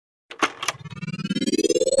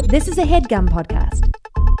This is a HeadGum podcast.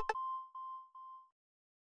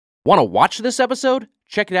 Want to watch this episode?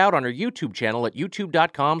 Check it out on our YouTube channel at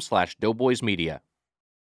youtube.com/doughboysmedia.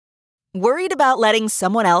 Worried about letting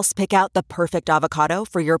someone else pick out the perfect avocado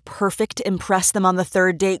for your perfect impress them on the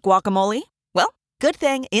third date guacamole? Well, good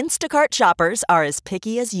thing Instacart shoppers are as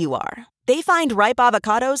picky as you are. They find ripe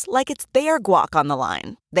avocados like it's their guac on the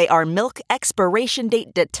line. They are milk expiration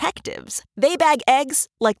date detectives. They bag eggs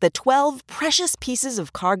like the 12 precious pieces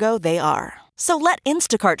of cargo they are. So let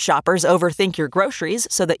Instacart shoppers overthink your groceries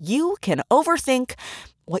so that you can overthink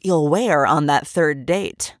what you'll wear on that third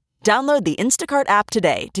date. Download the Instacart app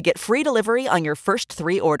today to get free delivery on your first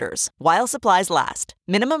 3 orders, while supplies last.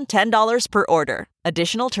 Minimum $10 per order.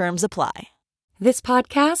 Additional terms apply. This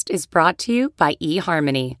podcast is brought to you by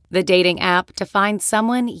eHarmony, the dating app to find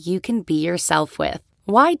someone you can be yourself with.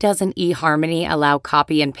 Why doesn't eHarmony allow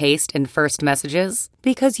copy and paste in first messages?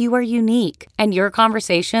 Because you are unique, and your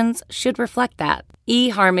conversations should reflect that.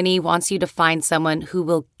 eHarmony wants you to find someone who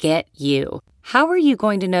will get you. How are you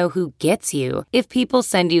going to know who gets you if people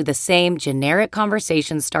send you the same generic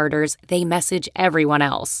conversation starters they message everyone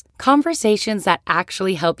else? Conversations that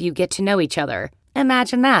actually help you get to know each other.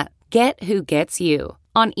 Imagine that. Get who gets you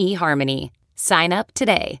on eHarmony. Sign up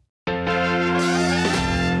today.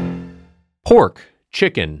 Pork,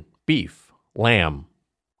 chicken, beef, lamb,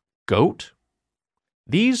 goat?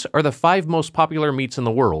 These are the 5 most popular meats in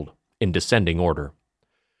the world, in descending order.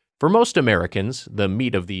 For most Americans, the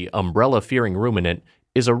meat of the umbrella-fearing ruminant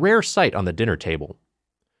is a rare sight on the dinner table.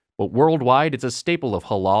 But worldwide, it's a staple of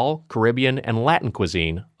halal, Caribbean, and Latin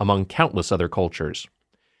cuisine, among countless other cultures.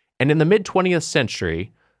 And in the mid-20th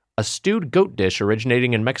century, a stewed goat dish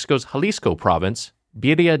originating in Mexico's Jalisco province,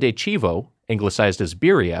 birria de chivo, anglicized as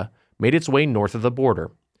birria, made its way north of the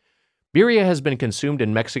border. Birria has been consumed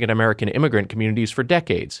in Mexican-American immigrant communities for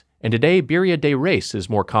decades, and today birria de res is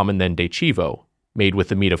more common than de chivo, made with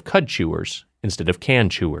the meat of cud chewers instead of can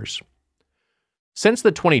chewers. Since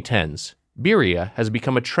the 2010s, birria has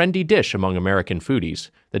become a trendy dish among American foodies,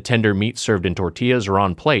 the tender meat served in tortillas or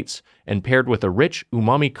on plates, and paired with a rich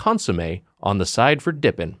umami consomme on the side for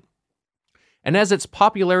dipping. And as its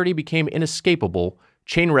popularity became inescapable,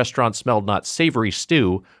 chain restaurants smelled not savory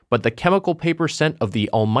stew, but the chemical paper scent of the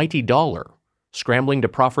almighty dollar, scrambling to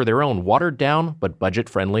proffer their own watered-down but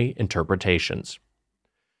budget-friendly interpretations.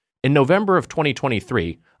 In November of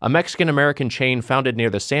 2023, a Mexican-American chain founded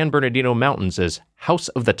near the San Bernardino Mountains as House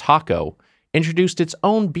of the Taco introduced its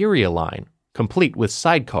own birria line, complete with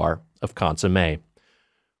sidecar of consomme.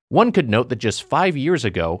 One could note that just 5 years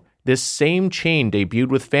ago, this same chain debuted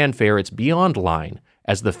with fanfare its Beyond line,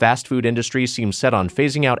 as the fast food industry seems set on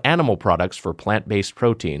phasing out animal products for plant-based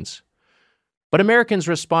proteins. But Americans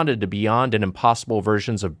responded to Beyond and Impossible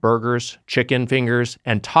versions of burgers, chicken fingers,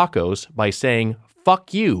 and tacos by saying,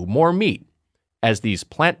 "Fuck you, more meat," as these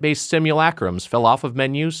plant-based simulacrums fell off of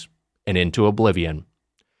menus and into oblivion.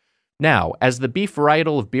 Now, as the beef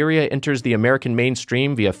varietal of birria enters the American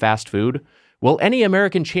mainstream via fast food, will any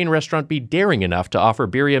American chain restaurant be daring enough to offer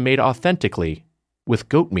birria made authentically with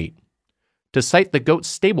goat meat? To cite the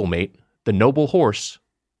goat's stablemate, the noble horse,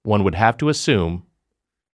 one would have to assume,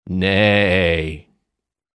 nay.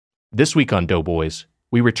 This week on Doughboys,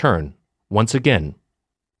 we return, once again,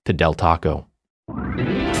 to Del Taco.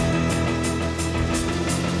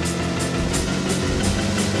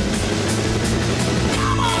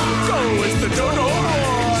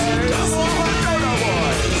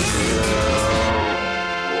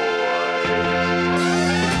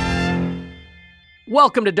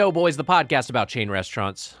 Welcome to Doughboys, the podcast about chain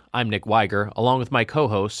restaurants. I'm Nick Weiger, along with my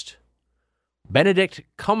co-host, Benedict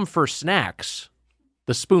Cumbersnacks,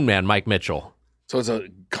 the spoon man, Mike Mitchell. So it's a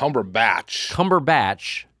Cumberbatch.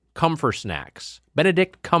 Cumbersnacks.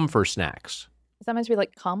 Benedict Cumbersnacks. Is that meant to be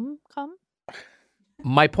like come?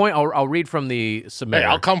 My point, I'll read from the submitter. Hey,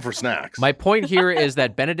 I'll come for snacks. My point here is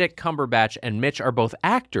that Benedict Cumberbatch and Mitch are both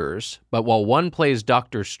actors, but while one plays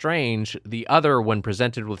Doctor Strange, the other, when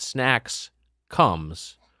presented with snacks,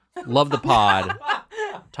 comes. Love the pod.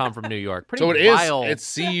 Tom from New York. Pretty so it vile, is. It's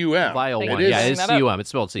C-U-M. Vile one. It is. Yeah, it's C-U-M. It's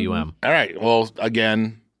spelled C-U-M. Mm-hmm. All right. Well,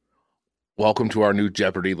 again, welcome to our new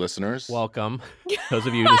Jeopardy listeners. Welcome. Those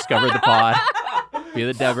of you who discovered the pod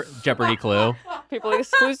via the Jeopardy clue. People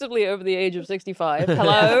exclusively over the age of 65.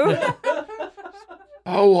 Hello?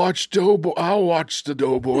 I'll watch the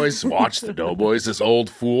Doughboys. Watch the Doughboys, this old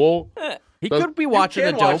fool. He could be watching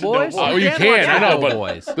the Doughboys. Oh, you can. I know,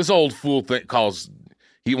 Doughboys. But this old fool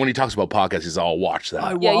when he talks about podcasts, he's all, watch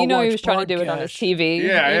that. Yeah, you know he was trying to do it on his TV.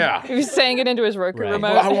 Yeah. He was saying it into his remote.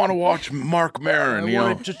 Well, I want to watch Mark Maron. I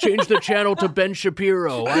wanted to change the channel to Ben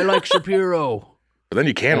Shapiro. I like Shapiro. But then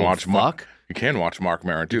you can watch Mark. You can watch Mark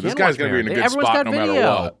Maron too. You This can guy's watch gonna be in a Maron. good Everyone's spot got no matter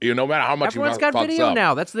video. what. No matter how much Everyone's he got fucks video up.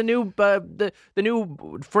 now. That's the new the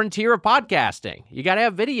new frontier of podcasting. You got to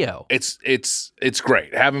have video. It's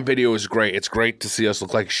great. Having video is great. It's great to see us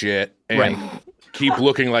look like shit and keep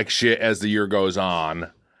looking like shit as the year goes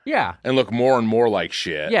on. Yeah. And look more and more like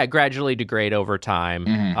shit. Yeah, gradually degrade over time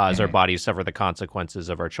as our bodies suffer the consequences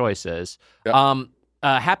of our choices. Yep.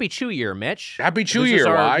 Happy Chew Year, Mitch. Happy Chew Year,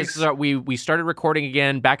 Wags. We started recording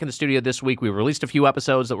again back in the studio this week. We released a few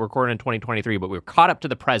episodes that were recorded in 2023, but we were caught up to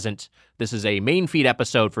the present. This is a main feed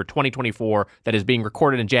episode for 2024 that is being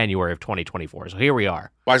recorded in January of 2024. So here we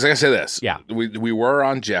are. Wags, I gotta say this. Yeah. We were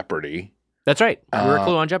on Jeopardy. That's right. We were a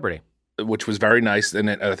clue on Jeopardy. Which was very nice. And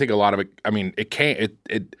I think a lot of it, I mean,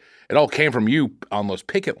 it all came from you on those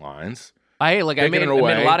picket lines. I made a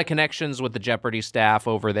lot of connections with the Jeopardy staff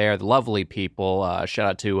over there, the lovely people. Shout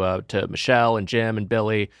out to Michelle and Jim and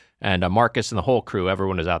Billy and Marcus and the whole crew.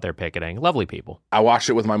 Everyone is out there picketing. Lovely people. I watched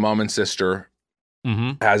it with my mom and sister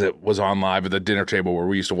as it was on live at the dinner table where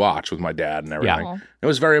we used to watch with my dad and everything. Yeah. It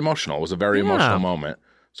was very emotional. It was a very emotional moment.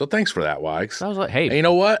 So thanks for that, Wags. I was like, hey. And you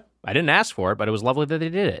know what? I didn't ask for it, but it was lovely that they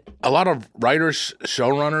did it. A lot of writers,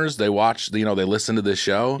 showrunners, they watch, they listen to this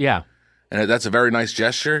show. Yeah. And that's a very nice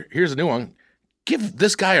gesture. Here's a new one. Give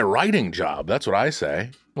this guy a writing job. That's what I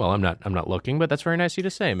say. Well, I'm not looking, but that's very nice of you to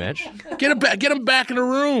say, Mitch. Get him back in the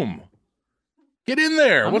room. Get in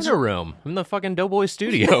there. What's in the room? I'm in the fucking Doughboy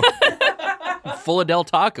studio. Full of Del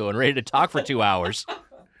Taco and ready to talk for 2 hours.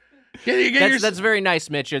 That's very nice,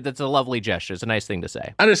 Mitch. That's a lovely gesture. It's a nice thing to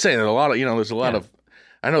say. I'm just saying that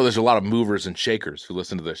I know there's a lot of movers and shakers who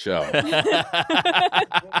listen to this show.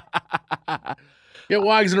 Get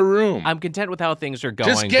Wags in a room. I'm content with how things are going.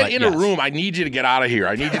 Just get in a room. I need you to get out of here.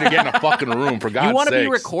 I need you to get in a fucking room, for God's sake. You want to be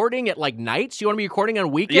recording at like nights? You want to be recording on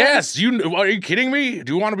weekends? Yes. Are you kidding me?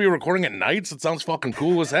 Do you want to be recording at nights? It sounds fucking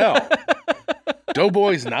cool as hell.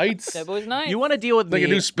 Doughboys Nights? Doughboys Nights. You want to deal with like me? A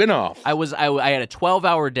new spinoff. I had a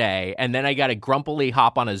 12-hour day, and then I got to grumpily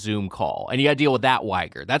hop on a Zoom call, and you got to deal with that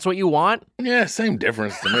Weiger. That's what you want? Yeah, same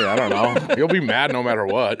difference to me. I don't know. You'll be mad no matter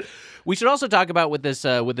what. We should also talk about with this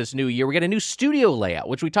new year, we got a new studio layout,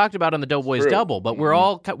 which we talked about on the Doughboys Double, but we're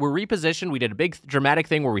repositioned. We did a big dramatic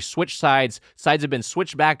thing where we switched sides. Sides have been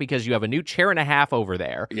switched back because you have a new chair and a half over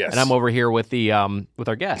there. Yes. And I'm over here with the with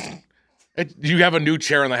our guest. You have a new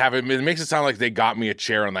chair and a half. It makes it sound like they got me a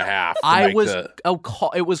chair and a half. It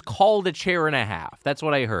was called a chair and a half. That's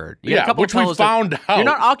what I heard. Which we found out. You're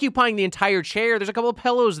not occupying the entire chair. There's a couple of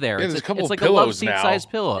pillows there. Yeah, there's a couple it's of like pillows a love seat now. size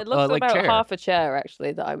pillow. It looks like about chair. half a chair,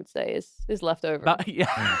 actually, that I would say is left over.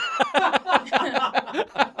 Yeah.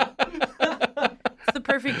 It's the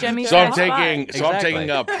perfect Jemmy. So I'm taking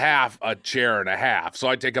up half a chair and a half. So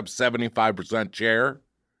I take up 75% chair.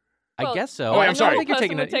 I guess so. Oh, wait, I'm sorry. I think you're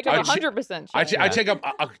taking up 100% chair. I take up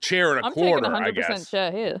a chair and a quarter, I guess. I'm taking 100%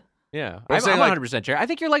 chair here. Yeah, I'm 100% chair. I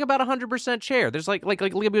think you're like about 100% chair. There's like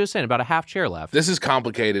Libby was saying, about a half chair left. This is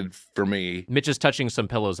complicated for me. Mitch is touching some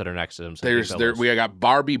pillows that are next to him. We got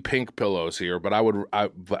Barbie pink pillows here, but I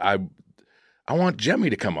want Jemmy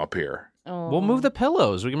to come up here. Oh. We'll move the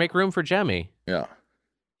pillows. We can make room for Jemmy. Yeah.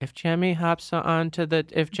 If Jemmy hops onto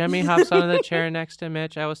the chair next to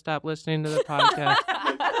Mitch, I will stop listening to the podcast.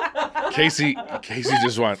 Casey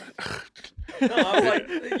just went. No, I'm like,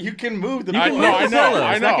 you can move the. I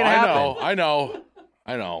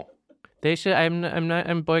know. They should.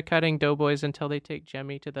 I'm boycotting Doughboys until they take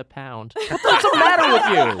Jemmy to the pound. What's the matter with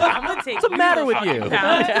you? I'm gonna take What's the matter with you? you?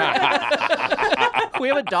 We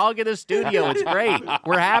have a dog in the studio. It's great.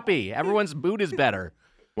 We're happy. Everyone's mood is better.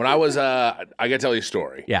 When I was, I gotta tell you a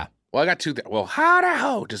story. Yeah. Well, I got two things. Well,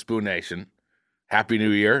 howdy-ho to Spoon Nation. Happy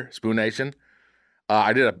New Year, Spoon Nation.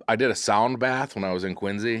 I did a sound bath when I was in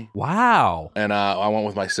Quincy. Wow. And I went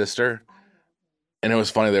with my sister. And it was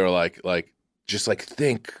funny. They were like, just like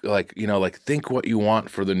think what you want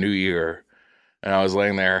for the new year. And I was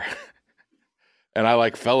laying there and I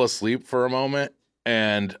like fell asleep for a moment.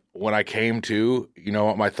 And when I came to, you know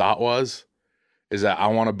what my thought was? Is that I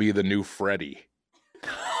want to be the new Freddy.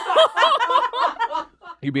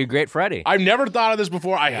 You'd be a great Freddy. I've never thought of this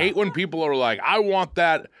before. I hate when people are like, I want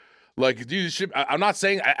that. Like, I'm not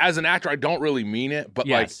saying as an actor, I don't really mean it, but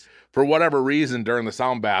like for whatever reason during the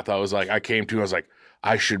sound bath, I was like, I was like,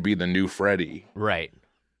 I should be the new Freddy. Right.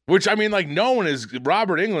 Which I mean, like, no one is.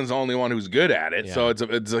 Robert Englund's the only one who's good at it, so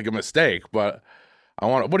it's like a mistake. But I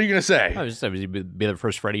want. What are you gonna say? I was just saying, be the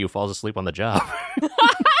first Freddy who falls asleep on the job.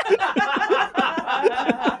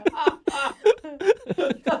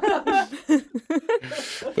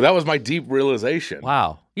 But that was my deep realization.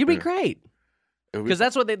 Wow, you'd be great. Because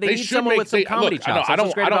that's what they need should someone with some comedy chops. I That's what's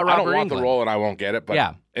don't great about want Robert the Englund. role, and I won't get it. But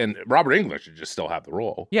Yeah. And Robert Englund should just still have the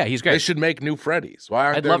role. Yeah, he's great. They should make new Freddy's. Why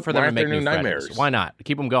aren't I'd there, love for them why to aren't make there new Nightmares? Freddy's. Why not?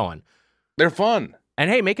 Keep them going. They're fun. And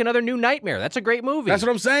hey, make another new Nightmare. That's a great movie. That's what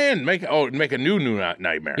I'm saying. Make a new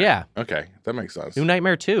Nightmare. Yeah. Okay, that makes sense. New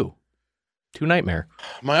Nightmare 2. Two Nightmare.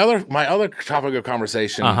 My other topic of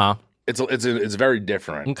conversation. It's very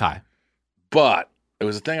different. Okay. But it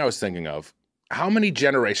was a thing I was thinking of. How many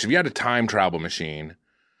generations? If you had a time travel machine,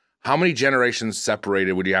 how many generations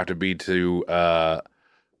separated would you have to be to? How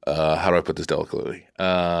do I put this delicately?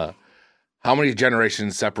 How many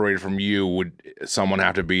generations separated from you would someone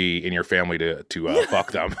have to be in your family to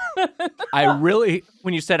fuck them? I really,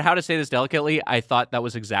 when you said how to say this delicately, I thought that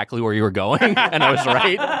was exactly where you were going, and I was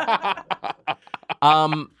right.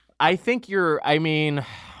 I think you're. I mean,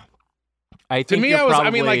 I think to me, you're I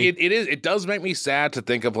probably, mean, like it does make me sad to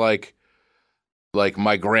think of like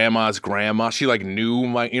my grandma's grandma. She like knew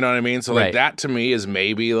my, you know what I mean? So like Right. that to me is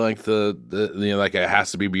maybe like the like it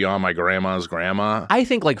has to be beyond my grandma's grandma. I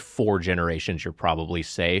think like 4 generations, you're probably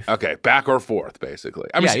safe. Okay, back or forth, basically.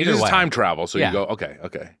 I mean, Yeah, either this is way. time travel, so Yeah. you go, okay.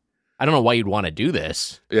 I don't know why you'd want to do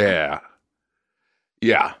this. Yeah.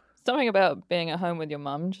 Something about being at home with your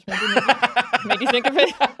mum just made you think of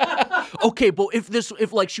it. Okay, but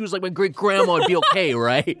if like she was like my great grandma, it'd be okay,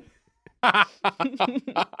 right?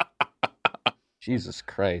 Jesus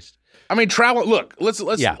Christ. I mean, travel. Look, let's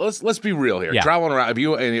be real here. Yeah. Traveling around,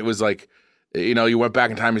 and it was like, you went back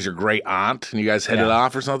in time as your great aunt, and you guys hit it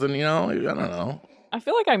off or something. I don't know. I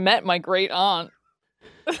feel like I met my great aunt.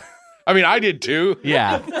 I mean, I did too.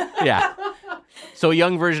 Yeah. So a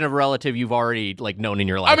young version of a relative you've already like known in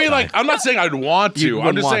your life. I mean, like, I'm not saying I'd want You to. I'm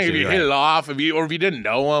wouldn't just want saying to, if you you're hit right. it off, if you didn't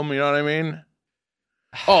know him, you know what I mean?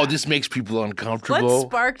 Oh, this makes people uncomfortable. What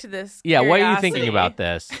sparked this? Yeah, why are you curiosity? thinking about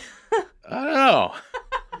this? I don't know.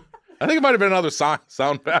 I think it might have been another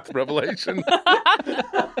sound path revelation.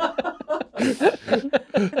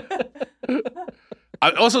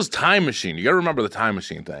 Also, it's time machine. You got to remember the time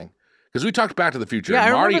machine thing, because we talked Back to the Future. Yeah,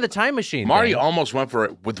 I Marty, remember the time machine. Marty thing. almost went for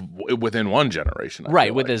it within one generation. I Right,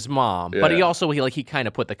 feel with like. his mom. But he Yeah. also he kind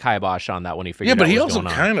of put the kibosh on that when he figured Yeah, out but he what was also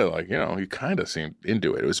going on. kind of like, he kind of seemed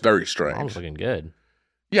into it. It was very strange. Mom's looking good.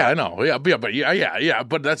 Yeah, I know. Yeah,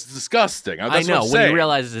 but that's disgusting. That's I know, what I'm when he saying.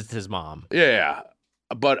 realizes it's his mom. Yeah,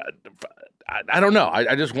 but I don't know.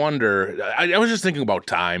 I just wonder. I was just thinking about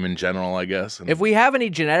time in general, I guess. And If we have any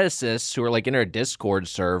geneticists who are like in our Discord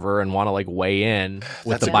server and want to like weigh in with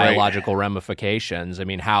That's the great. biological ramifications, I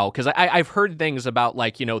mean, how? Because I've heard things about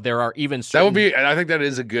like, there are even that certain... would be. I think that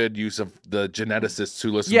is a good use of the geneticists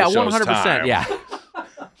who listen Yeah, to the show's 100%. time. Yeah.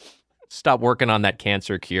 Stop working on that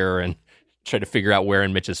cancer cure and try to figure out where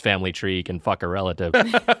in Mitch's family tree he can fuck a relative.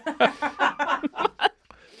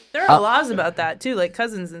 There are laws about that too, like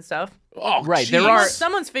cousins and stuff. Oh, Right, geez. there are-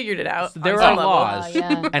 Someone's figured it out. There on are some level. laws.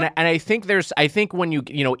 yeah. And I think when you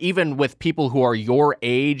even with people who are your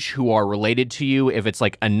age who are related to you, if it's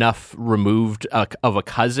like enough removed of a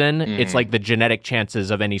cousin, it's like the genetic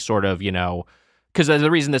chances of any sort of because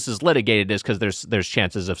the reason this is litigated is because there's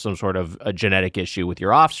chances of some sort of a genetic issue with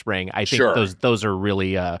your offspring. I think Sure. those are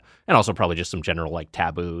really and also probably just some general like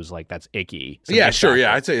taboos, like that's icky. Some Yeah, risk sure. factors.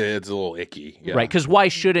 Yeah, I'd say it's a little icky. Yeah. Right, because why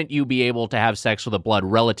shouldn't you be able to have sex with a blood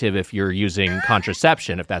relative if you're using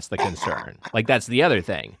contraception, if that's the concern? Like, that's the other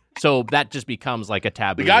thing. So that just becomes like a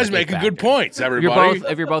taboo. The guy's like, making factor. good points, everybody.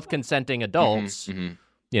 If you're both consenting adults, Mhm.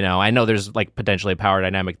 I know there's like potentially a power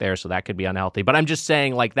dynamic there, so that could be unhealthy. But I'm just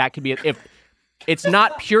saying, like, that could be if it's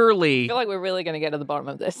not I purely. feel like we're really going to get to the bottom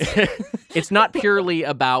of this. It's not purely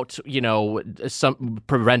about some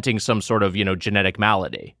preventing some sort of genetic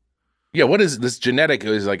malady. Yeah, what is this genetic?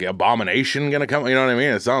 Is like abomination going to come? You know what I mean?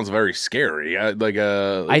 It sounds very scary. I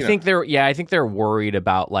think they're worried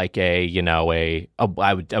about like I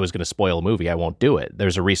was going to spoil a movie. I won't do it.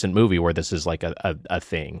 There's a recent movie where this is like a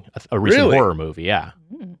thing, a recent Really? horror movie. Yeah.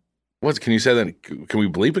 What can you say that? Can we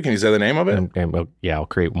bleep it? Can you say the name of it? I'll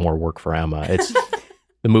create more work for Emma. It's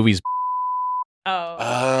the movie's. Oh.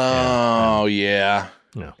 Oh yeah.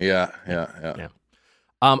 No. Yeah.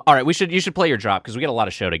 All right, you should play your drop because we got a lot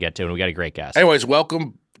of show to get to and we got a great guest. Anyways,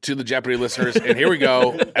 welcome to the Jeopardy listeners, and here we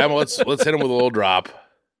go. Emma, let's hit him with a little drop.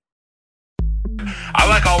 I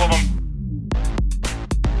like all of them.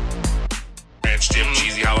 Ranch dip,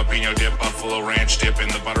 cheesy jalapeno dip, buffalo ranch dip, and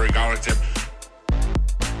the buttery garlic dip.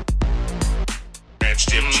 Ranch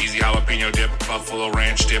dip, cheesy jalapeno dip, buffalo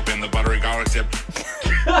ranch dip, and the buttery garlic dip.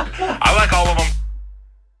 I like all of them.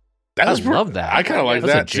 I love that. I kind of like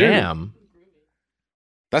That's that a jam. too.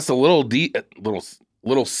 That's the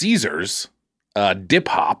little Caesars dip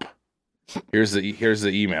hop. Here's the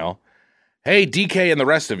email. Hey DK and the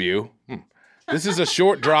rest of you. This is a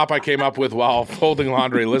short drop I came up with while folding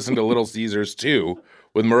laundry. Listen to Little Caesars 2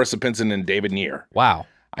 with Marissa Pinson and David Neer. Wow.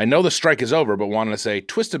 I know the strike is over, but wanted to say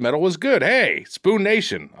Twisted Metal was good. Hey, Spoon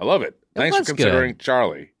Nation. I love it. Thanks for considering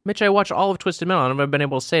Charlie. Mitch, I watched all of Twisted Metal. I've never been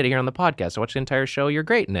able to say it here on the podcast. I watched the entire show. You're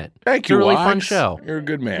great in it. Thank you, It's a really Wags. fun show. You're a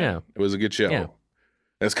good man. Yeah. It was a good show. Yeah.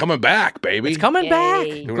 It's coming back, baby. It's coming back.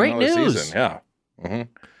 Yay. Doing Great another news. Season. Yeah.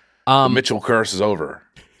 The Mitchell curse is over.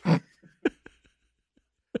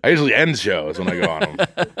 I usually end shows when I go on them.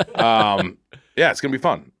 Yeah, it's going to be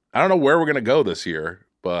fun. I don't know where we're going to go this year,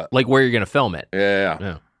 but... Like where you're going to film it.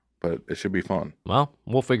 Yeah. But it should be fun. Well,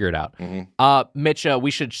 we'll figure it out. Mm-hmm. Mitch,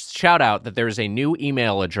 we should shout out that there's a new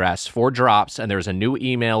email address for drops and there's a new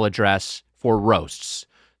email address for roasts.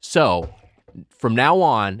 So from now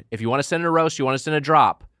on, if you want to send a roast, you want to send a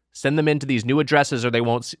drop, send them into these new addresses or they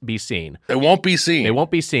won't be seen. They won't be seen. They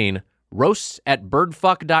won't be seen.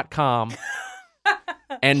 Roasts@birdfuck.com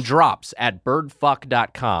and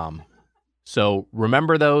drops@birdfuck.com. So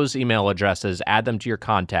remember those email addresses. Add them to your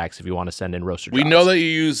contacts if you want to send in roaster drops. We know that you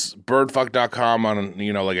use birdfuck.com on,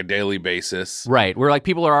 like a daily basis. Right. We're like,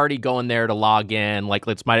 people are already going there to log in. Like,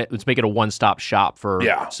 let's make it a one-stop shop for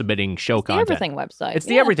submitting show content. The Everything website. It's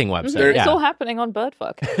the Everything website. They're- It's all happening on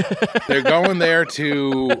Birdfuck. They're going there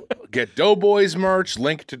to get Doughboys merch,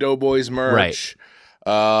 link to Doughboys merch. Right.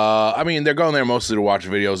 They're going there mostly to watch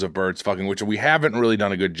videos of birds fucking, which we haven't really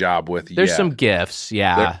done a good job with yet. There's some GIFs,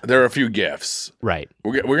 yeah. There are a few GIFs. Right.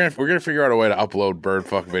 We're gonna figure out a way to upload bird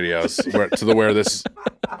fuck videos where this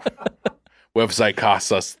website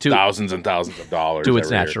costs us thousands and thousands of dollars to its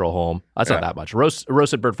every year. natural home. That's not that much. Roast at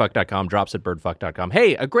birdfuck.com, drops at birdfuck.com.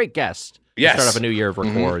 Hey, a great guest. Yes. To start off a new year of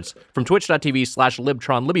records. From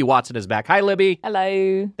twitch.tv/Libtron, Libby Watson is back. Hi, Libby.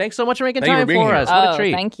 Hello. Thanks so much for making Thank you time for being for here. us. What a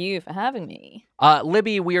treat. Thank you for having me.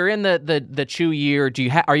 Libby, we are in the Chew year.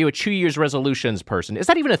 Are you a Chew Year's resolutions person? Is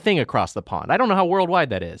that even a thing across the pond? I don't know how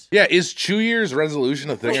worldwide that is. Yeah, is 2 years resolution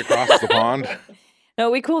a thing across the pond? No,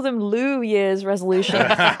 we call them Lou Year's resolutions.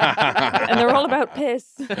 And they're all about piss.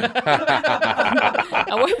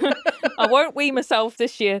 I won't wee myself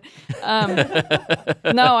this year. No,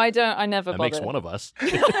 I don't. I never That bother. makes one of us.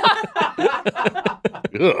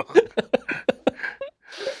 Ugh.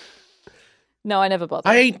 No, I never bother.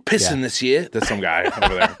 I ain't pissing this year. There's some guy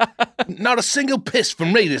over there. Not a single piss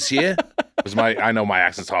from me this year. I know my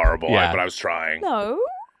accent's horrible, Yeah. but I was trying. No.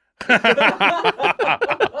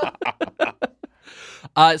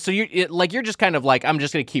 So you're just kind of like, I'm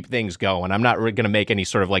just going to keep things going. I'm not going to make any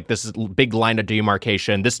sort of like, this is big line of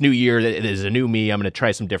demarcation. This new year is a new me. I'm going to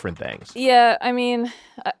try some different things. Yeah, I mean,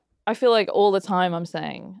 I feel like all the time I'm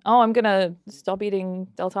saying, I'm going to stop eating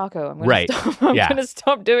Del Taco. I'm going to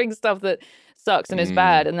stop doing stuff that sucks and is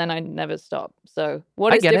bad. And then I never stop. So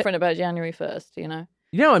what is different about January 1st, you know?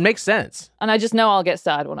 You know, it makes sense. And I just know I'll get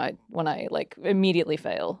sad when I like immediately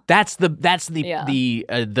fail. That's the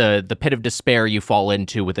pit of despair you fall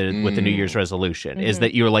into with the New Year's resolution is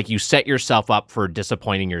that you set yourself up for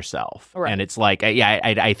disappointing yourself, right. And it's like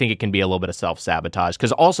I think it can be a little bit of self-sabotage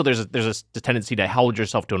because also there's a tendency to hold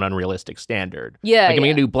yourself to an unrealistic standard. Yeah, like I'm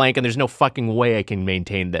gonna do blank, and there's no fucking way I can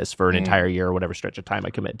maintain this for an entire year or whatever stretch of time I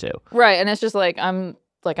commit to. Right, and it's just like I'm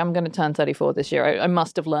going to turn 34 this year. I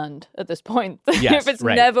must have learned at this point. Yes, if it's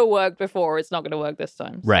right. never worked before, it's not going to work this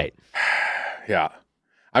time. So. Right. Yeah.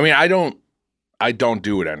 I mean, I don't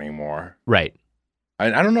do it anymore. Right.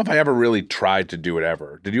 I don't know if I ever really tried to do it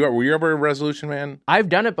ever. Were you ever a resolution man? I've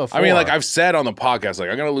done it before. I mean, like I've said on the podcast,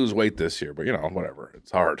 like I'm going to lose weight this year, but whatever.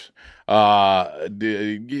 It's hard.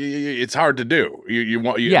 It's hard to do.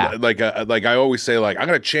 Like I always say, like I'm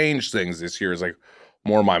going to change things this year. Is like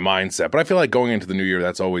more my mindset, but I feel like going into the new year,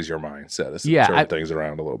 that's always your mindset. Is to turn things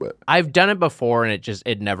around a little bit. I've done it before, and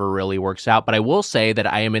it never really works out. But I will say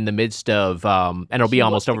that I am in the midst of, and it'll be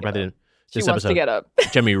almost over by this episode. episode. To get up.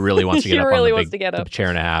 Jemmy really wants to get up really on wants the to get up. chair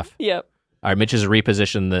and a half. Yep. All right, Mitch has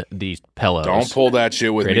repositioned the pillows. Don't pull that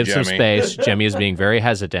shit with Created me, some Jemmy. space. Jemmy is being very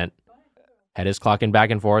hesitant. Head is clocking back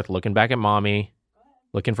and forth, looking back at mommy,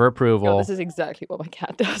 looking for approval. God, this is exactly what my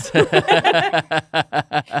cat does.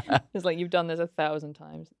 It's like, you've done this 1,000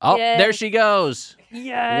 times. Oh, Yes. there she goes.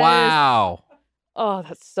 Yes. Wow. Oh,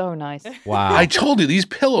 that's so nice. Wow. I told you these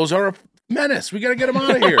pillows are a menace. We got to get them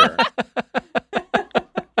out of here.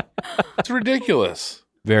 It's ridiculous.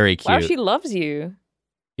 Very cute. Wow, she loves you.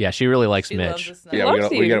 Yeah, she really likes She Mitch. loves the snow. Yeah, Loves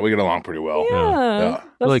we you. get along pretty well. Yeah. Yeah. That's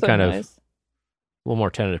Really so kind of- nice. A little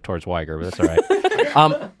more tentative towards Weiger, but that's all right.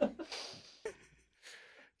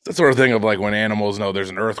 It's that sort of thing of like when animals know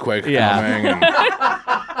there's an earthquake coming, and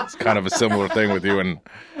it's kind of a similar thing with you. And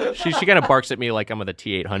She kind of barks at me like I'm with a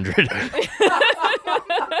T800.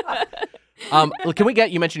 Can we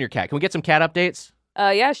get, you mentioned your cat. Can we get some cat updates?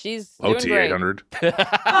 Yeah, she's doing OT great. 800.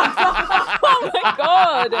 Oh my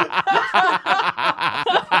god.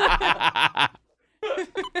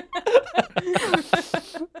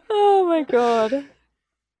 Oh my god.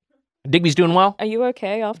 Digby's doing well? Are you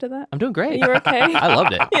okay after that? I'm doing great. You're okay? I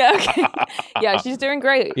loved it. Yeah, okay. Yeah, she's doing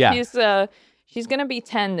great. Yeah. She's going to be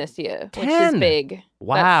 10 this year, 10? which is big.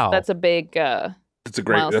 Wow. That's a big It's a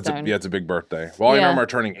great. milestone. It's a big birthday. Wally and Yeah. Irma are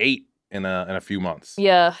turning 8 in a few months.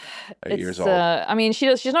 Yeah. 8 years old. I mean,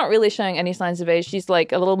 she's not really showing any signs of age. She's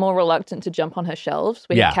like a little more reluctant to jump on her shelves.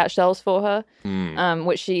 We had cat shelves for her,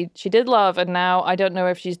 which she did love. And now I don't know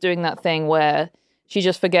if she's doing that thing where she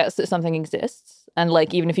just forgets that something exists. And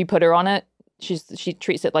like, even if you put her on it, she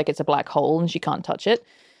treats it like it's a black hole and she can't touch it.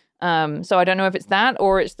 So I don't know if it's that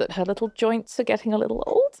or it's that her little joints are getting a little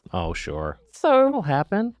old. Oh, sure. So It'll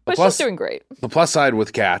happen. But she's doing great. The plus side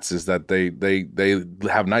with cats is that they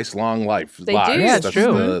have nice long lives. They do. Yeah, it's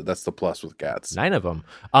true. That's the plus with cats. 9 of them.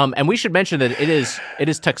 And we should mention that it is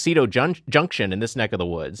Tuxedo Junction in this neck of the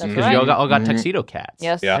woods That's because right. you all got tuxedo cats.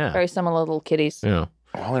 Yes, Yeah. very similar little kitties. Yeah.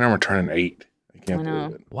 Wally and Irma are turning 8. I can't I know.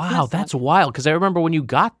 believe it. Wow, that's wild because I remember when you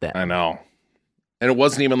got them. I know. And it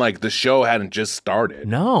wasn't even like the show hadn't just started.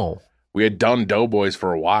 No. We had done Doughboys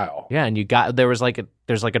for a while. Yeah, and there's like an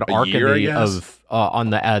arc year, I in guess? of on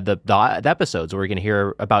the episodes where we're gonna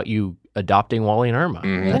hear about you adopting Wally and Irma. Mhm.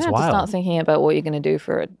 You're That's going to have to wild. start thinking about what you're going to do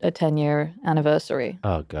for a 10-year anniversary.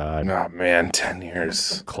 Oh God. Oh man, 10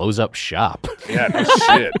 years. Close up shop. Yeah, no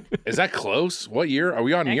shit. Is that close? What year? Are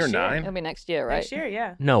we on Next year year. 9? It'll be next year, right? Next year,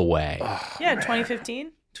 yeah. No way. Yeah,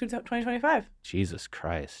 2015, 2025. Jesus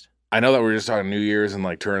Christ. I know that we were just talking New Year's and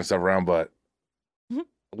like turning stuff around, but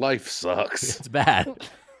life sucks. It's bad.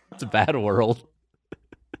 It's a bad world.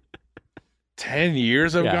 10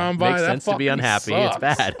 years have Yeah, gone by. makes That sense to be fucking unhappy. sucks. It's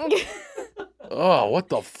bad. Oh, what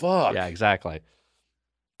the fuck? Yeah, exactly.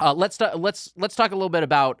 Let's talk a little bit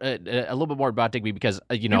about a little bit more about Digby because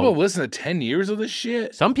People listen to 10 years of this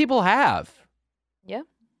shit. some people have. Yeah.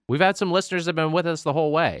 We've had some listeners that have been with us the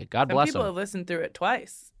whole way. God Some bless people them. have listened through it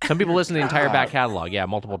twice. Some people listen to the entire back God. catalog. Yeah,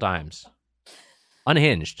 multiple times.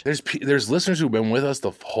 Unhinged. There's listeners who've been with us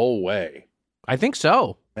the whole way. I think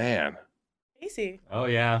so. Man, Casey. Oh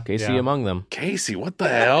yeah, Casey yeah. among them. Casey, what the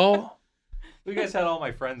hell? You guys had all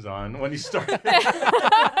my friends on when you started. All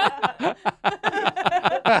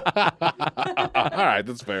right,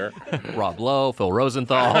 that's fair. Rob Lowe, Phil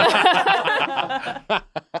Rosenthal. I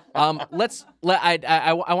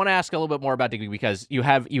want to ask a little bit more about Digby because you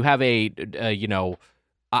have a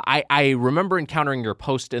I remember encountering your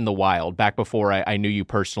post in the wild back before I knew you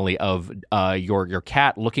personally of your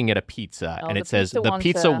cat looking at a pizza and the it says pizza the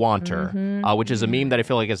pizza wanter, Mhm. which is a meme that I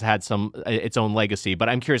feel like has had some its own legacy. But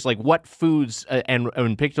I'm curious, like what foods and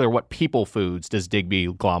in particular what people foods does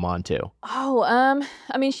Digby glom onto? Oh,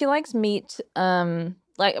 I mean, she likes meat.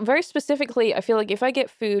 Like very specifically, I feel like if I get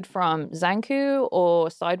food from Zanku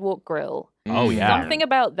or Sidewalk Grill, Oh yeah, something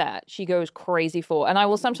about that she goes crazy for, and I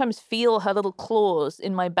will sometimes feel her little claws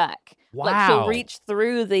in my back. Like Wow. she'll reach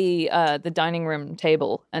through the dining room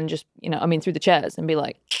table and just through the chairs and be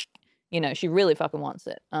like, she really fucking wants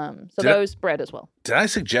it. So those bread as well. Did I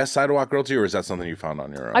suggest Sidewalk Grill to you, or is that something you found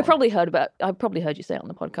on your own? I probably heard you say it on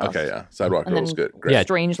the podcast. Okay, yeah. Sidewalk And Grill is then- good. Great. Yeah.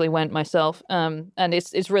 Strangely went myself. And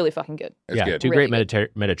it's really fucking good. It's yeah, good. two Really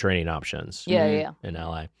great Mediterranean options. Yeah, yeah. in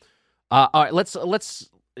LA. All right, let's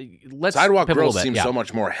Sidewalk pivot a Grill little bit. seems Yeah. so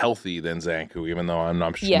much more healthy than Zanku, even though I'm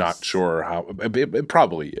not Yes. sure how. It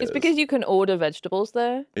probably is. It's because you can order vegetables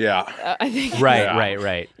there. Yeah. I think. Right, Yeah.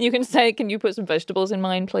 right. You can say, "Can you put some vegetables in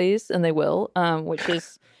mine, please?" And they will, which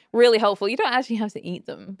is really helpful. You don't actually have to eat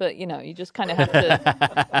them, but you just kind of have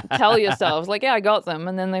to tell yourselves, like, "Yeah, I got them,"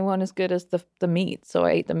 and then they weren't as good as the meat, so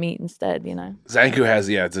I ate the meat instead. Zanku has,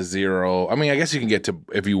 it's a 0. I mean, I guess you can get to,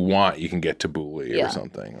 if you want, you can get tabbouleh Yeah. or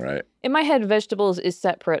something, right? In my head, vegetables is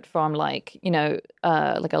separate from like a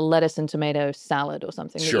lettuce and tomato salad or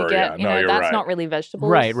something. Sure, that you get. yeah. No, you're that's right. not really vegetables.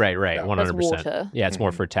 Right. Yeah. 100%. water. Yeah, it's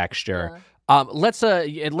more for texture. Let's talk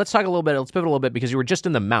a little bit. Let's pivot a little bit because you were just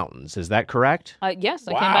in the mountains. Is that correct? Yes,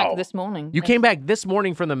 I came Wow. back this morning. You came back this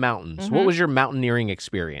morning from the mountains. What was your mountaineering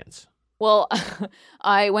experience? Well,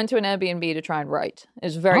 I went to an Airbnb to try and write. It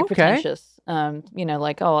was very Okay. pretentious.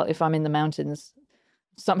 If I'm in the mountains,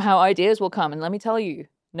 somehow ideas will come. And let me tell you,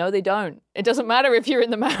 no, they don't. It doesn't matter if you're in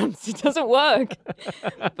the mountains. It doesn't work.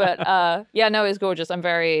 But it was gorgeous. I'm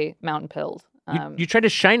very mountain pilled. You tried to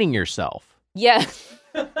shining yourself. Yeah.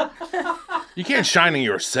 You can't shining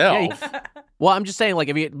yourself. Well, I'm just saying,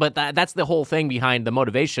 but that's the whole thing behind the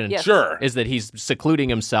motivation. Yes. Sure. Is that he's secluding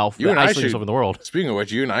himself, You and I isolating should- himself in the world. Speaking of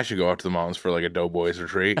which, you and I should go out to the mountains for like a Doughboys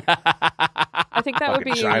retreat. I think that would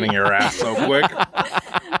Fucking be shining your ass so quick.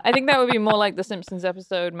 I think that would be more like the Simpsons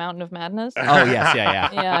episode Mountain of Madness. Oh, yes, yeah.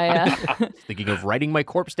 Yeah. Thinking of riding my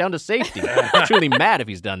corpse down to safety. I'm truly mad if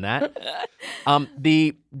he's done that.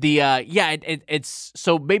 It's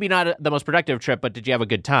so maybe not the most productive trip, but did you have a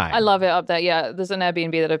good time? I love it up there. Yeah, there's an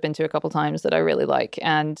Airbnb that I've been to a couple times that I really like,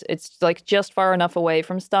 and it's like just far enough away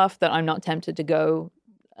from stuff that I'm not tempted to go,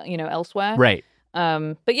 elsewhere. Right.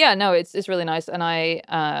 But yeah, no, it's really nice, and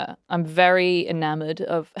I'm very enamored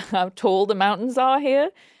of how tall the mountains are here.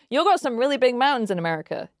 You've got some really big mountains in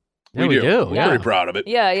America. Yeah, we do. We're Yeah. pretty proud of it.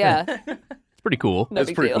 Yeah. It's pretty cool. No It's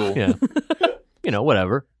big pretty deal. cool. Yeah.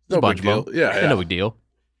 Whatever. It's No a bunch big deal. of them. Yeah. No big deal.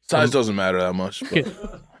 Size doesn't matter that much.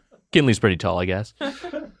 But... Kinley's pretty tall, I guess.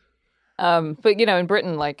 But in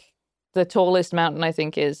Britain, like the tallest mountain I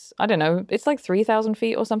think is, I don't know, it's like 3,000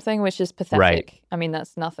 feet or something, which is pathetic. Right. I mean,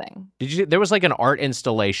 that's nothing. There was like an art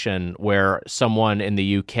installation where someone in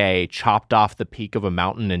the UK chopped off the peak of a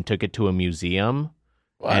mountain and took it to a museum.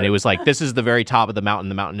 What? And it was like, this is the very top of the mountain.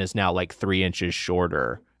 The mountain is now like 3 inches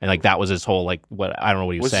shorter. And like that was his whole I don't know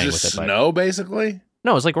what he was saying it with just it. snow, basically?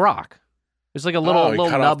 No, it was like rock. It was like a little he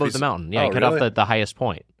cut nub off of piece the of- mountain. Yeah, Oh, he cut really? off the highest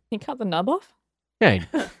point. You cut the nub off? Yeah,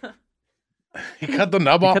 He cut the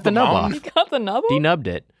nub off cut the nub mountain? You cut the nub off? denubbed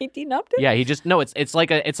it. He denubbed it? Yeah, he just it's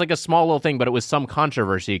like a small little thing, but it was some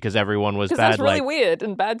controversy because everyone was Because bad. that's really like, weird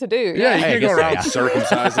and bad to do. Yeah, you I can't go guess so, around yeah.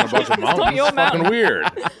 circumcising a bunch of mountains. your It's fucking mountain.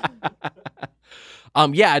 weird.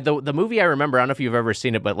 The movie I remember, I don't know if you've ever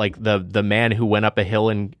seen it, but like the man who went up a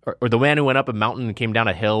hill or the man who went up a mountain and came down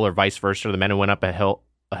a hill, or vice versa, or the man who went up a hill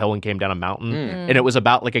and came down a mountain. And it was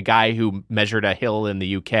about like a guy who measured a hill in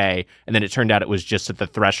the UK, and then it turned out it was just at the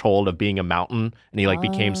threshold of being a mountain, and he like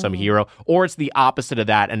became some hero. Or it's the opposite of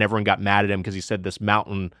that, and everyone got mad at him because he said this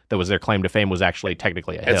mountain that was their claim to fame was actually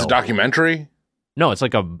technically a hill. It's a documentary? No, it's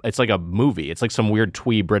like a movie. It's like some weird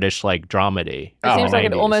twee British like dramedy. It seems like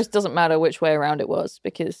it 90s. almost doesn't matter which way around it was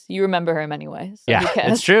because you remember him anyway. So who Yeah,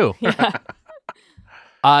 cares? it's true. Yeah.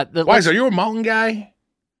 Wise, are you a mountain guy?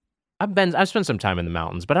 I've spent some time in the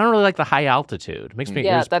mountains, but I don't really like the high altitude. It makes me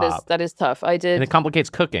Yeah, ears pop. that is tough. I And did. it complicates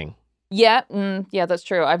cooking. Yeah, that's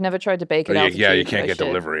true. I've never tried to bake at altitude. Yeah, you but can't I get should.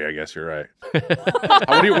 delivery. I guess you're right.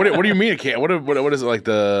 What do you mean it can't? What is it like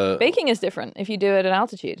the Baking is different if you do it at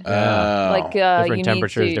altitude. Oh. Different you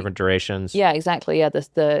temperatures, need to, different durations. Yeah, exactly. Yeah,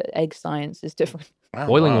 the egg science is different. Oh,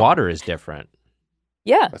 Boiling wow. water is different.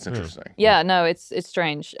 Yeah, That's interesting. yeah. No, it's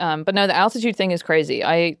strange. But no, the altitude thing is crazy.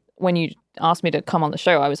 When you asked me to come on the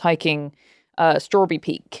show, I was hiking Strawberry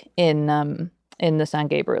Peak in the San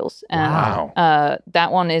Gabriels, and Wow.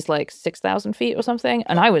 that one is like 6,000 feet or something,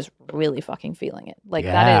 and I was really fucking feeling it. Like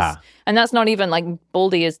Yeah. that is, and that's not even like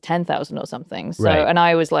Baldy is 10,000 or something. So, Right. and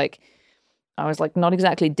I was like not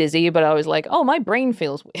exactly dizzy, but I was like, oh, my brain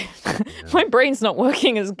feels weird. My brain's not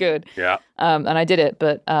working as good. Yeah. And I did it,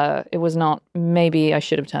 but it was not. Maybe I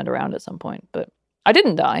should have turned around at some point, but I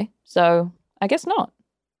didn't die, so I guess not.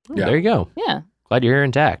 Yeah. There you go. Yeah. Glad you're here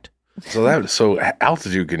intact. So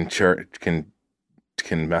altitude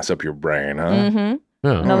can mess up your brain, huh? Mm-hmm.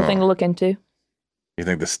 Oh. Another thing to look into. You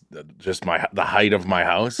think the height of my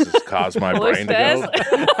house has caused my All those brain to go?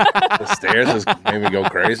 The stairs has made me go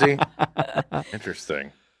crazy.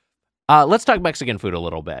 Interesting. Let's talk Mexican food a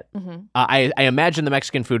little bit. Mhm. I imagine the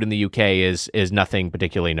Mexican food in the UK is nothing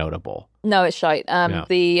particularly notable. No, it's shite. Yeah.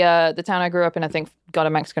 The town I grew up in, I think, got a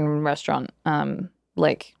Mexican restaurant.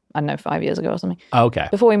 Like I don't know, 5 years ago or something. Oh, okay.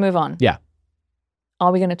 Before we move on, Yeah.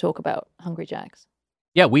 are we going to talk about Hungry Jack's?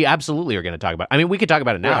 Yeah, we absolutely are going to talk about. I mean, we could talk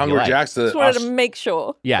about it now. if you Hungry like. Jack's Just wanted to make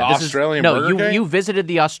sure. Yeah, The this Australian is, Burger King? you visited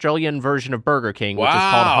the Australian version of Burger King, which is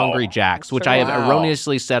called Wow. Hungry Jack's, which I have Wow.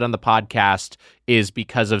 erroneously said on the podcast is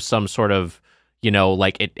because of some sort of,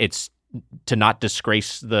 like it's to not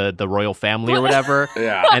disgrace the royal family or whatever.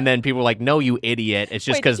 Yeah. And then people were like, "No, you idiot! It's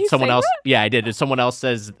just Wait, because did you someone say else." that? Yeah, I did. And someone else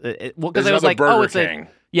says, because There's I was another like, Burger "Oh, it's King.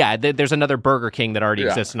 there's another Burger King that already Yeah.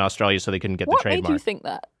 exists in Australia, so they couldn't get What the made trademark." you think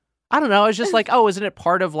that? I don't know. It's just like, oh, isn't it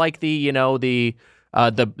part of like the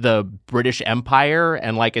the British Empire,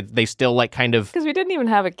 and like they still like kind of. Because we didn't even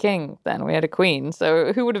have a king then. We had a queen.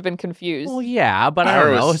 So who would have been confused? Well, yeah, but I I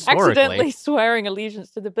don't know. was- Accidentally Historically, swearing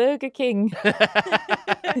allegiance to the Burger King.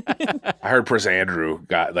 I heard Prince Andrew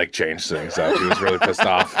got changed things up. He was really pissed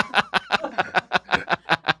off.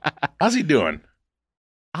 How's he doing?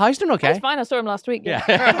 oh, he's doing That's okay. fine. I saw him last week. Yeah.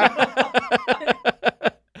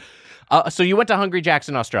 So you went to Hungry Jack's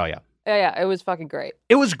in Australia. Yeah, it was fucking great.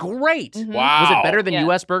 It was great. Mhm. Wow. Was it better than Yeah.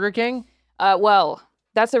 U.S. Burger King? Well,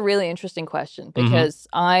 that's a really interesting question because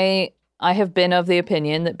I have been of the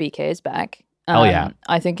opinion that BK is back. Oh, yeah.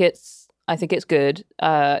 I think it's good.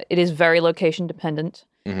 It is very location dependent,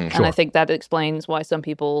 Mhm. and I think that explains why some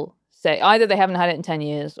people say either they haven't had it in 10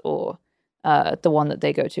 years or the one that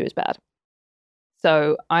they go to is bad.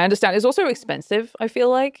 So I understand. It's also expensive, I feel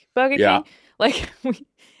like, Burger King. Like,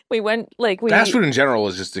 we went, like... Fast food in general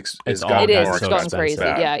is just... It's gotten crazy.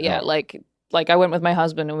 Yeah. Like I went with my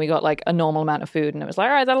husband and we got like a normal amount of food and it was like,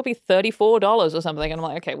 all right, that'll be $34 or something. And I'm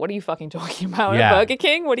like, okay, what are you fucking talking about? Burger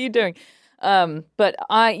King? What are you doing? But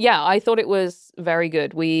I thought it was very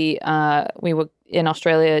good. We were in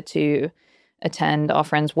Australia to attend our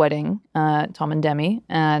friend's wedding, Tom and Demi,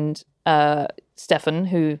 and Stefan,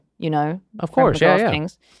 who of course,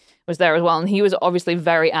 Kings, was there as well, and he was obviously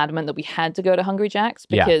very adamant that we had to go to Hungry Jack's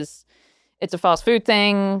because it's a fast food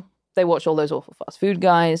thing. They watch all those awful fast food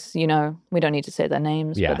guys. We don't need to say their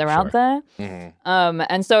names, but they're out there. Mm-hmm.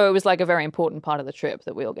 And so it was like a very important part of the trip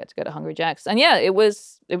that we all get to go to Hungry Jack's. And yeah, it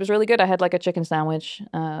was really good. I had like a chicken sandwich,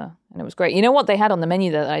 and it was great. You know what they had on the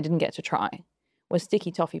menu that I didn't get to try was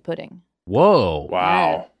sticky toffee pudding. Whoa!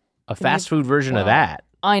 Wow! Yeah. A fast food version of that.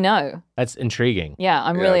 I know. That's intriguing. Yeah,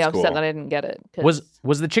 I'm really upset that I didn't get it.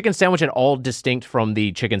 Was the chicken sandwich at all distinct from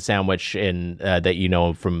the chicken sandwich in that you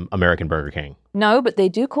know from American Burger King? No, but they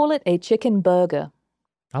do call it a chicken burger.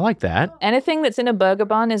 I like that. Anything that's in a burger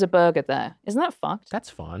bun is a burger there. Isn't that fucked? That's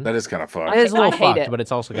fun. That is kind of fun. It is a little fucked, it. but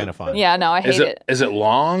it's also kind of fun. Yeah, no, I hate it. Is it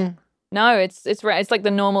long? No, it's like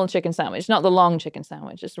the normal chicken sandwich, not the long chicken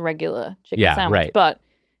sandwich. It's a regular chicken sandwich. Right. But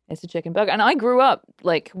it's a chicken burger. And I grew up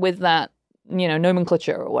like with that,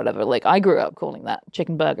 nomenclature or whatever. Like I grew up calling that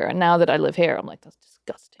chicken burger. And now that I live here, I'm like, that's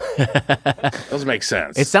disgusting. Doesn't make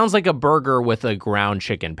sense. It sounds like a burger with a ground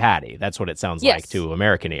chicken patty. That's what it sounds like to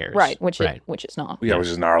American ears. Right, which it's not. Yeah, which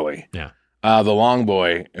is gnarly. Yeah. The long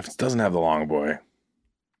boy, if it doesn't have the long boy,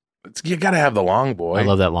 you got to have the long boy. I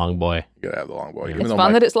love that long boy. You got to have the long boy. Yeah. It's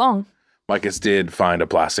fun that it's long. Micus did find a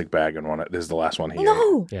plastic bag in one. This is the last one he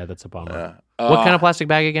ate. Yeah, that's a bummer. What kind of plastic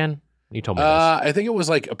bag again? You told me this. I think it was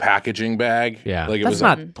like a packaging bag. Yeah, like that's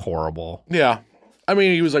not horrible. Yeah. I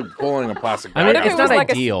mean, he was like pulling a plastic bag. I mean, it's not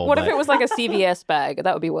ideal. What if it was like a CVS bag?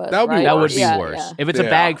 That would be worse. That would be worse. Yeah. If it's a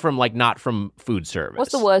bag from not from food service.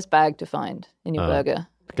 What's the worst bag to find in your burger?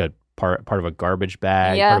 Like a part of a garbage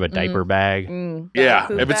bag, part of a diaper bag. Yeah,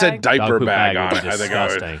 if it said diaper bag on it, I think I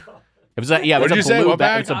would. If it's a blue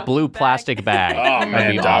bag? It's a blue plastic bag. Oh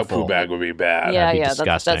man, dog poop bag would be bad. Yeah, That'd be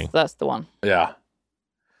disgusting. That's the one. Yeah.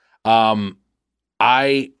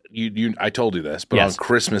 I told you this, but on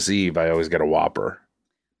Christmas Eve, I always get a Whopper.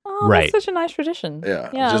 Oh, that's such a nice tradition.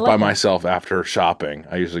 Yeah, just by myself after shopping.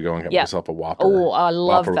 I usually go and get myself a Whopper. Oh, I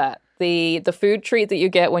love that. The food treat that you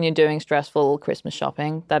get when you're doing stressful Christmas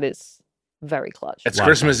shopping, that is very clutch. It's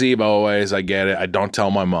Christmas Eve always. I get it. I don't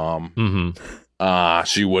tell my mom. Mm-hmm.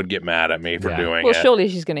 She would get mad at me for doing it. Well, surely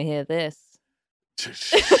she's going to hear this.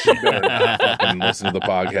 She better not fucking listen to the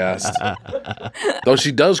podcast. Though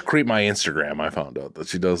she does creep my Instagram. I found out that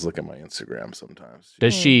she does look at my Instagram sometimes.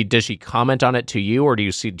 Does she comment on it to you, or do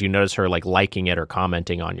you notice her like liking it or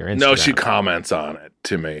commenting on your Instagram? No, she comments on it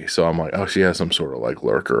to me. So I'm like, oh, she has some sort of like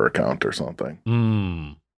lurker account or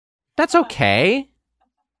something. That's okay.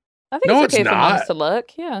 I think it's okay for moms to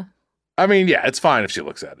look. Yeah. I mean, yeah, it's fine if she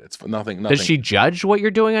looks at it. It's nothing. Does she judge what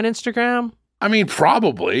you're doing on Instagram? I mean,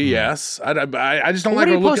 probably, yes. I just don't like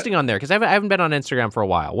her. What are you posting on there? Because I haven't been on Instagram for a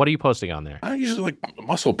while. What are you posting on there? I usually like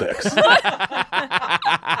muscle pics.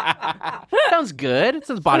 Sounds good. It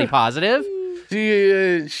sounds body positive.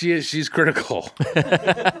 She's critical.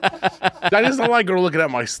 I just don't like her looking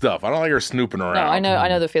at my stuff. I don't like her snooping around. No, I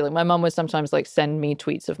know the feeling. My mom would sometimes like send me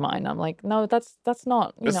tweets of mine. I'm like, no, that's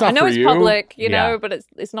not. That's not I know for it's you. public, know, but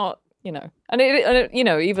it's not. And it,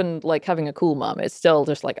 even like having a cool mom, it's still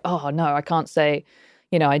just like, oh no, I can't say,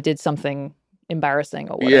 I did something embarrassing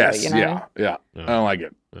or whatever. Yes, yeah. I don't like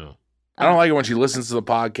it. Yeah. I don't like it when she listens to the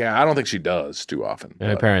podcast. I don't think she does too often.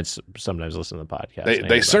 My parents sometimes listen to the podcast.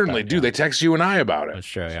 They certainly do. They text you and I about it. That's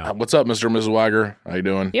true. Yeah. What's up, Mr. and Mrs. Weiger? How you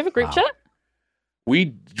doing? Do you have a group chat? We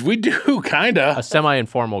do kind of a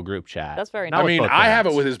semi-informal group chat. That's very nice. I mean, I have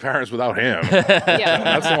it with his parents without him. Yeah,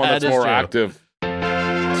 that's the one that's more active.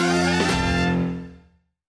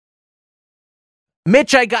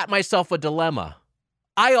 Mitch, I got myself a dilemma.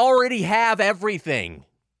 I already have everything.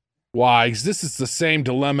 Why? 'Cause this is the same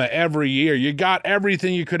dilemma every year. You got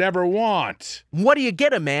everything you could ever want. What do you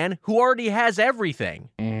get a man who already has everything?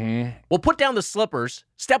 Mm-hmm. Well, put down the slippers,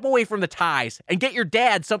 step away from the ties, and get your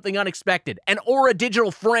dad something unexpected, an Aura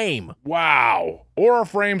digital frame. Wow. Aura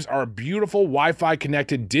frames are beautiful Wi-Fi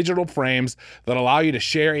connected digital frames that allow you to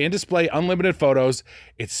share and display unlimited photos.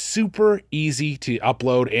 It's super easy to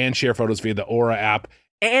upload and share photos via the Aura app.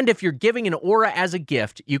 And if you're giving an Aura as a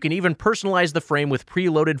gift, you can even personalize the frame with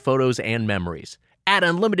preloaded photos and memories. Add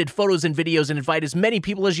unlimited photos and videos and invite as many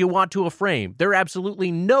people as you want to a frame. There are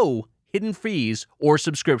absolutely no hidden fees, or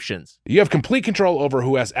subscriptions. You have complete control over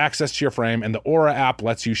who has access to your frame, and the Aura app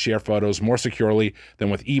lets you share photos more securely than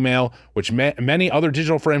with email, which many other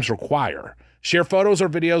digital frames require. Share photos or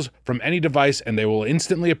videos from any device, and they will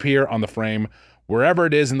instantly appear on the frame wherever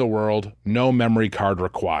it is in the world. No memory card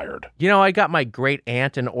required. You know, I got my great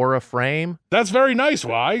aunt an Aura frame. That's very nice,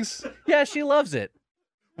 Wags. Yeah, she loves it.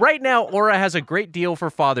 Right now, Aura has a great deal for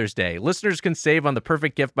Father's Day. Listeners can save on the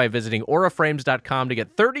perfect gift by visiting auraframes.com to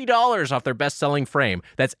get $30 off their best-selling frame.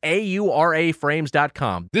 That's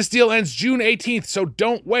AURAFrames.com. This deal ends June 18th, so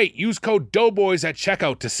don't wait. Use code Doughboys at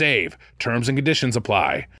checkout to save. Terms and conditions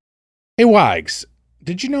apply. Hey, Wags,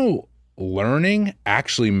 did you know learning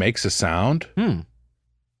actually makes a sound?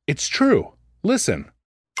 It's true. Listen.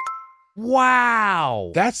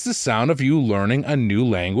 Wow. That's the sound of you learning a new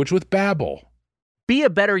language with Babbel. Be a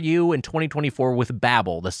better you in 2024 with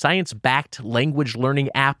Babbel, the science-backed language learning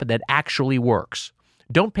app that actually works.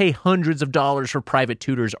 Don't pay hundreds of dollars for private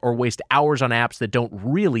tutors or waste hours on apps that don't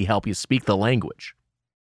really help you speak the language.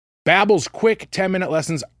 Babbel's quick 10-minute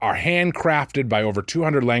lessons are handcrafted by over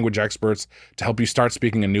 200 language experts to help you start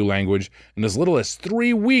speaking a new language in as little as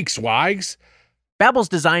 3 weeks, Wags. Babbel's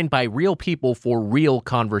designed by real people for real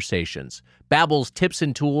conversations. Babbel's tips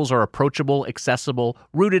and tools are approachable, accessible,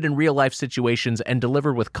 rooted in real-life situations, and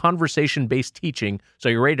delivered with conversation-based teaching so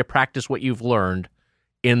you're ready to practice what you've learned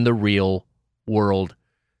in the real world.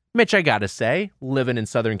 Mitch, I gotta say, living in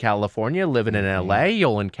Southern California, living in LA,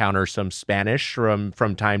 you'll encounter some Spanish from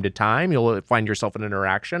time to time. You'll find yourself in an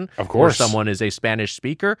interaction of course, where someone is a Spanish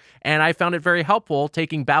speaker. And I found it very helpful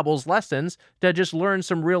taking Babbel's lessons to just learn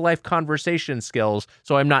some real-life conversation skills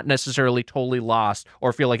so I'm not necessarily totally lost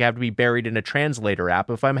or feel like I have to be buried in a translator app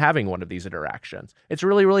if I'm having one of these interactions. It's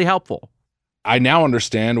really, really helpful. I now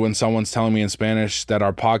understand when someone's telling me in Spanish that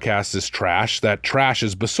our podcast is trash, that trash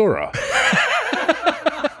is basura.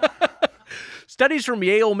 Studies from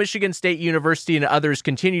Yale, Michigan State University, and others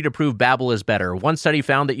continue to prove Babbel is better. One study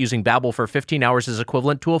found that using Babbel for 15 hours is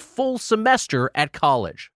equivalent to a full semester at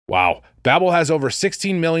college. Wow. Babbel has over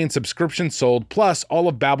 16 million subscriptions sold, plus all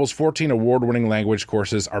of Babbel's 14 award-winning language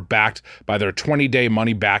courses are backed by their 20-day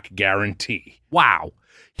money-back guarantee. Wow.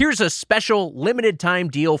 Here's a special limited-time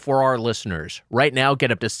deal for our listeners. Right now,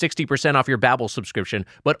 get up to 60% off your Babbel subscription,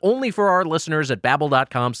 but only for our listeners at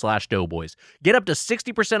babbel.com/doughboys. Get up to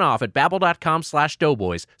 60% off at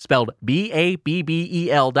babbel.com/doughboys, spelled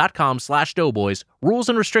BABBEL.com/doughboys. Rules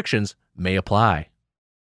and restrictions may apply.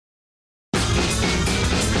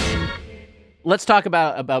 Let's talk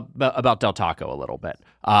about Del Taco a little bit.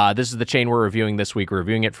 This is the chain we're reviewing this week. We're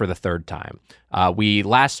reviewing it for the third time. We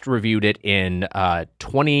last reviewed it in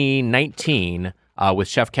 2019 with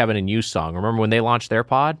Chef Kevin and Yusong. Remember when they launched their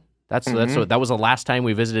pod? That was the last time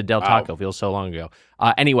we visited Del Taco. Feels so long ago.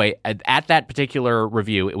 Anyway, at that particular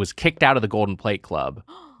review, it was kicked out of the Golden Plate Club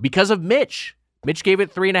because of Mitch. Mitch gave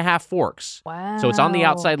it 3.5 forks. Wow. So it's on the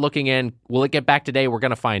outside looking in. Will it get back today? We're going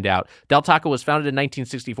to find out. Del Taco was founded in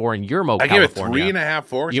 1964 in Yermo, California. I gave it 3.5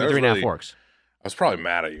 forks? You gave it 3.5 forks. I was probably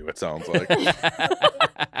mad at you, it sounds like.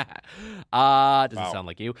 Doesn't sound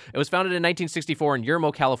like you. It was founded in 1964 in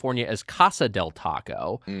Yermo, California as Casa Del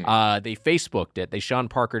Taco. They Facebooked it, they Sean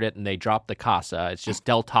Parkered it, and they dropped the Casa. It's just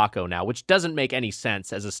Del Taco now, which doesn't make any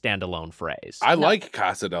sense as a standalone phrase. I like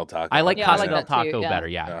Casa Del Taco. I like Casa Del that Taco too, better,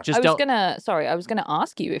 yeah. I was gonna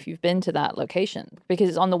ask you if you've been to that location because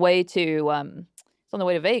it's on the way to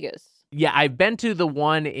Vegas. Yeah, I've been to the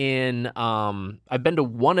one I've been to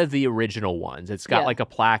one of the original ones. It's got like a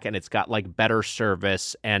plaque and it's got like better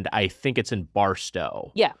service, and I think it's in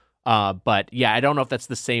Barstow. Yeah. But yeah, I don't know if that's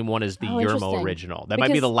the same one as the Yermo original. That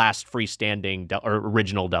might be the last freestanding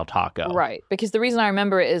original Del Taco. Right. Because the reason I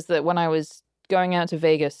remember it is that when I was going out to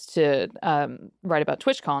Vegas to write about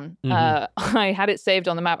TwitchCon, I had it saved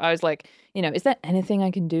on the map. I was like, is there anything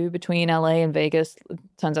I can do between LA and Vegas?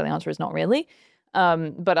 Turns out the answer is not really.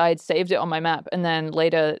 But I had saved it on my map, and then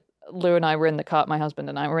later Lou and I were in the car, my husband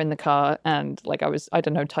and I were in the car, and like I was, I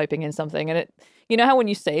don't know, typing in something, and it, how when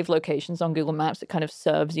you save locations on Google Maps, it kind of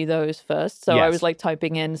serves you those first. So I was like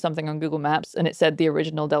typing in something on Google Maps, and it said the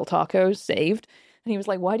original Del Taco saved. And he was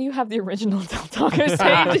like, "Why do you have the original Del Taco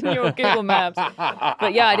saved in your Google Maps?"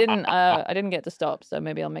 But yeah, I didn't get to stop, so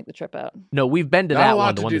maybe I'll make the trip out. No, we've been to that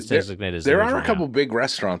one, the one that's designated as there are a couple big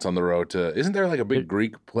restaurants on the road to. Isn't there like a big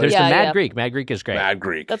Greek place? There's the Mad Greek. Mad Greek is great. Mad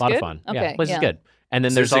Greek, that's a lot good? of fun. Okay, yeah, place is good. And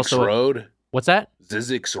then there's Zizek's also Road. What's that?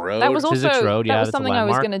 Zizek's Road. That was also Zizek's Road, that was that's something I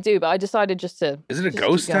was going to do, but I decided just to. Is it a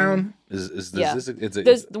ghost town? Is the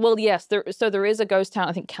Zizek? Yes. There is a ghost town.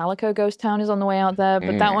 I think Calico Ghost Town is on the way out there,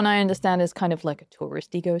 but that one I understand is kind of like a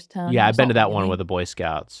touristy ghost town. Yeah, I've been to that one with the Boy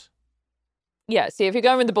Scouts. Yeah, see, if you're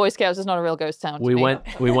going with the Boy Scouts, it's not a real ghost town. We went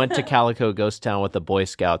to Calico Ghost Town with the Boy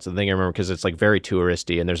Scouts. The thing I remember because it's like very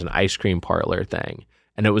touristy, and there's an ice cream parlor thing,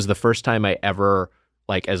 and it was the first time I ever,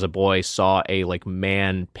 like, as a boy, saw a like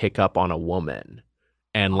man pick up on a woman,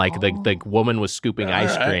 and like the woman was scooping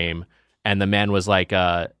ice cream, and the man was like,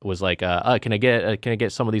 can I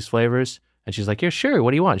get some of these flavors? And she's like, yeah, sure.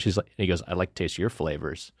 What do you want? She's like, and he goes, I'd like to taste your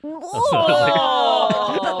flavors.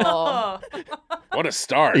 What a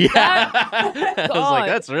start. Yeah. I was like,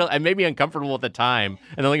 that's real. It made me uncomfortable at the time.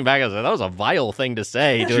 And then looking back, I was like, that was a vile thing to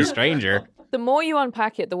say to a stranger. The more you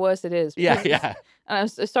unpack it, the worse it is. Yeah. And I'm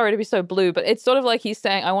sorry to be so blue, but it's sort of like he's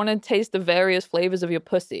saying, I want to taste the various flavors of your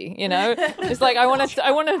pussy, you know? It's like, I want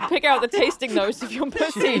to pick out the tasting notes of your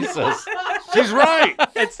pussy. Jesus. She's right.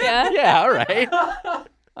 Yeah, all right.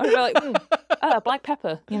 I was like, black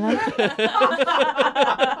pepper, you know? What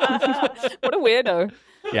a weirdo.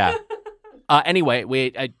 Yeah. Anyway,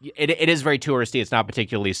 it is very touristy. It's not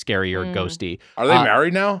particularly scary or ghosty. Are they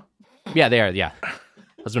married now? Yeah, they are. Yeah,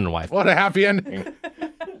 husband and wife. What a happy ending.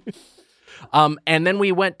 And then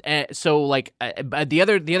we went. The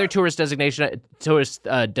other tourist destination.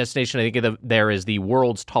 I think there is the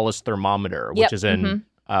world's tallest thermometer, which is in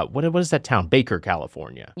what is that town? Baker,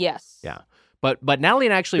 California. Yes. Yeah. But Natalie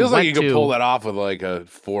and I actually feels went like you could pull that off with like a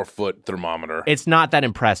 4-foot thermometer. It's not that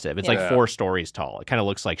impressive. It's like 4 stories tall. It kind of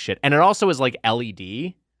looks like shit. And it also is like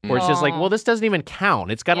LED, where it's just like, well, this doesn't even count.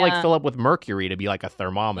 It's got to like fill up with mercury to be like a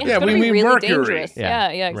thermometer. Yeah, we mean really mercury. Dangerous. Yeah,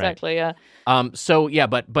 exactly. Right. Yeah.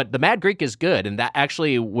 But the Mad Greek is good. And that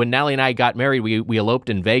actually, when Natalie and I got married, we eloped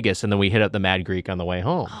in Vegas, and then we hit up the Mad Greek on the way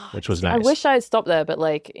home, which was nice. I wish I had stopped there, but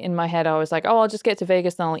like in my head, I was like, I'll just get to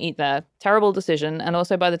Vegas and I'll eat there. Terrible decision. And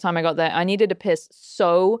also by the time I got there, I needed to piss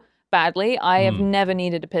so badly. I have never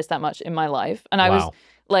needed to piss that much in my life. And I was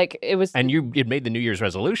like, it was... And you'd made the New Year's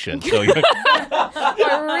resolution, so...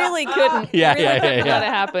 I really couldn't. Couldn't let it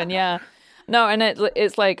happen, yeah. No, and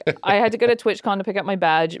it's like, I had to go to TwitchCon to pick up my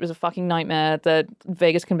badge. It was a fucking nightmare. The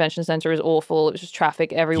Vegas Convention Center is awful. It was just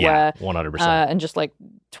traffic everywhere. Yeah, 100%. And just like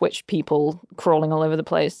Twitch people crawling all over the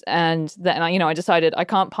place. And then, I decided I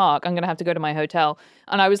can't park. I'm going to have to go to my hotel.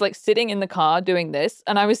 And I was like sitting in the car doing this.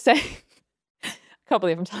 And I was saying... I can't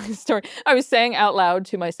believe I'm telling this story. I was saying out loud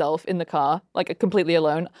to myself in the car, like completely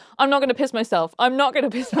alone, I'm not going to piss myself. I'm not going to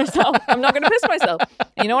piss myself. I'm not going to piss myself.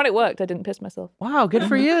 And you know what? It worked. I didn't piss myself. Wow, good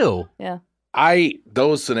for you. Yeah.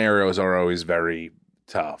 Those scenarios are always very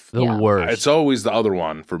tough. The worst. It's always the other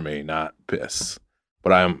one for me, not piss.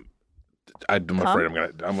 But I'm afraid I'm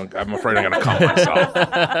gonna come myself.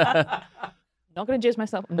 Not going to jizz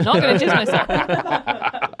myself. I'm not going to jizz myself.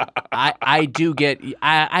 I do get,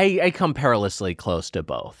 I come perilously close to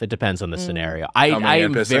both. It depends on the scenario. I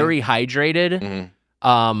am very hydrated.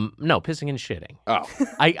 Mm-hmm. No, pissing and shitting. Oh.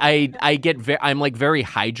 I'm like very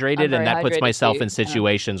hydrated, and that puts myself in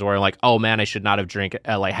situations where I'm like, oh man, I should not have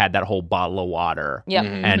had that whole bottle of water. Yep.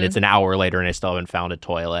 And it's an hour later and I still haven't found a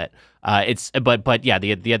toilet. But yeah,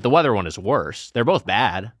 the weather one is worse. They're both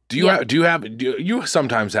bad. Do you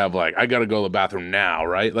sometimes have like, I got to go to the bathroom now,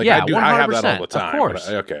 right? Like yeah, I have that all the time. Of course.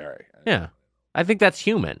 Okay, all right. Yeah. I think that's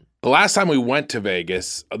human. The last time we went to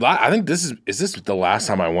Vegas, I think is this the last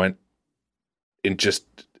time I went in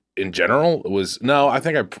general? I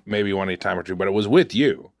think I maybe went a time or two, but it was with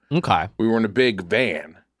you. Okay. We were in a big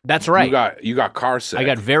van. That's right. You got car sick. I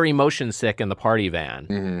got very motion sick in the party van.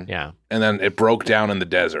 Mm-hmm. Yeah. And then it broke down in the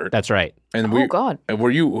desert. That's right. And oh God. And were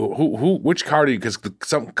you which car did you? Because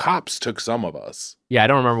some cops took some of us. Yeah, I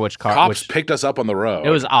don't remember which car. Cops picked us up on the road. It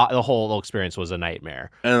was the whole experience was a nightmare.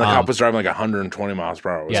 And the cop was driving like 120 miles per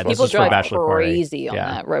hour. Yeah, people drive crazy on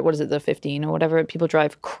that road. What is it, the 15 or whatever? People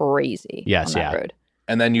drive crazy. Yes, on that road.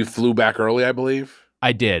 And then you flew back early, I believe.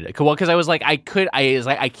 I did. Well, because I was like, I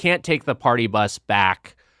can't take the party bus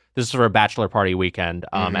back. This is for a bachelor party weekend.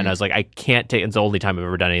 And I was like, I can't take, it's the only time I've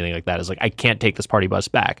ever done anything like that. It's like, I can't take this party bus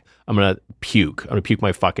back. I'm going to puke. I'm going to puke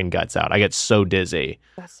my fucking guts out. I get so dizzy.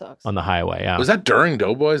 That sucks. On the highway, yeah. Was that during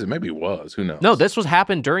Doughboys? It maybe was. Who knows? No, this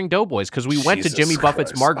happened during Doughboys because we went to Jimmy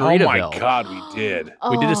Buffett's Margaritaville. Oh my God, we did.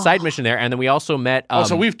 We did a side mission there, and then we also met.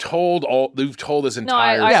 So we've told this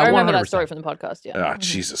entire. No, I remember that story from the podcast. Yeah. Oh,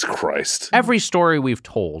 Jesus Christ! Every story we've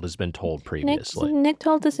told has been told previously. Nick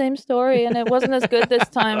told the same story, and it wasn't as good this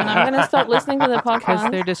time. And I'm going to stop listening to the podcast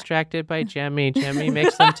because they're distracted by Jemmy. Jemmy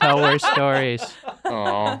makes them tell worse stories.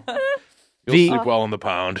 Oh. You'll sleep well in the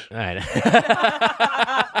pound. All right.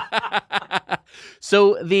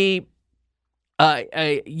 So we went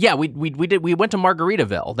to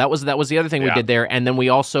Margaritaville. That was the other thing we did there, and then we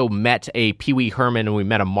also met a Pee Wee Herman and we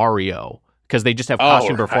met a Mario because they just have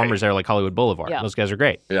costume performers there like Hollywood Boulevard. Yeah. Those guys are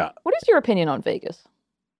great. Yeah. What is your opinion on Vegas?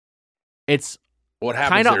 It's What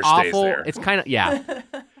happens kind of there stays awful. there. It's kind of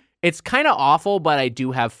It's kind of awful, but I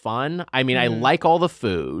do have fun. I mean, I like all the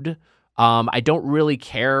food. I don't really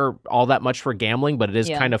care all that much for gambling, but it is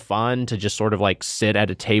kind of fun to just sort of like sit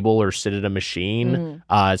at a table or sit at a machine,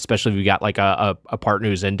 especially if you got like a partner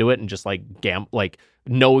who's into it and just like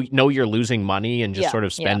know you're losing money and just sort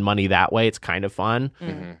of spend money that way. It's kind of fun.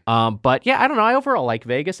 But yeah, I don't know. I overall like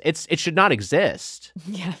Vegas. It should not exist.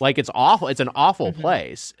 Yeah. Like it's awful. It's an awful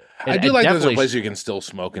place. I do like there's a place you can still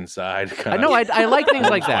smoke inside. I know. I like things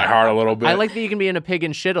like that. My heart a little bit. I like that you can be in a pig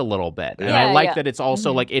and shit a little bit, and I like that it's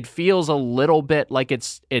also like it feels a little bit like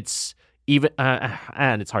it's even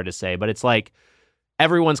and it's hard to say, but it's like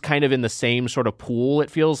everyone's kind of in the same sort of pool.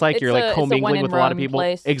 It feels like you're like commingling with a lot of people.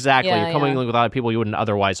 Place. Exactly, you're commingling with a lot of people you wouldn't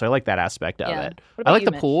otherwise. So I like that aspect of it. I like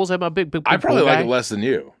the pools. I'm a big I probably like it less than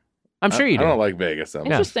you. I'm sure you do. I don't like Vegas that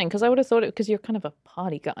much. Interesting, because I would have thought it because you're kind of a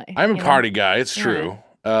party guy. I'm a party guy. It's true.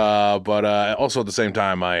 But also at the same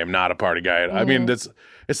time, I am not a party guy. I mean, it's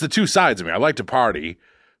the two sides of me. I like to party,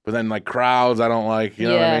 but then like crowds, I don't like. You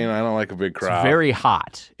know what I mean? I don't like a big crowd. It's very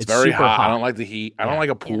hot. It's very hot. I don't like the heat. I don't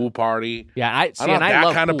like a pool party. Yeah, I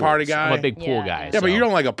love kind of party guy. I'm a big pool guy. Yeah, but you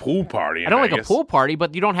don't like a pool party. I don't like a pool party,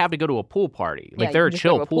 but you don't have to go to a pool party. Like there are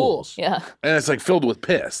chill pools. Yeah, and it's like filled with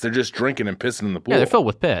piss. They're just drinking and pissing in the pool. Yeah, they're filled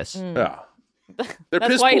with piss. Yeah.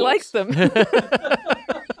 That's why he likes them.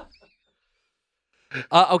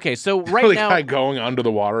 Okay, so right the now, guy going under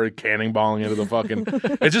the water, cannonballing into the fucking.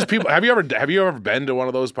 It's just people. Have you ever been to one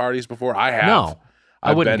of those parties before? I have. No,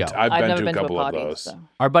 I wouldn't go. I've never been to a couple party, of those. So.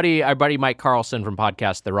 Our buddy Mike Carlson from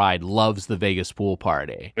Podcast The Ride loves the Vegas pool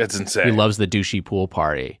party. It's insane. He loves the douchey pool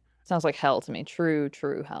party. Sounds like hell to me. True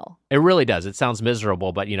hell. It really does. It sounds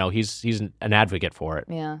miserable, but he's an advocate for it.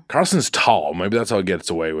 Yeah. Carlson's tall. Maybe that's how he gets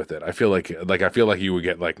away with it. I feel like you would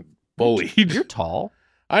get like bullied. You're tall.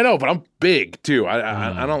 I know, but I'm big too.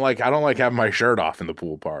 I don't like having my shirt off in the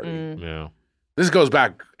pool party. Yeah. This goes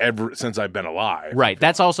back ever since I've been alive. Right.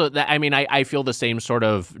 That's also that. I mean, I feel the same sort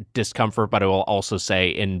of discomfort, but I will also say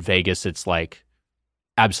in Vegas, it's like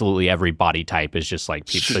absolutely every body type is just like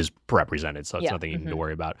is represented, so it's nothing you need to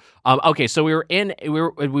worry about. Okay, so we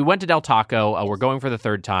went to Del Taco. We're going for the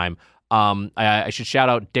third time. I should shout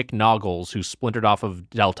out Dick Noggles, who splintered off of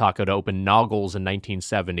Del Taco to open Noggles in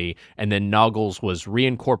 1970, and then Noggles was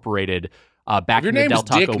reincorporated back in the Del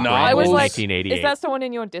Taco brand in 1988. Is that someone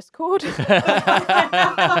in your Discord? There's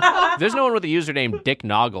no one with the username Dick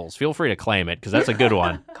Noggles. Feel free to claim it because that's a good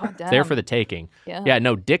one. God damn. It's there for the taking. Yeah.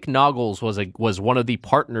 No, Dick Noggles was one of the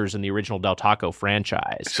partners in the original Del Taco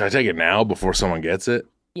franchise. Should I take it now before someone gets it?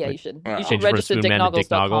 Yeah, you should. You Change should register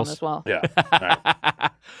dicknoggles.com as well. Yeah.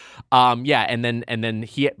 Yeah, and then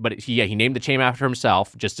he named the chain after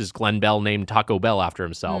himself, just as Glenn Bell named Taco Bell after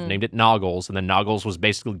himself, named it Noggles, and then Noggles was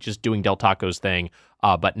basically just doing Del Taco's thing,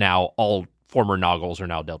 but now all former Noggles are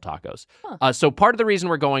now Del Tacos. So part of the reason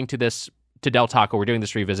we're going to Del Taco, we're doing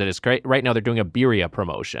this revisit, is great. Right now they're doing a birria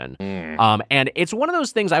promotion, and it's one of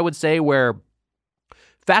those things I would say where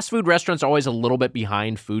fast food restaurants are always a little bit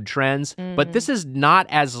behind food trends, but this is not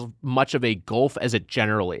as much of a gulf as it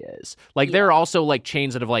generally is. Like there are also like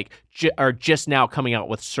chains that have like are just now coming out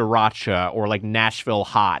with sriracha or like Nashville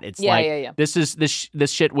hot. It's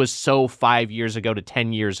this shit was so 5 years ago to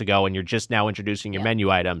 10 years ago, and you're just now introducing your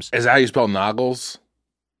menu items. Is that how you spell Noggles?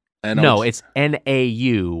 No, it's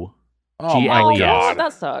N-A-U. Oh my God.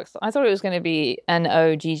 That sucks. I thought it was going to be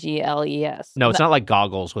Noggles. No, it's not like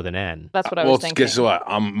goggles with an N. That's what I was thinking. Guess what?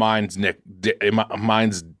 Mine's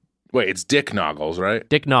it's Dick Noggles, right?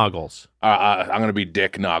 Dick Noggles. I'm going to be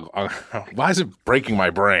Dick Noggles. Why is it breaking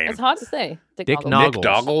my brain? It's hard to say. Dick Noggles. Nick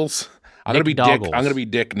Doggles? I'm going to be Doggles. Dick. I'm going to be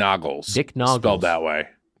Dick Noggles. Dick Noggles. Spelled that way.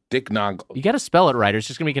 Dick Noggles. You got to spell it right, or it's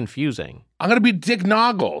just going to be confusing. I'm going to be Dick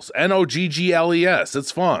Noggles. Noggles.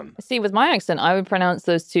 It's fun. See, with my accent, I would pronounce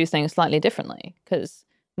those two things slightly differently, because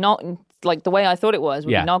not like the way I thought it was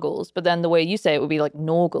would be Noggles, but then the way you say it would be like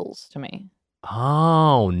Norgles to me.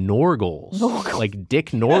 Oh, Norgles. Like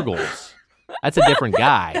Dick Norgles. That's a different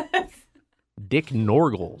guy. Dick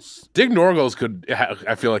Norgles. Dick Norgles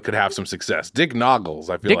I feel like could have some success. Dick Noggles,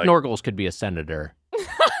 I feel Dick like. Norgles could be a senator.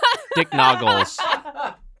 Dick Noggles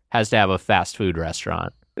has to have a fast food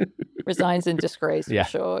restaurant. Resigns in disgrace, for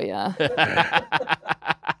sure, yeah.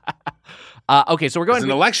 Okay, so we're going It's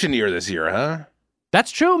an election year this year, huh?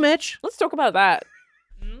 That's true, Mitch. Let's talk about that.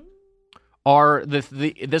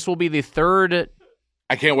 This will be the third...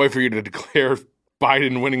 I can't wait for you to declare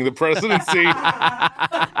Biden winning the presidency.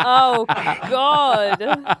 Oh, God.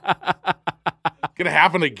 Gonna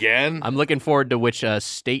happen again? I'm looking forward to which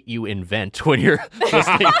state you invent when you're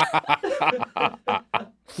listening.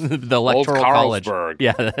 the electoral college.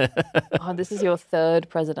 Yeah. Oh, this is your third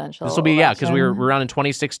presidential. This will be, because we were around in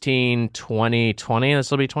 2016, 2020.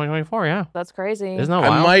 This will be 2024, yeah. That's crazy. Isn't that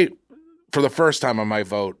wild? For the first time, I might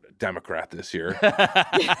vote Democrat this year.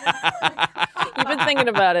 You've been thinking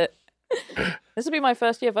about it. This will be my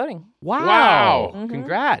first year voting. Wow. Mm-hmm.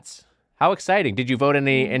 Congrats. How exciting. Did you vote have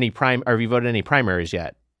you voted any primaries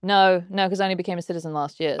yet? No, because I only became a citizen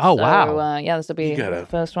last year. Oh, so, wow. Yeah, this will be the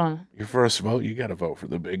first one. Your first vote, you got to vote for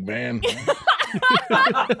the big man.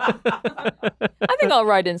 I think I'll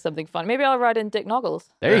write in something fun. Maybe I'll write in Dick Noggles.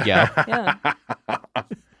 There you go. Yeah.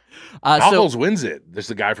 Noggles wins it. This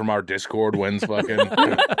the guy from our Discord wins fucking.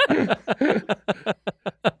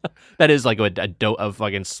 That is like a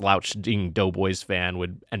fucking slouching Doughboys fan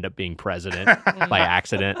would end up being president by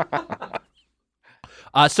accident.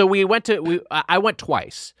 So I went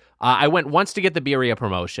twice. I went once to get the birria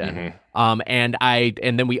promotion, and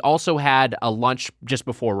then we also had a lunch just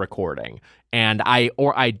before recording, and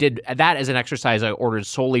I did that as an exercise. I ordered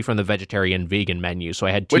solely from the vegetarian vegan menu, so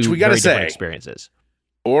I had two very different experiences.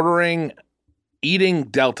 Eating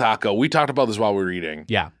Del Taco. We talked about this while we were eating.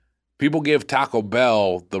 Yeah, people give Taco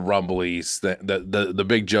Bell the rumblies. The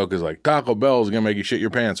big joke is like Taco Bell is gonna make you shit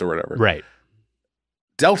your pants or whatever. Right.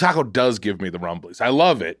 Del Taco does give me the rumblies. I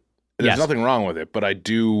love it. There's nothing wrong with it, but I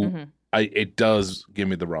do. It does give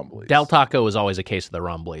me the rumblies. Del Taco is always a case of the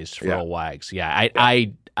rumblies for old wags. Yeah,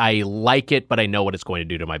 I like it, but I know what it's going to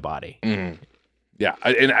do to my body. Yeah,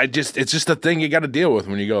 it's just a thing you got to deal with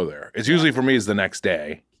when you go there. It's usually for me is the next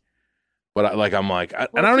day, but I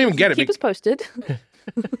don't even get it. Keep us posted.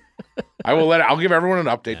 I will I'll give everyone an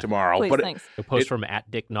update tomorrow. Please, but thanks. A post from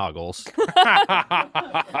 @DickNoggles.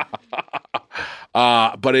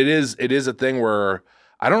 But it is a thing where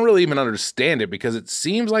I don't really even understand it because it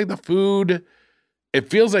seems like the food,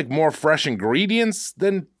 it feels like more fresh ingredients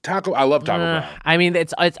than Taco. I love Taco Bell. I mean,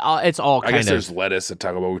 it's all kind of. I guess there's lettuce at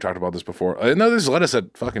Taco Bell. We talked about this before. No, there's lettuce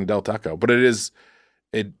at fucking Del Taco, but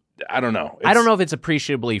I don't know. I don't know if it's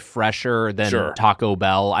appreciably fresher than Taco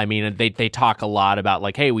Bell. I mean, they talk a lot about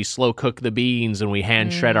like, hey, we slow cook the beans and we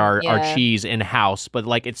hand shred our cheese in house, but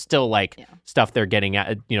like it's still like stuff they're getting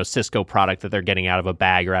at, Cisco product that they're getting out of a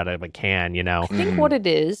bag or out of a can. I think what it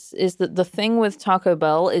is that the thing with Taco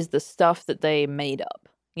Bell is the stuff that they made up.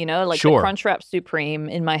 The Crunchwrap Supreme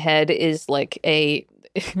in my head is like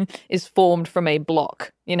is formed from a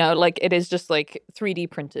block. Like it is just like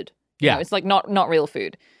 3D printed. Yeah, it's like not real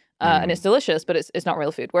food. And it's delicious, but it's not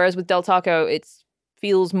real food. Whereas with Del Taco, it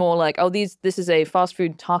feels more like, this is a fast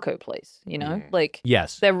food taco place, Like,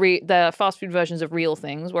 yes, they're fast food versions of real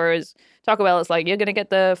things. Whereas Taco Bell, it's like, you're going to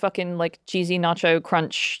get the fucking, like, cheesy nacho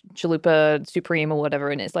crunch chalupa supreme or whatever,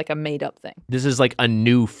 and it's like a made-up thing. This is like a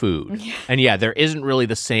new food. And there isn't really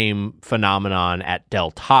the same phenomenon at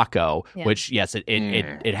Del Taco, which, yes,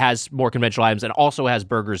 it has more conventional items and also has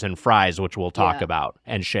burgers and fries, which we'll talk about,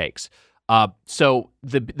 and shakes. So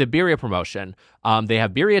the birria promotion, they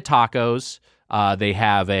have birria tacos. They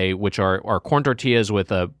have which are corn tortillas with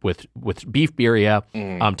beef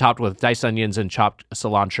birria, topped with diced onions and chopped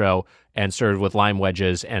cilantro, and served with lime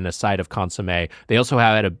wedges and a side of consomme. They also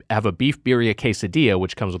have a beef birria quesadilla,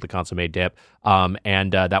 which comes with the consomme dip,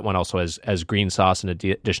 and that one also has green sauce in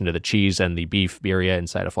addition to the cheese and the beef birria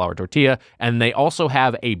inside a flour tortilla. And they also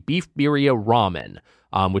have a beef birria ramen,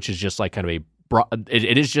 which is just like kind of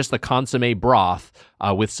it is just the consomme broth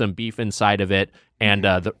with some beef inside of it and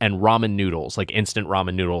ramen noodles, like instant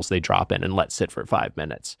ramen noodles they drop in and let sit for 5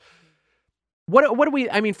 minutes. What do we?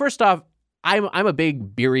 I mean, first off, I'm a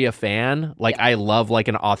big birria fan. Like I love like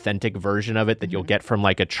an authentic version of it that you'll get from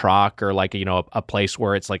like a truck or like a place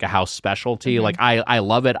where it's like a house specialty. Like I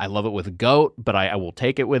love it. I love it with goat, but I will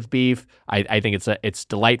take it with beef. I think it's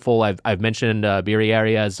delightful. I've mentioned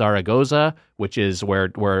Birreria Zaragoza, which is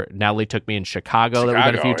where Natalie took me in Chicago that we've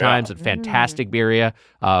been a few times. It's fantastic birria.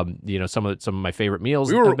 Some of my favorite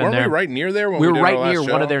meals. Weren't we right near there? We were right near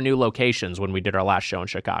one of their new locations when we did our last show in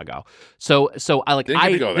Chicago. So I like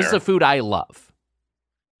this is a food I love.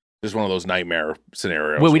 Just one of those nightmare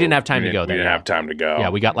scenarios. Well, we didn't have time to go there. We didn't have time to go. Yeah,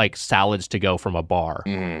 we got like salads to go from a bar.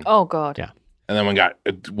 Oh God. Yeah. And then we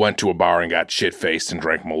went to a bar and got shit faced and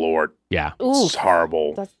drank Malort. Yeah. It's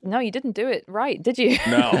horrible. No, you didn't do it right, did you?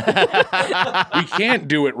 No. You can't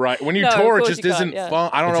do it right. When you tour, it just isn't fun.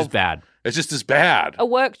 I don't know. It's just bad. It's just as bad. A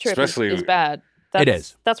work trip is bad. It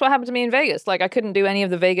is. That's what happened to me in Vegas. Like, I couldn't do any of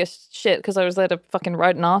the Vegas shit because I was there to fucking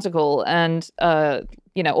write an article. And, also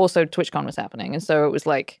TwitchCon was happening. And so it was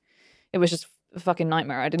just a fucking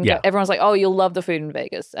nightmare. I didn't get, everyone's like, oh, you'll love the food in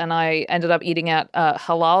Vegas. And I ended up eating at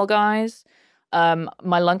Halal Guys.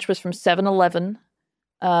 My lunch was from 7-Eleven.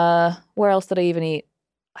 Where else did I even eat?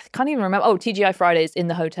 I can't even remember. Oh, TGI Fridays in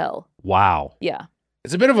the hotel. Wow. Yeah.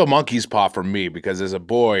 It's a bit of a monkey's paw for me because as a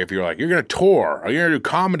boy, if you're like, you're going to tour or you're going to do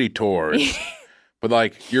comedy tours, but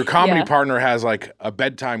like your comedy partner has like a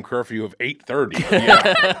bedtime curfew of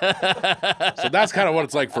 8:30. So that's kind of what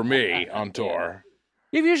it's like for me on tour.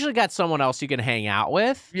 You've usually got someone else you can hang out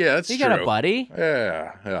with. Yeah, that's true. true. You got a buddy.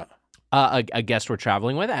 Yeah. A guest we're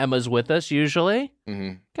traveling with. Emma's with us usually.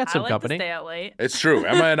 Mm-hmm. Got some I like company. to stay out late. It's true.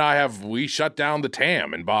 Emma and we shut down the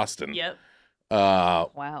TAM in Boston. Yep.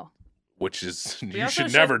 Wow. Which is We you also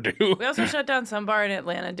should never do. We also shut down some bar in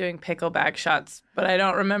Atlanta doing pickleback shots, but I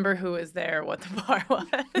don't remember who was there, what the bar was.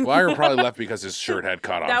 Weiger probably left because his shirt had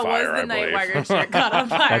caught on that fire. was the I night believe. Weiger's shirt caught on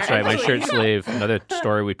fire. That's right. My actually. shirt sleeve, another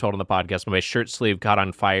story we've told on the podcast, my shirt sleeve caught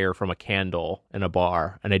on fire from a candle in a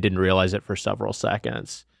bar, and I didn't realize it for several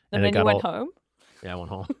seconds. And then you went home? Yeah, I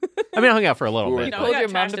went home. I mean, I hung out for a little bit. You know, Called we got your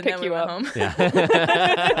mom trashed to and pick then we you went up. home.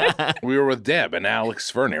 Yeah. We were with Deb and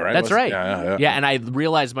Alex Fernie, right? That's right. Yeah. And I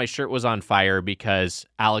realized my shirt was on fire because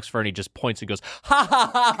Alex Fernie just points and goes, ha,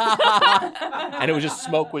 ha, ha, ha, ha. And it was just,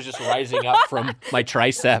 smoke was just rising up from my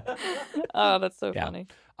tricep. Oh, that's so funny.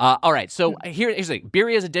 All right. So here's the thing.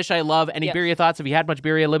 Birria is a dish I love. Any Yes. birria thoughts? Have you had much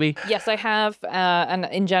birria, Libby? Yes, I have. And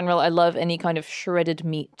in general, I love any kind of shredded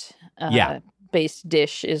meat based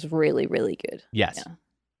dish is really, really good. Yes. Yeah.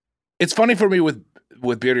 It's funny for me with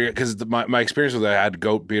birria because my experience was I had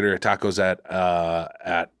goat birria tacos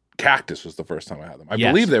at Cactus was the first time I had them. I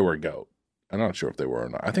believe they were goat. I'm not sure if they were or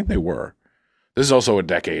not. I think they were. This is also a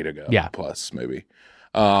decade ago. Yeah. Plus maybe.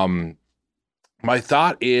 My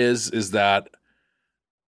thought is that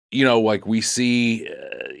like we see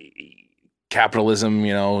capitalism,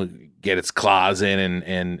 get its claws in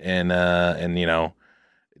and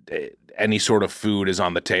any sort of food is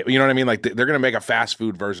on the table. You know what I mean? Like they're going to make a fast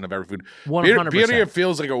food version of every food. 100%. Birria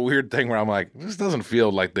feels like a weird thing where I'm like, this doesn't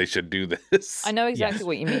feel like they should do this. I know exactly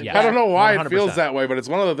what you mean. Yeah. I don't know why 100%. it feels that way, but it's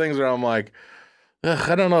one of the things where I'm like,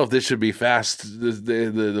 I don't know if this should be fast.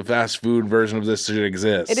 The fast food version of this should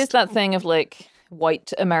exist. It is that thing of like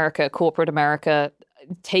white America, corporate America,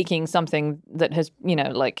 taking something that has,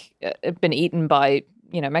 been eaten by,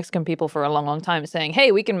 Mexican people for a long, long time, saying,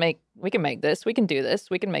 "Hey, we can make this, we can do this,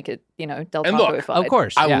 we can make it, Del And look, Taco-ified." Of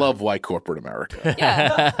course. I love white corporate America.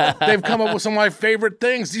 Yeah. They've come up with some of my favorite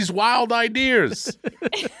things, these wild ideas.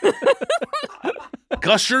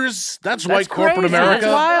 Gushers, that's white corporate crazy. America.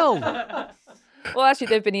 That's wild. Well, actually,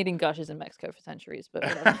 they've been eating gushers in Mexico for centuries, but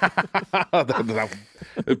whatever.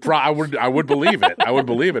 I would believe it. I would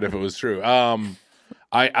believe it if it was true.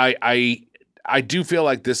 I do feel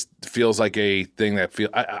like this feels like a thing that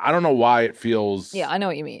I don't know why it feels. Yeah, I know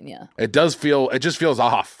what you mean. Yeah, it just feels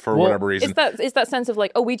off for whatever reason. It's that sense of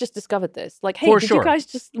like, oh, we just discovered this. Like, hey, For did sure. you guys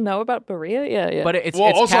just know about birria? Yeah. But it's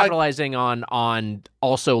also, capitalizing on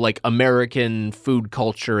also like American food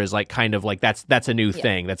culture is like kind of like that's a new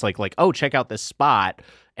thing. That's like oh, check out this spot.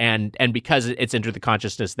 And because it's entered the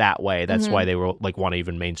consciousness that way, that's why they were like want to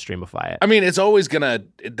even mainstreamify it. I mean, it's always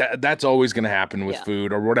that's always gonna happen with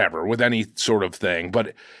food or whatever, with any sort of thing.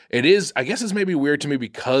 But it is, I guess, it's maybe weird to me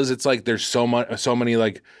because it's like there's so many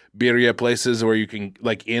like birria places where you can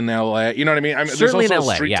like in LA. You know what I mean? Certainly there's also in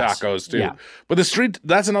LA, street yes. tacos too. Yeah. But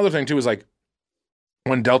that's another thing too. Is like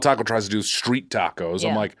when Del Taco tries to do street tacos,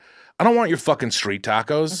 I'm like, I don't want your fucking street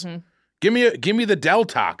tacos. Mm-hmm. Give me the Del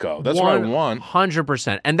Taco. That's what I want.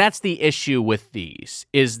 100%. And that's the issue with these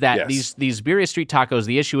is that these birria street tacos,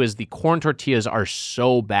 the issue is the corn tortillas are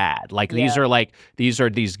so bad. Like these are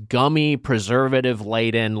these gummy, preservative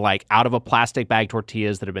laden, like out of a plastic bag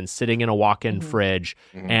tortillas that have been sitting in a walk-in fridge,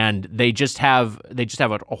 and they just have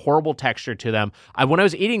a horrible texture to them. When I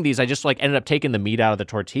was eating these, I just like ended up taking the meat out of the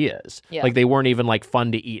tortillas. Yeah. Like they weren't even like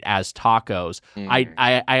fun to eat as tacos.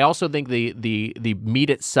 I also think the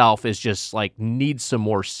meat itself is just like needs some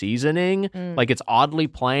more seasoning. Like it's oddly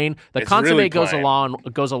plain. The consomme really goes plain.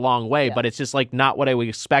 a long way, but it's just like not what I would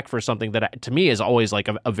expect for something that to me is always like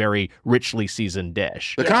a very richly seasoned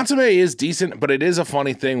dish. The consomme is decent, but it is a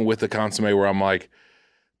funny thing with the consomme where I'm like,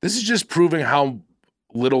 this is just proving how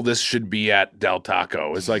little this should be at Del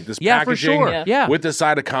Taco. It's like this packaging for sure. with the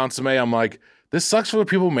side of consomme. I'm like, this sucks for the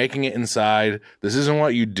people making it inside. This isn't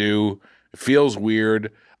what you do. It feels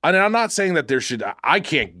weird. And I'm not saying that I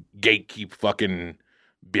can't gatekeep fucking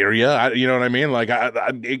birria. You know what I mean? Like,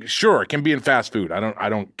 sure, it can be in fast food. I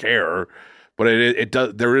don't care. But it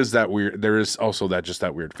does. There is also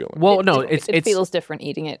that weird feeling. Well, it feels different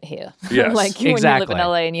eating it here. Yes, like when you live in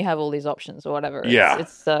LA and you have all these options or whatever. Yeah, it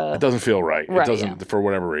doesn't feel right. It doesn't for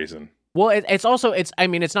whatever reason. Well, it's also I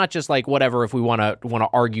mean, it's not just like whatever. If we want to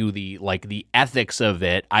argue the ethics of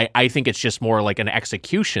it, I think it's just more like an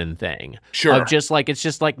execution thing. Sure. Of just like it's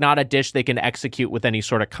just like not a dish they can execute with any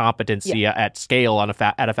sort of competency at scale on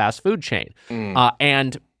at a fast food chain,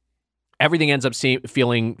 and everything ends up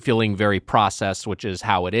feeling very processed, which is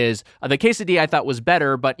how it is. The quesadilla I thought was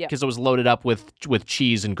better, but because it was loaded up with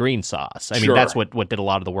cheese and green sauce. I mean, that's what did a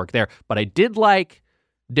lot of the work there. But I did like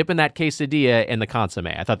dipping that quesadilla in the consomme.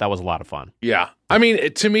 I thought that was a lot of fun. Yeah. I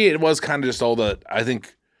mean, to me, it was kind of just all I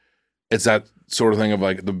think it's that sort of thing of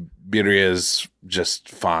like the birria is just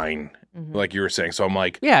fine, like you were saying. So I'm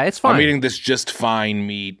like, yeah, it's fine. I'm eating this just fine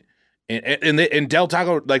meat. And Del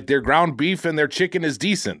Taco, like their ground beef and their chicken is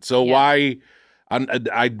decent. So why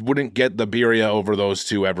I wouldn't get the birria over those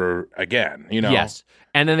two ever again, you know? Yes.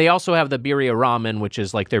 And then they also have the birria ramen, which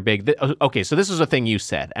is like their big. Okay, so this is a thing you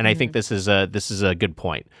said, and I think this is a good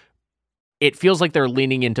point. It feels like they're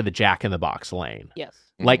leaning into the Jack in the Box lane. Yes.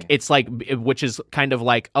 Like it's like, which is kind of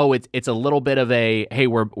like, oh, it's a little bit of a hey,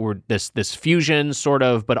 we're this fusion sort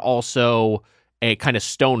of, but also a kind of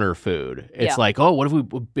stoner food. It's like, oh, what if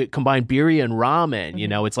we combine birria and ramen? You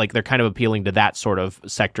know, it's like they're kind of appealing to that sort of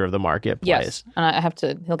sector of the marketplace. Yes, and I have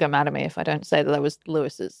to. He'll get mad at me if I don't say that was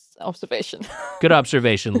Lewis's observation. Good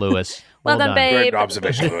observation, Lewis. well done, babe. Great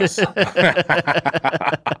observation, Lewis.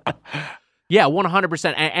 Yeah,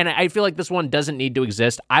 100%. And I feel like this one doesn't need to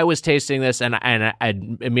exist. I was tasting this, and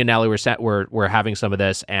me and Allie were having some of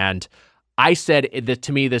this, and I said that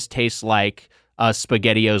to me this tastes like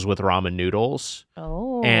SpaghettiOs with ramen noodles.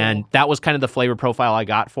 Oh. And that was kind of the flavor profile I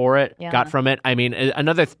got from it. I mean,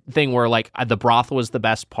 another thing where like the broth was the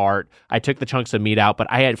best part. I took the chunks of meat out, but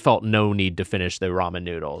I had felt no need to finish the ramen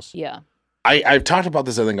noodles. Yeah. I've talked about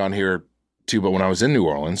this, I think, on here too, but when I was in New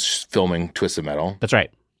Orleans filming Twisted Metal. That's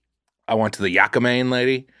right. I went to the Yakamain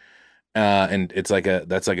lady, and it's like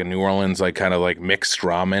that's like a New Orleans like kind of like mixed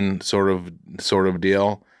ramen sort of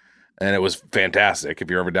deal. And it was fantastic. If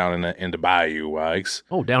you're ever down in the Bayou, Wags.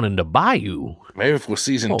 Oh, down in the Bayou. Maybe for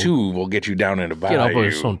season 2, we'll get you down in the Bayou.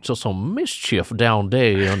 Get up some mischief down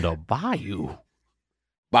there in the Bayou.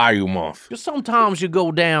 Bayou month. Sometimes you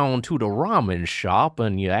go down to the ramen shop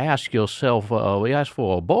and you ask yourself, you ask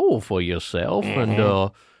for a bowl for yourself, and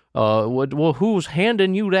well, who's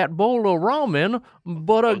handing you that bowl of ramen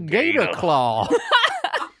but a gator claw?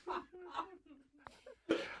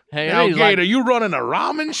 Hey, now, Gator, you running a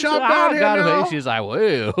ramen shop down here now? She's like,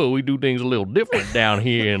 well, we do things a little different down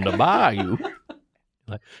here in the bayou.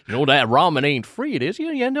 Like, you know, that ramen ain't free, it is.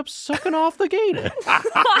 You end up sucking off the gator.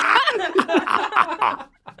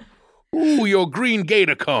 Ooh, your green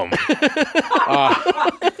gator cum.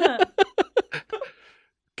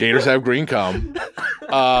 Gators have green cum.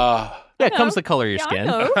 Yeah, it comes the color of your skin.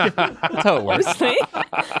 That's how it works.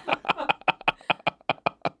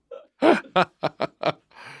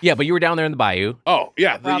 Yeah, but you were down there in the bayou. Oh,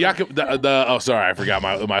 yeah. Oh, sorry. I forgot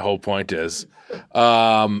my whole point is.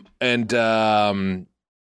 I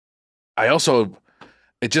also,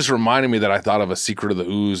 it just reminded me that I thought of a Secret of the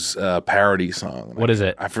Ooze parody song. What is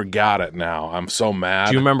it? I forgot it now. I'm so mad.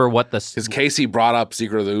 Do you remember what the... Because Casey brought up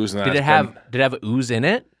Secret of the Ooze. And did it have ooze in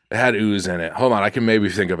it? It had ooze in it. Hold on. I can maybe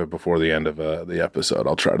think of it before the end of the episode.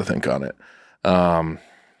 I'll try to think on it.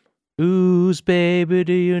 Ooze, baby,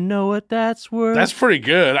 do you know what that's worth? That's pretty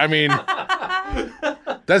good. I mean,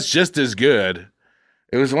 that's just as good.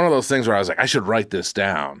 It was one of those things where I was like, I should write this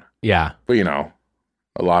down. Yeah. But, you know,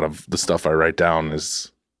 a lot of the stuff I write down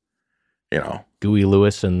is, you know. Gooey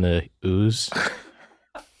Lewis and the Ooze.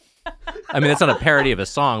 I mean, that's not a parody of a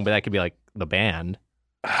song, but that could be like the band.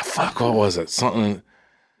 Fuck, what was it? Something...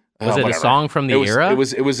 Was it a song from the era? It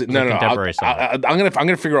was no. Contemporary song. I'm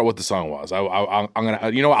gonna figure out what the song was. I'm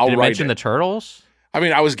gonna, you know, I'll Did it write mention the Turtles? I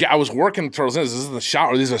mean, I was working the Turtles in. This is the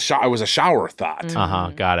shower. It was a shower thought.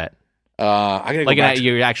 Got it. I gotta go back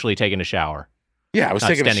you're actually taking a shower. Yeah, I was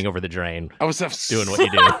not standing over the drain. I was doing what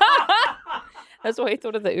you do. That's why he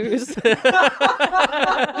thought of the ooze.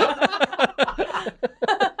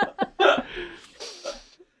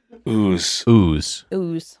 Ooze.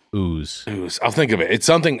 I'll think of it. It's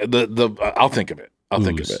something. I'll think of it.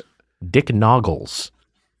 Think of it. Dick Noggles.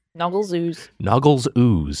 Noggles Ooze.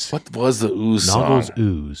 What was the ooze Noggles song?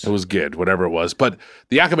 Ooze. It was good, whatever it was. But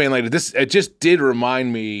the Yakamain lady, it just did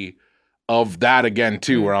remind me of that again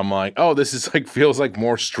too, where I'm like, oh, this is like feels like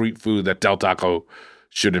more street food that Del Taco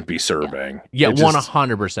shouldn't be serving. Yeah,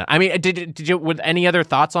 100%. I mean, did you with any other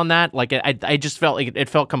thoughts on that? Like, I just felt like it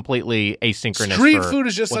felt completely asynchronous. Street food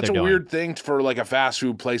is just such a weird thing for like a fast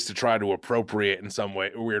food place to try to appropriate in some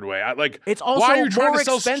weird way. It's also more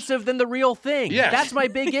expensive than the real thing. Yeah. That's my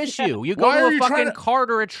big issue. You go to a fucking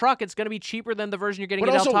cart or a truck, it's going to be cheaper than the version you're getting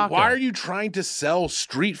at Del Taco. Why are you trying to sell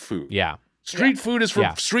street food? Yeah. Street food is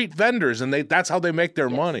for street vendors, and that's how they make their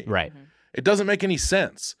money. Right. It doesn't make any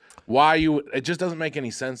sense. It just doesn't make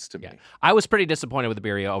any sense to me. I was pretty disappointed with the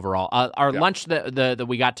birria overall. Our lunch that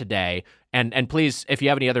we got today, and please, if you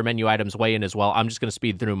have any other menu items, weigh in as well. I'm just going to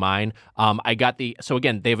speed through mine. So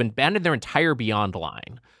again, they've abandoned their entire Beyond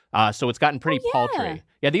line. So it's gotten pretty paltry.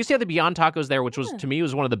 Yeah, they used to have the Beyond tacos there, which was to me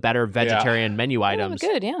was one of the better vegetarian menu items. They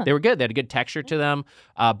were good, yeah. They were good. They had a good texture to them.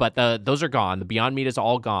 But those are gone. The Beyond Meat is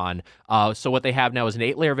all gone. So what they have now is an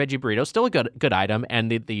 8-layer veggie burrito, still a good item,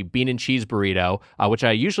 and the bean and cheese burrito, which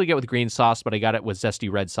I usually get with green sauce, but I got it with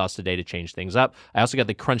zesty red sauce today to change things up. I also got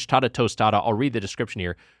the crunchtada tostada. I'll read the description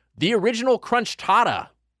here. The original crunchtada.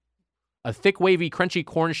 A thick, wavy, crunchy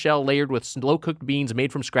corn shell layered with slow-cooked beans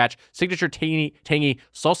made from scratch, signature tangy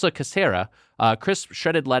salsa casera, crisp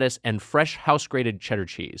shredded lettuce, and fresh house-grated cheddar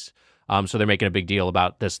cheese. So they're making a big deal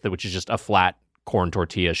about this, which is just a flat corn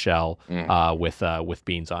tortilla shell with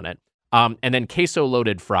beans on it. And then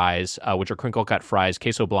queso-loaded fries, which are crinkle-cut fries,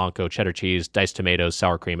 queso blanco, cheddar cheese, diced tomatoes,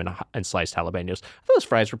 sour cream, and sliced jalapenos. Those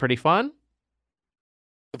fries were pretty fun.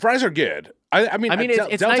 The fries are good. I mean,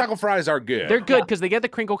 Del Taco fries are good. They're good because they get the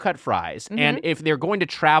crinkle cut fries, and if they're going to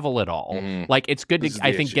travel at all, like it's good to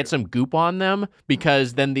get some goop on them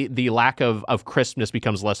because then the lack of crispness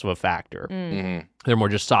becomes less of a factor. They're more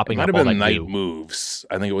just sopping up all that goo. It might have been Night Moves.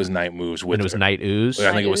 I think it was Night Moves. And it was Night Ooze?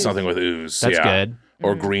 I think it was something with ooze. That's good.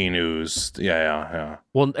 Or green ooze. Yeah.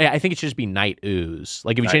 Well, I think it should just be Night Ooze.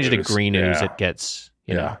 Like if you change it to green ooze, it gets,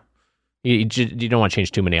 you know. You don't want to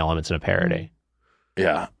change too many elements in a parody.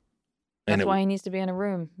 Yeah. That's why he needs to be in a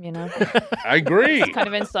room, you know? I agree. It's kind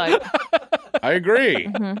of insight. I agree.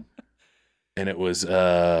 And it was,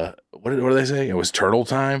 what do they say? It was turtle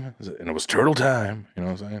time? And it was turtle time. You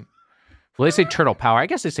know what I'm saying? Well, they say turtle power. I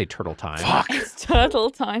guess they say turtle time. Fuck. It's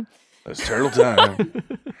turtle time. It's turtle time.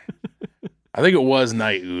 I think it was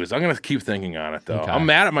Night Ooze. I'm going to keep thinking on it, though. Okay. I'm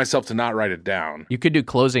mad at myself to not write it down. You could do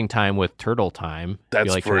closing time with turtle time.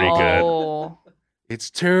 That's pretty good. It's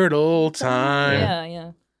turtle time.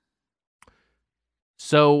 Yeah.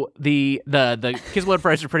 So the queso-loaded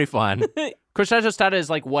fries are pretty fun. Crunchtada tostada is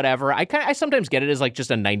like whatever. I sometimes get it as like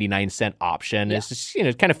just a 99-cent option. Yeah. It's just,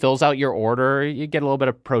 it kind of fills out your order. You get a little bit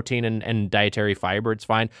of protein and dietary fiber. It's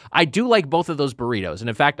fine. I do like both of those burritos. And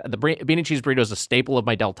in fact, the bean and cheese burrito is a staple of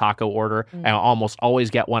my Del Taco order. I almost always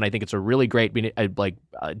get one. I think it's a really great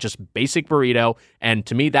just basic burrito. And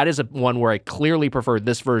to me, that is one where I clearly prefer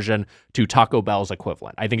this version to Taco Bell's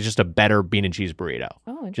equivalent. I think it's just a better bean and cheese burrito.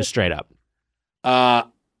 Just straight up.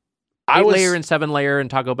 8-layer and 7-layer and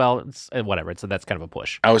Taco Bell, whatever. So that's kind of a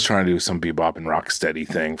push. I was trying to do some Bebop and Rocksteady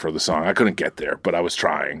thing for the song. I couldn't get there, but I was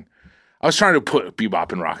trying. I was trying to put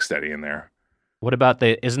Bebop and Rocksteady in there. What about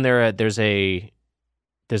isn't there a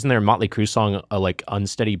Motley Crue song, like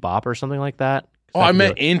Unsteady Bop or something like that? I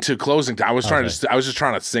meant into closing time. I was just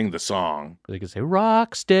trying to sing the song. They could say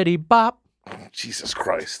Rocksteady Bop. Oh, Jesus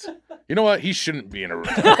Christ. You know what? He shouldn't be in a room.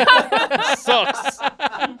 Sucks.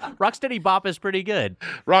 Rocksteady Bop is pretty good.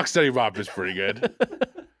 Rocksteady Bop is pretty good.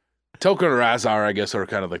 Token or Azar, I guess, are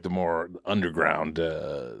kind of like the more underground,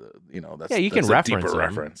 that's you can that's reference a deeper them.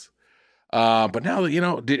 reference. But now, the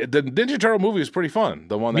Ninja Turtle movie was pretty fun.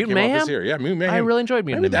 The one that Mutant came Mayhem? out this year. Yeah, Mutant Mayhem. I really enjoyed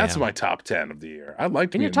Mutant Mayhem. That's my top 10 of the year. I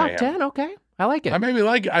liked in Mutant your top 10? Okay. I like it.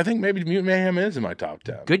 I think maybe Mutant Mayhem is in my top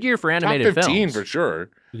 10. Good year for animated top 15 films. For sure.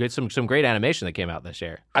 You get some great animation that came out this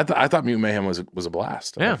year. I thought Mutant Mayhem was a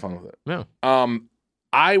blast. I had fun with it. Yeah.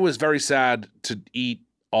 I was very sad to eat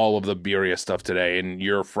all of the birria stuff today, and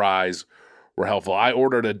your fries were helpful. I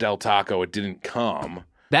ordered a Del Taco. It didn't come.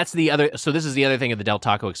 That's the other. So this is the other thing of the Del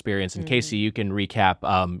Taco experience. And Casey, you can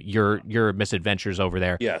recap your misadventures over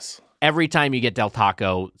there. Yes. Every time you get Del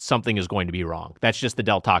Taco, something is going to be wrong. That's just the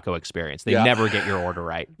Del Taco experience. They never get your order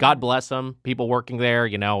right. God bless them. People working there,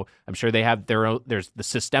 I'm sure they have their own. There's the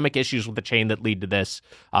systemic issues with the chain that lead to this.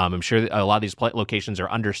 I'm sure a lot of these locations are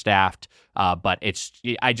understaffed. But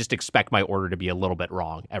I just expect my order to be a little bit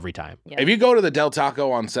wrong every time. Yeah. If you go to the Del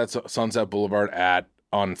Taco on Sunset Boulevard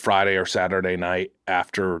on Friday or Saturday night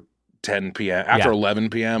after 10 p.m., after 11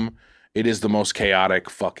 p.m., it is the most chaotic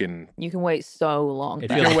fucking... You can wait so long.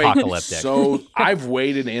 It feels apocalyptic. So I've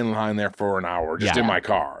waited in line there for an hour just in my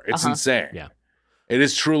car. It's insane. Yeah. It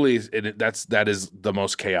is truly... that is the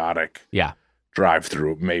most chaotic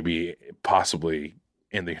drive-through maybe possibly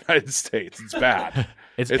in the United States. It's bad.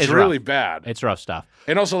 It's really rough. bad. It's rough stuff.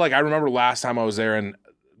 And also, like, I remember last time I was there and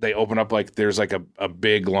they open up, like, there's like a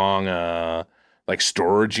big, long, like,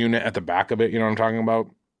 storage unit at the back of it. You know what I'm talking about?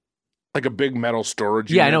 Like a big metal storage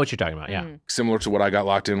unit. Yeah, I know what you're talking about. Yeah. Similar to what I got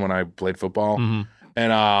locked in when I played football. Mm-hmm.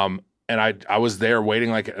 And I was there waiting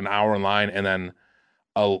like an hour in line, and then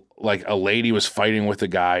a lady was fighting with a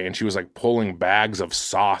guy, and she was like pulling bags of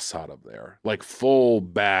sauce out of there, like full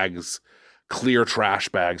bags, clear trash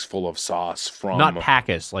bags full of sauce from not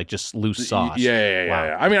packets, like just loose sauce.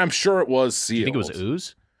 Yeah. I mean, I'm sure it was sealed. Do you think it was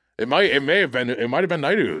ooze? It might have been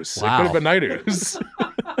night ooze. Wow. It could have been night ooze.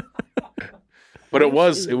 But it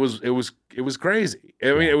was crazy.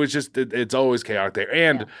 I mean, it was just it's always chaotic there,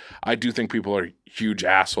 and I do think people are huge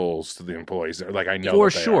assholes to the employees. Like I know for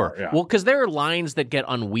that they sure. are, yeah. Well, because there are lines that get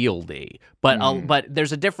unwieldy, but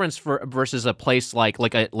there's a difference versus a place like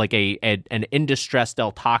an in distress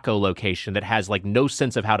Del Taco location that has like no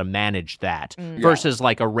sense of how to manage that versus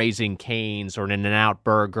like a Raising Cane's or an In-N-Out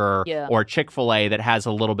Burger or Chick-fil-A that has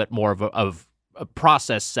a little bit more of a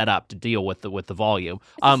process set up to deal with the volume.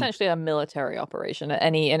 It's essentially a military operation at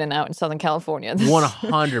any In-N-Out in Southern California.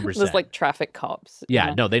 100%. There's like traffic cops.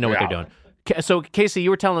 Yeah, no, they know what they're doing. So, Casey, you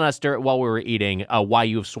were telling us while we were eating why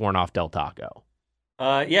you have sworn off Del Taco.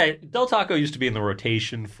 Del Taco used to be in the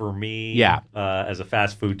rotation for me. Yeah. As a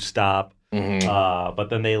fast food stop. Mm-hmm. But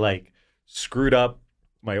then they like screwed up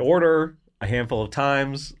my order a handful of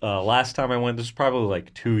times. Last time I went, this was probably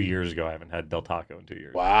like 2 years ago. I haven't had Del Taco in 2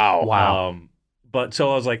 years. Wow. But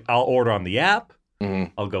so I was like, I'll order on the app.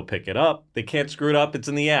 Mm-hmm. I'll go pick it up. They can't screw it up. It's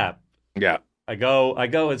in the app. Yeah. I go.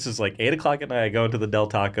 It's just like 8 o'clock at night. I go into the Del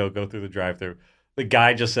Taco, go through the drive-thru. The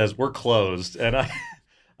guy just says, "We're closed," and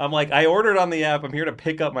I'm like, I ordered on the app. I'm here to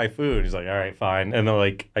pick up my food. He's like, all right, fine. And then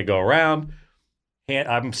like I go around.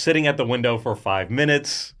 I'm sitting at the window for 5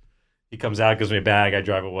 minutes. He comes out, gives me a bag. I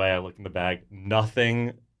drive away. I look in the bag.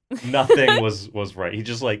 Nothing was right. He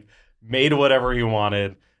just like made whatever he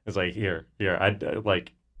wanted. It's like here. I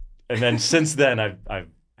like, and then since then I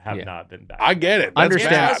have not been back. I get it.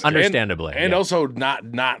 That's Understandably, and also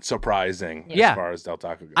not surprising as far as Del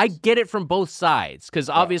Taco goes. I get it from both sides because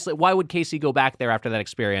obviously, why would Casey go back there after that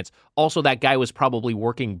experience? Also, that guy was probably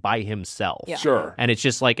working by himself. Yeah. Sure. And it's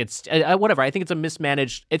just like it's whatever. I think it's a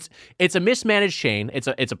mismanaged. It's a mismanaged chain. It's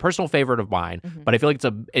a personal favorite of mine, but I feel like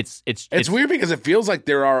it's weird because it feels like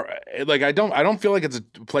there are like I don't feel like it's a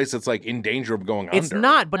place that's like in danger of going under. It's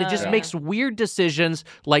not, but it just makes weird decisions.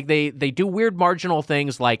 Like they do weird marginal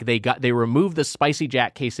things. Like they removed the Spicy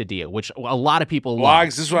Jack quesadilla, which a lot of people love.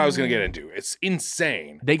 This is what I was going to get into. It's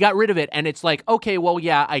insane. They got rid of it, and it's like, okay, well,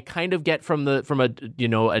 yeah, I kind of get from a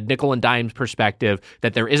nickel and dime perspective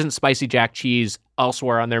that there isn't Spicy Jack cheese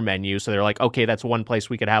elsewhere on their menu, so they're like, okay, that's one place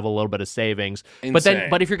we could have a little bit of savings. Insane.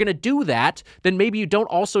 But if you're going to do that, then maybe you don't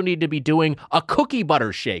also need to be doing a cookie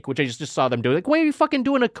butter shake, which I just saw them do. Like, what are you fucking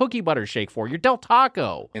doing a cookie butter shake for? You're Del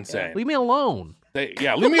Taco. Insane. Leave me alone. Leave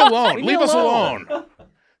me alone. Leave us alone.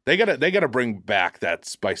 They gotta bring back that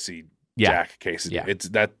Spicy Jack quesadilla. Yeah. It's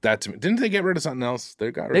that didn't they get rid of something else?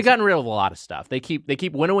 They've gotten rid of a lot of stuff. They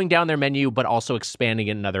keep winnowing down their menu, but also expanding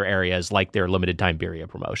it in other areas, like their limited time birria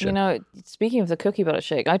promotion. You know, speaking of the cookie butter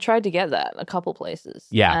shake, I tried to get that a couple places.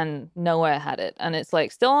 Yeah. And nowhere had it. And it's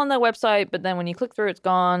like still on their website, but then when you click through, it's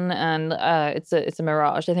gone, and it's a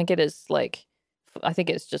mirage. I think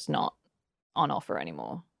it's just not on offer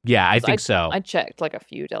anymore. Yeah, I think so. I checked like a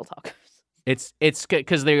few Del Tacos. It's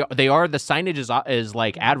because the signage is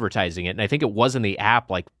like advertising it, and I think it was in the app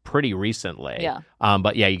like pretty recently. Yeah.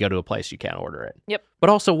 But yeah, you go to a place you can't order it. Yep. But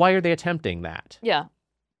also, why are they attempting that? Yeah.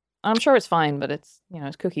 I'm sure it's fine, but it's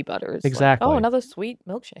it's cookie butter. It's exactly. like, another sweet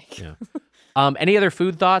milkshake. Yeah. Any other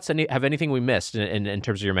food thoughts? Have anything we missed in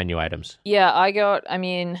terms of your menu items? Yeah, I got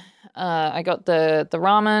the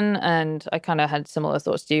ramen, and I kind of had similar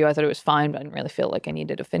thoughts to you. I thought it was fine, but I didn't really feel like I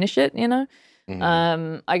needed to finish it,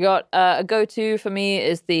 Mm-hmm. I got a go-to for me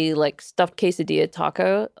is the like stuffed quesadilla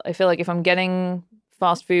taco. I feel like if I'm getting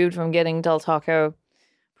fast food from getting Del Taco,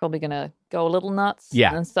 probably gonna go a little nuts.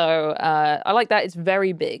 Yeah. And so I like that. It's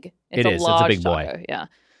very big. It's a large big taco. boy. Yeah.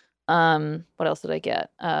 What else did I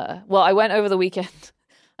get? Well, I went over the weekend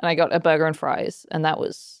and I got a burger and fries, and that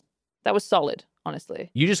was solid,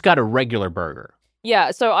 honestly. You just got a regular burger.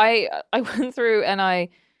 Yeah. So I went through and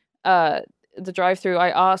the drive-thru, I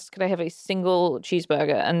asked, could I have a single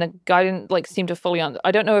cheeseburger? And the guy didn't seem to fully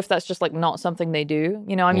I don't know if that's just not something they do.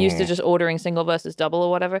 I'm used to just ordering single versus double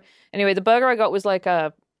or whatever. Anyway, the burger I got was like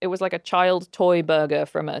a child toy burger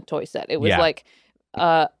from a toy set. It was like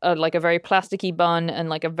a very plasticky bun and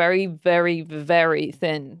like a very, very, very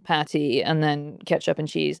thin patty, and then ketchup and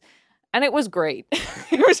cheese. And it was great.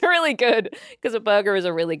 It was really good because a burger is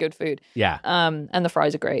a really good food. Yeah. And the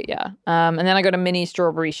fries are great. Yeah. And then I got a mini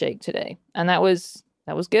strawberry shake today, and that was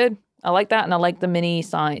good. I like that, and I like the mini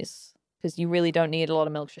size because you really don't need a lot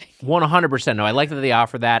of milkshake. 100%. No, I like that they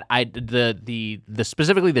offer that. The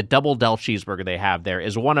specifically the double Del cheeseburger they have there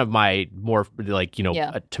is one of my more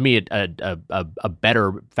to me a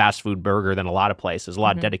better fast food burger than a lot of places, a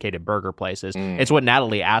lot of dedicated burger places. It's what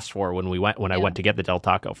Natalie asked for when I went to get the Del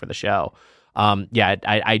Taco for the show.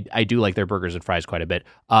 I do like their burgers and fries quite a bit.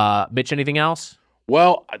 Mitch, anything else?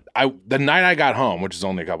 Well, the night I got home, which is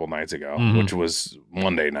only a couple nights ago, which was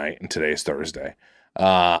Monday night, and today's Thursday,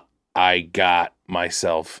 I got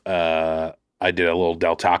myself, I did a little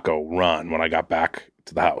Del Taco run when I got back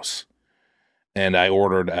to the house. And I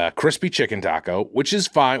ordered a crispy chicken taco, which is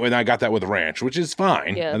fine. And I got that with ranch, which is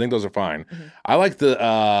fine. Yeah. I think those are fine. I like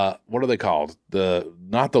the, what are they called?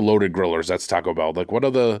 Not the loaded grillers, that's Taco Bell. Like, what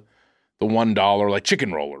are the $1, like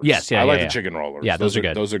chicken rollers? Yes, I like the chicken rollers. Yeah, those are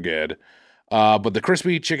good. Those are good. But the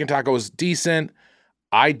crispy chicken taco was decent.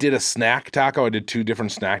 I did a snack taco. I did 2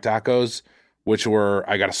 different snack tacos, which were,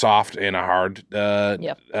 I got a soft and a hard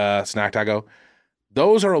snack taco.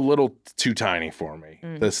 Those are a little too tiny for me.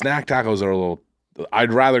 The snack tacos are a little,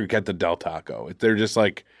 I'd rather get the Del Taco. They're just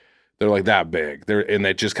like, they're like that big. And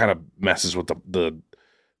it just kind of messes with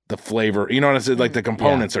the flavor. You know what I'm saying? Like the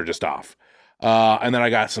components are just off. And then I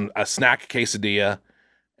got a snack quesadilla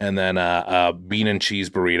and then a bean and cheese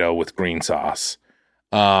burrito with green sauce.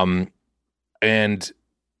 And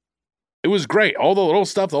it was great. All the little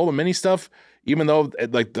stuff, all the mini stuff, even though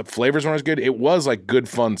like the flavors weren't as good, it was like good,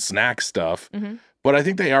 fun snack stuff. But I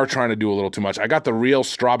think they are trying to do a little too much. I got the real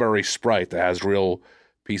strawberry Sprite that has real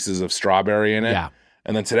pieces of strawberry in it. Yeah.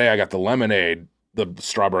 And then today I got the lemonade, the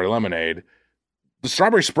strawberry lemonade. The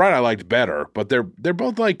strawberry Sprite I liked better, but they're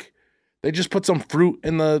both like, they just put some fruit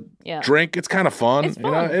in the drink. It's kind of fun. It's fun.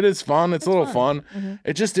 You know, it is fun. It's a little fun.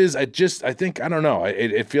 It just is. I think, I don't know.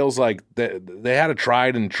 It feels like they had a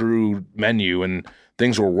tried and true menu and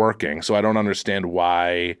things were working. So I don't understand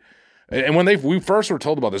why. And when we first were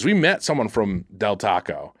told about this, we met someone from Del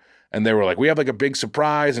Taco and they were like, we have like a big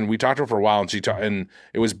surprise. And we talked to her for a while and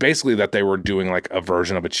it was basically that they were doing like a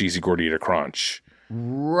version of a cheesy gordita crunch.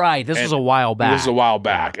 Right. This was a while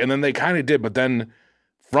back. And then they kind of did, but then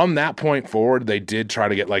from that point forward, they did try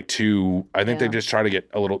to get like 2. I think they just try to get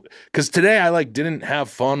a little, because today I like didn't have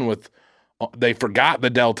fun with. They forgot the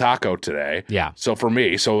Del Taco today. Yeah. So for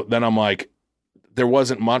me, then I'm like, there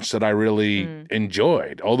wasn't much that I really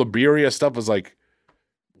enjoyed. All the birria stuff was like,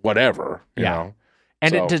 whatever, you know.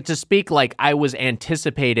 And to speak like I was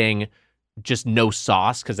anticipating just no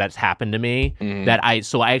sauce because that's happened to me.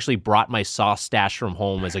 So I actually brought my sauce stash from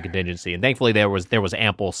home as a contingency, and thankfully there was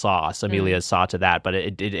ample sauce. Amelia saw to that, but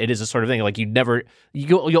it is a sort of thing like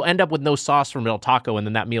you'll end up with no sauce from Del Taco, and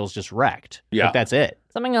then that meal's just wrecked. Yeah, like, that's it.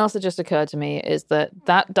 Something else that just occurred to me is that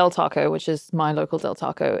Del Taco, which is my local Del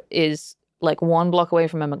Taco, is like 1 block away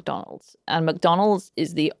from a McDonald's, and McDonald's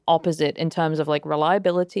is the opposite in terms of like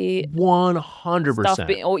reliability.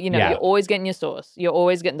 100%. You're always getting your sauce. You're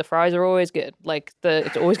always getting the fries are always good. Like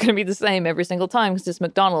it's always going to be the same every single time because it's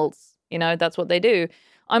McDonald's. You know, that's what they do.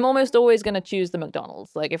 I'm almost always going to choose the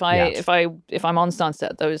McDonald's. Like if I'm on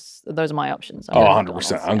Sunset, those are my options.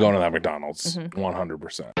 100%. I'm going to that McDonald's.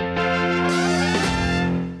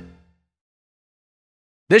 100%.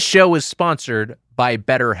 This show is sponsored by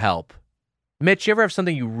BetterHelp. Mitch, you ever have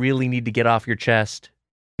something you really need to get off your chest?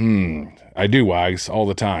 I do, Wags, all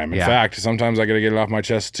the time. In fact, sometimes I got to get it off my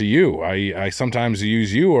chest to you. I sometimes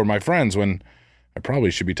use you or my friends when I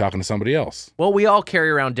probably should be talking to somebody else. Well, we all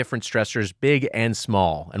carry around different stressors, big and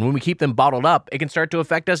small. And when we keep them bottled up, it can start to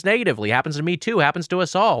affect us negatively. Happens to me too, happens to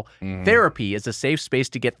us all. Therapy is a safe space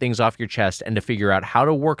to get things off your chest and to figure out how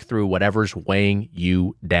to work through whatever's weighing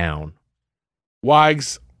you down.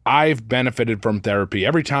 Wags, I've benefited from therapy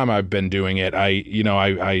every time I've been doing it.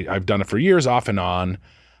 I've done it for years off and on.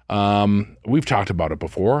 We've talked about it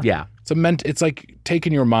before. Yeah. It's like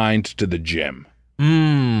taking your mind to the gym.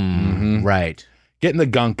 Right. Getting the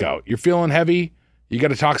gunk out. You're feeling heavy. You got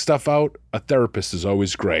to talk stuff out. A therapist is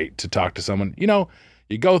always great to talk to someone. You know,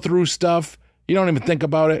 you go through stuff. You don't even think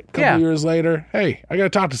about it. A couple years later, hey, I got to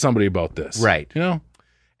talk to somebody about this. Right. You know?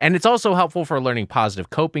 And it's also helpful for learning positive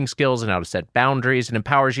coping skills and how to set boundaries. It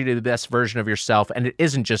empowers you to be the best version of yourself. And it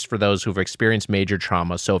isn't just for those who've experienced major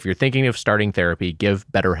trauma. So if you're thinking of starting therapy, give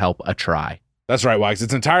BetterHelp a try. That's right, Wags.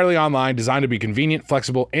 It's entirely online, designed to be convenient,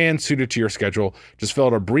 flexible, and suited to your schedule. Just fill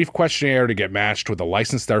out a brief questionnaire to get matched with a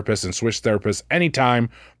licensed therapist and switch therapists anytime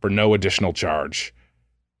for no additional charge.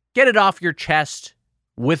 Get it off your chest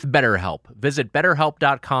with BetterHelp. Visit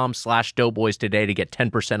betterhelp.com/doughboys today to get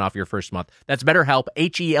 10% off your first month. That's BetterHelp,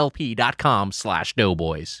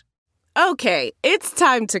 HELP.com/doughboys. Okay, it's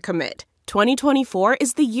time to commit. 2024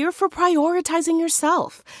 is the year for prioritizing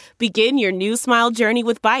yourself. Begin your new smile journey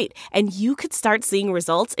with Byte, and you could start seeing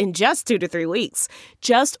results in just 2 to 3 weeks.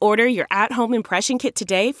 Just order your at-home impression kit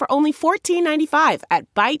today for only $14.95 at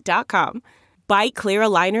Byte.com. Byte Clear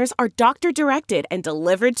aligners are doctor-directed and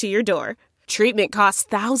delivered to your door. Treatment costs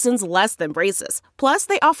thousands less than braces. Plus,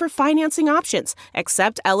 they offer financing options,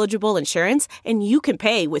 accept eligible insurance, and you can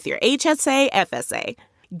pay with your HSA FSA.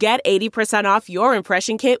 Get 80% off your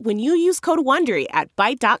impression kit when you use code WONDERY at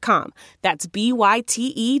Byte.com. That's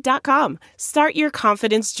BYTE.com. Start your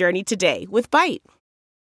confidence journey today with Byte.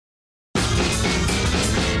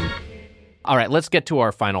 All right, let's get to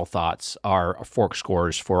our final thoughts, our fork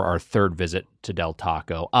scores for our third visit to Del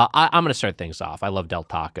Taco. I'm going to start things off. I love Del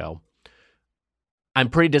Taco. I'm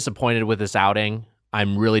pretty disappointed with this outing.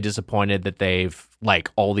 I'm really disappointed that they've, like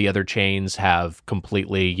all the other chains, have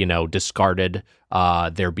completely, discarded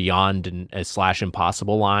their Beyond and /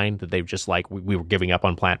 Impossible line, that they've just we were giving up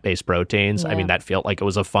on plant-based proteins. Yeah. I mean, that felt like it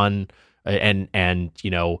was a fun and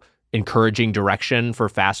encouraging direction for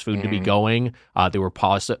fast food to be going. They were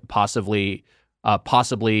possibly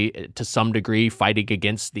to some degree fighting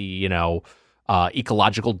against the,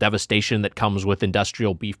 ecological devastation that comes with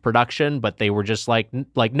industrial beef production, but they were just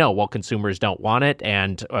no, well, consumers don't want it,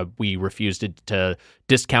 and we refuse to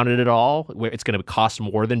discount it at all. It's going to cost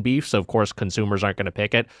more than beef, so of course consumers aren't going to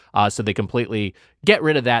pick it. So they completely get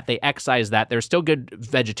rid of that. They excise that. There's still good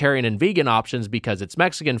vegetarian and vegan options because it's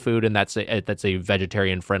Mexican food, and that's a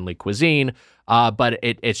vegetarian friendly cuisine. But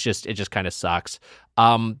it just kind of sucks.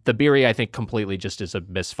 The birria, I think, completely just is a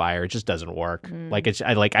misfire. It just doesn't work. I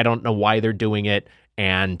don't know why they're doing it,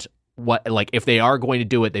 and if they are going to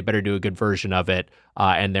do it, they better do a good version of it.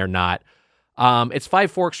 And they're not. It's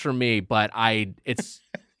 5 forks for me, but it's.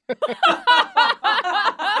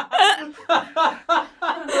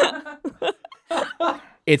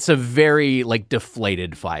 It's a very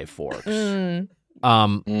deflated 5 forks.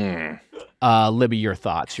 Libby, your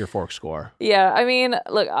thoughts, your fork score. Yeah, I mean,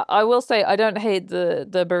 look, I will say I don't hate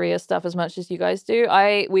the birria stuff as much as you guys do.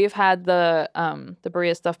 We've had the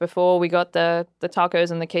birria stuff before. We got the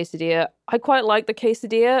tacos and the quesadilla. I quite like the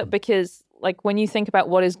quesadilla because when you think about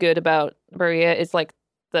what is good about birria, it's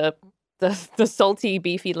the salty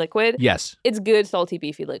beefy liquid. Yes, it's good salty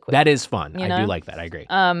beefy liquid. That is fun. I do like that. I agree.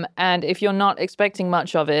 And if you're not expecting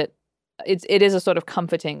much of it, it is a sort of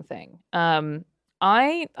comforting thing.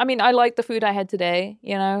 I mean, I like the food I had today,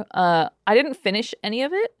 I didn't finish any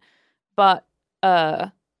of it, but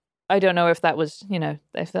I don't know if that was,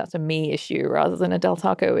 if that's a me issue rather than a Del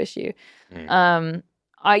Taco issue.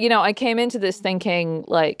 I came into this thinking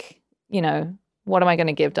what am I going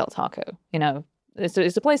to give Del Taco?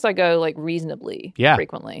 It's a place I go reasonably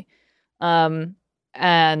frequently. And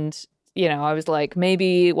I was like,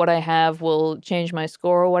 maybe what I have will change my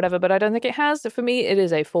score or whatever, but I don't think it has. So for me, it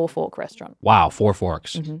is a 4-fork restaurant. Wow, 4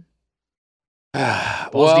 forks. Mm-hmm.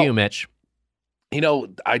 Balls to you, Mitch.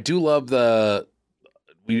 I do love the.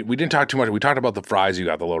 We didn't talk too much. We talked about the fries. You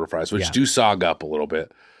got the loaded fries, which do sog up a little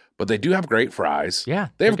bit, but they do have great fries. Yeah,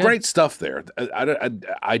 they have great stuff there.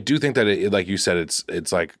 I do think that like you said, it's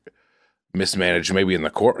mismanaged, maybe in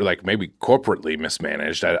the maybe corporately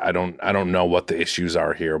mismanaged. I don't know what the issues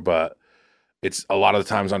are here, but it's a lot of the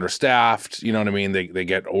times understaffed. You know what I mean? They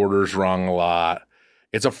get orders wrong a lot.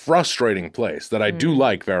 It's a frustrating place that I do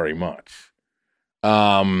like very much.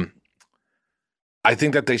 I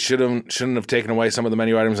think that they shouldn't have taken away some of the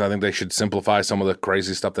menu items. I think they should simplify some of the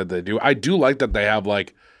crazy stuff that they do. I do like that they have a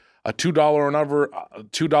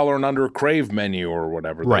 $2 and under crave menu or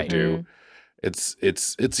whatever they do. It's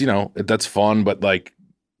that's fun, but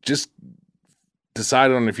just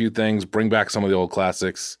decide on a few things, bring back some of the old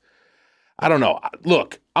classics. I don't know.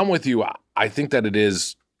 Look, I'm with you. I think that it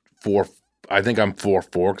is 4. I think I'm 4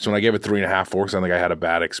 forks. When I gave it 3.5 forks, I think I had a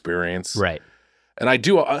bad experience. Right. And I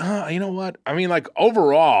do, you know what? I mean,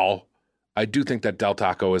 overall, I do think that Del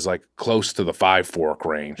Taco is close to the 5 fork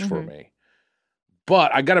range for me.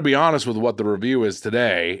 But I got to be honest with what the review is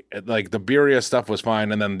today. The birria stuff was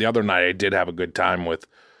fine. And then the other night I did have a good time with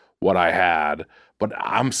what I had. But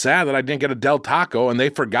I'm sad that I didn't get a Del Taco and they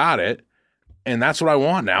forgot it. And that's what I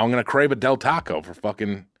want now. I'm going to crave a Del Taco for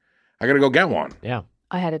fucking – I got to go get one. Yeah.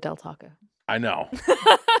 I had a Del Taco. I know.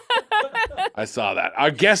 I saw that.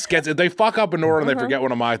 Our guest gets – if they fuck up an order and they forget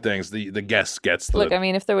one of my things, the guest gets the – Look, I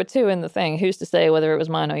mean, if there were 2 in the thing, who's to say whether it was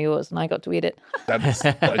mine or yours? And I got to eat it. That's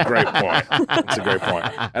a great point. That's a great point.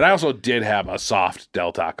 And I also did have a soft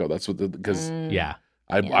Del Taco. That's what because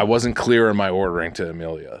I wasn't clear in my ordering to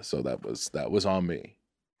Amelia, so that was on me.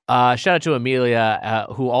 Shout out to Amelia,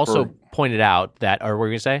 who also pointed out that, or what were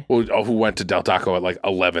you going to say? Who went to Del Taco at like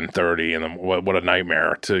 11:30, and then what a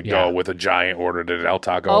nightmare to go with a giant order to Del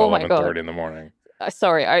Taco at 11:30 in the morning.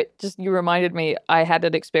 Sorry, you reminded me. I had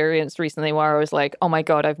an experience recently where I was like, oh my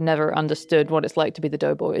God, I've never understood what it's like to be the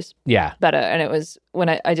Doughboys. Yeah. Better. And it was when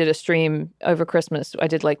I did a stream over Christmas. I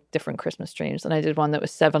did like different Christmas streams, and I did one that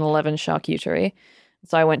was 7-Eleven charcuterie.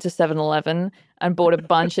 So I went to 7-Eleven and bought a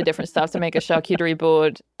bunch of different stuff to make a charcuterie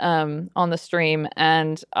board on the stream.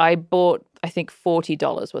 And I bought, I think,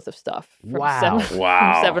 $40 worth of stuff from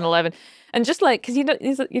 7-Eleven. And just like, because you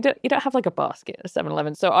don't have like a basket at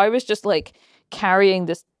 7-Eleven. So I was just like carrying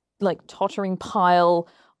this like tottering pile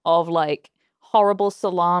of like horrible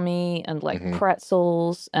salami and like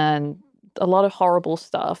pretzels and a lot of horrible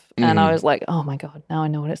stuff. And I was like, oh my God, now I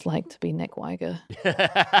know what it's like to be Nick Weiger.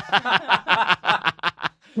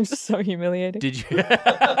 It was so humiliating. Did you?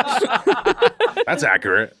 That's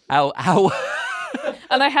accurate. How?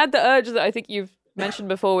 And I had the urge that I think you've mentioned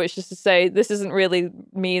before, which is to say, this isn't really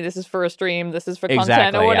me, this is for a stream, this is for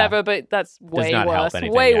content or whatever, but that's way worse.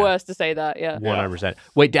 Way worse to say that, 100%.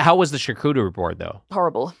 Wait, how was the charcuterie board, though?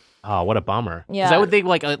 Horrible. Oh, what a bummer. Yeah. Because I would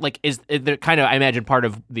think, is the kind of, I imagine part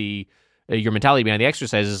of the your mentality behind the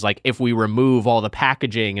exercise is like, if we remove all the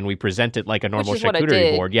packaging and we present it like a normal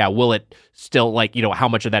charcuterie board, will it still how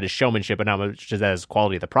much of that is showmanship and how much of that is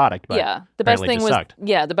quality of the product? But the best thing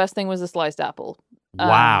was the sliced apple.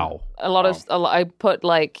 Wow. I put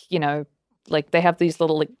like they have these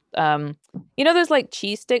little those like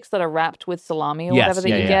cheese sticks that are wrapped with salami or whatever that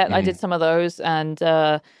you get. Mm-hmm. I did some of those and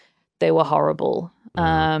they were horrible.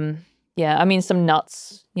 I mean, some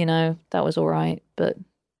nuts, that was all right, but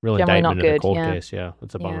real generally not indictment in good. a cold case. Yeah,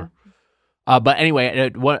 that's a bummer. But anyway,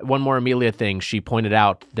 one more Amelia thing. She pointed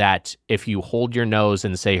out that if you hold your nose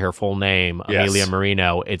and say her full name, Amelia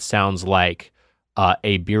Marino, it sounds like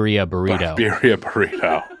a birria burrito. Birria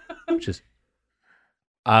burrito. Which is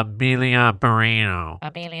Amelia Marino.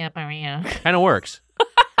 Amelia Marino. Kind of works.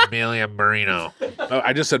 Amelia Marino. Oh,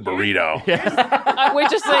 I just said burrito. We're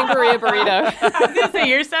just saying birria burrito. I was going to say,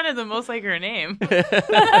 yours sounded the most like her name.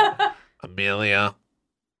 Amelia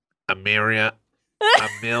Marino.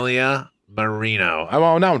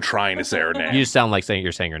 Now I'm trying to say her name. You sound like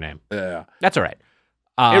you're saying her name. Yeah. That's all right.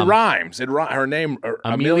 It rhymes. Her name,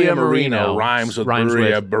 Amelia Marino, rhymes with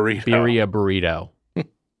birria burrito. Birria burrito.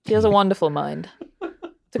 She has a wonderful mind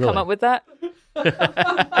to come up with that.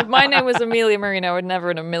 If my name was Amelia Marino, I would never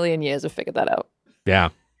in a million years have figured that out. Yeah.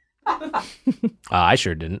 I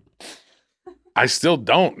sure didn't. I still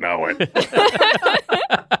don't know it.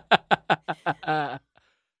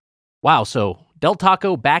 Wow, so Del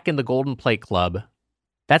Taco back in the Golden Plate Club.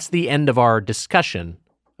 That's the end of our discussion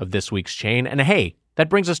of this week's chain. And hey, that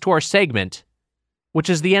brings us to our segment, which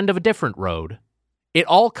is the end of a different road. It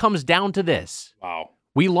all comes down to this. Wow.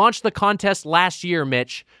 We launched the contest last year,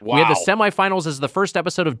 Mitch. Wow. We had the semifinals as the first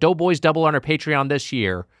episode of Doughboys Double on our Patreon this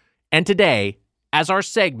year. And today, as our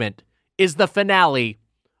segment, is the finale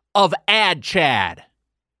of Ad Chad.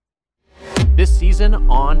 This season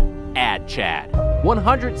on Ad Chad,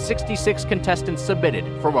 166 contestants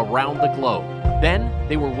submitted from around the globe. Then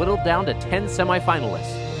they were whittled down to 10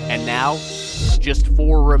 semifinalists. And now, just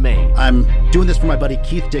 4 remain. I'm doing this for my buddy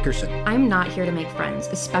Keith Dickerson. I'm not here to make friends,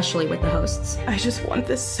 especially with the hosts. I just want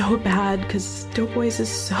this so bad because Doughboys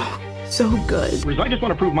is so good. I just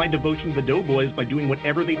want to prove my devotion to the Doughboys by doing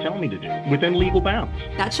whatever they tell me to do, within legal bounds.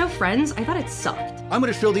 That show Friends, I thought it sucked. I'm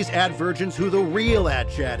going to show these ad virgins who the real Ad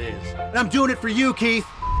Chad is. And I'm doing it for you, Keith.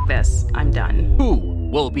 This, I'm done. Who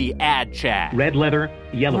will be Ad Chad? Red leather,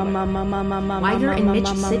 yellow leather. Weiger and Mitch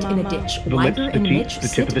sit in a ditch. Weiger and Mitch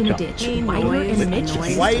sit in a ditch. Weiger and Mitch sit in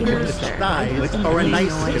a ditch. Weiger's thighs are a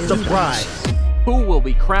nice surprise. Who will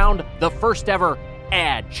be crowned the first ever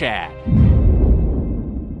Ad Chad?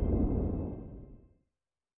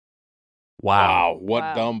 Wow.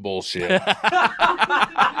 What dumb bullshit.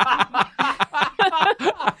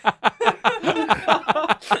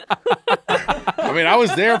 I mean, I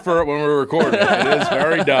was there for it when we were recording. It is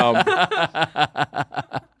very dumb.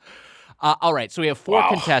 All right, so we have 4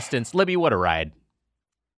 contestants. Libby, what a ride.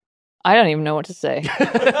 I don't even know what to say.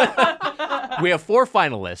 We have 4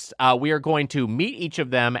 finalists. We are going to meet each of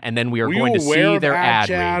them, and then we are going to see their ad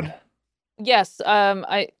read. Yes,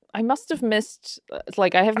 I must have missed,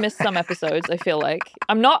 I have missed some episodes, I feel like.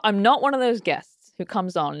 I'm not one of those guests who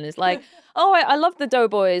comes on and is like, oh, I love the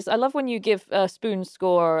Doughboys. I love when you give Spoon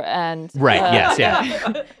score and... Right, yes,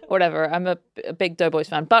 yeah. Whatever. I'm a big Doughboys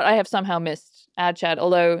fan. But I have somehow missed Ad Chad,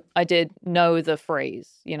 although I did know the phrase,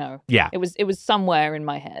 Yeah. It was somewhere in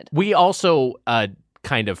my head. We also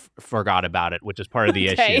kind of forgot about it, which is part of the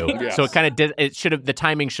Okay. issue. Yes. So it kind of did. It should have. The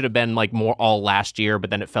timing should have been like more all last year, but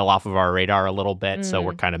then it fell off of our radar a little bit. So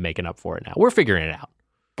we're kind of making up for it now. We're figuring it out.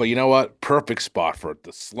 But you know what? Perfect spot for it.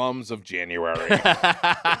 The slums of January.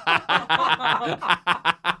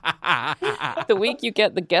 The week you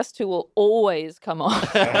get the guest who will always come on.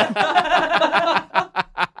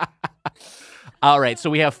 All right, so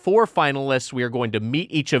we have 4 finalists. We are going to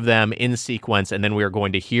meet each of them in sequence, and then we are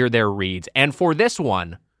going to hear their reads. And for this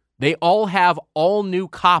one, they all have all new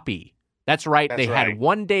copy. That's right. They had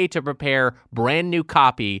 1 day to prepare brand new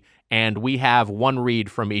copy, and we have 1 read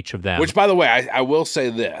from each of them. Which, by the way, I will say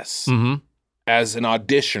this. Mm-hmm. As an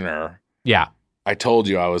auditioner, yeah, I told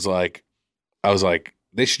you I was like,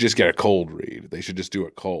 they should just get a cold read. They should just do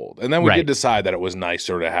it cold. And then we did decide that it was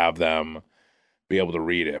nicer to have them be able to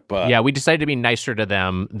read it. But yeah, we decided to be nicer to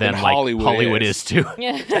them than like Hollywood is to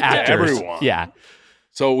to actors. everyone. Yeah.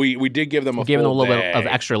 So we did give them a Gave them a full little day. bit of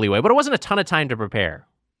extra leeway, but it wasn't a ton of time to prepare.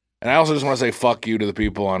 And I also just want to say fuck you to the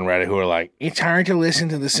people on Reddit who are like, it's hard to listen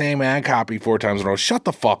to the same ad copy 4 times in a row. Shut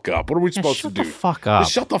the fuck up. What are we supposed to do? Shut the fuck up.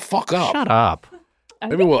 Just shut the fuck up. Shut up.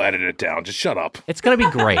 Maybe we'll edit it down. Just shut up. It's going to be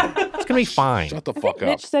great. It's going to be fine. Shut the fuck up.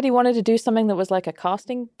 Mitch said he wanted to do something that was like a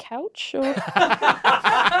casting couch. Or... It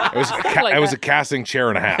was a casting chair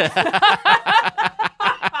and a half.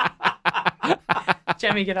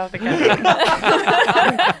 Jemmy, get off the couch.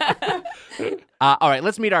 All right,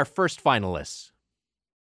 let's meet our first finalists.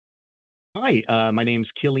 Hi, my name's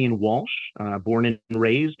Killian Walsh, born and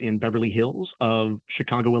raised in Beverly Hills of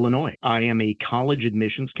Chicago, Illinois. I am a college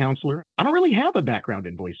admissions counselor. I don't really have a background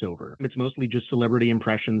in voiceover. It's mostly just celebrity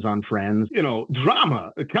impressions on Friends. You know,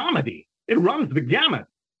 drama, comedy. It runs the gamut.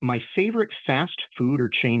 My favorite fast food or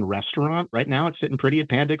chain restaurant right now, it's sitting pretty at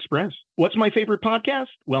Panda Express. What's my favorite podcast?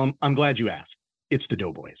 Well, I'm glad you asked. It's the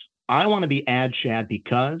Doughboys. I want to be Ad Shad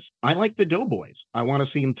because I like the Doughboys. I want to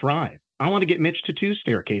see them thrive. I want to get Mitch to 2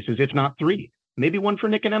 staircases, if not 3. Maybe 1 for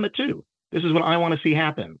Nick and Emma, too. This is what I want to see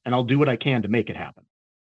happen, and I'll do what I can to make it happen.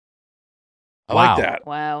 I like that.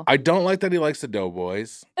 Wow. I don't like that he likes the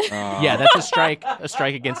Doughboys. Yeah, that's a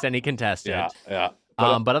strike against any contestant. Yeah.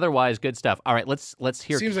 But otherwise, good stuff. All right, let's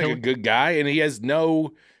hear. Seems like a good guy, and he has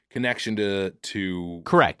no connection to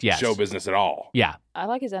correct. Yes. show business at all. Yeah. I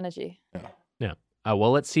like his energy. Yeah.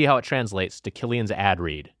 Well, let's see how it translates to Killian's ad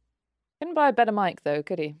read. Couldn't buy a better mic, though,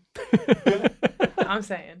 could he? I'm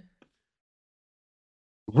saying.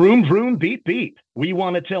 Vroom, vroom, beep, beep. We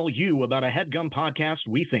want to tell you about a HeadGum podcast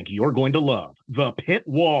we think you're going to love, The Pit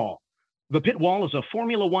Wall. The Pit Wall is a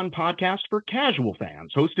Formula One podcast for casual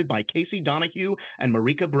fans, hosted by Casey Donahue and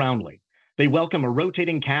Marika Brownlee. They welcome a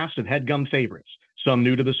rotating cast of HeadGum favorites, some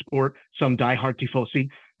new to the sport, some diehard tifosi,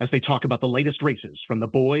 as they talk about the latest races from the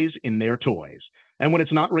boys in their toys. And when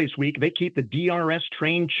it's not race week, they keep the DRS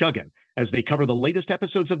train chugging as they cover the latest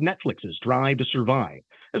episodes of Netflix's Drive to Survive,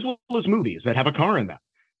 as well as movies that have a car in them.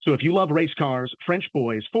 So if you love race cars, French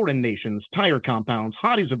boys, foreign nations, tire compounds,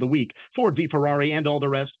 hotties of the week, Ford v Ferrari, and all the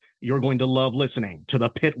rest, you're going to love listening to The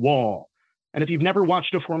Pit Wall. And if you've never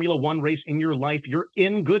watched a Formula One race in your life, you're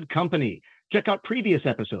in good company. Check out previous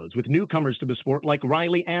episodes with newcomers to the sport like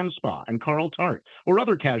Riley Anspaugh and Carl Tart, or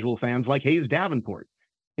other casual fans like Hayes Davenport.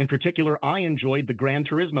 In particular, I enjoyed the Gran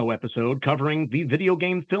Turismo episode covering the video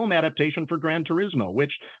game film adaptation for Gran Turismo,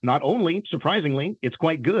 which not only, surprisingly, it's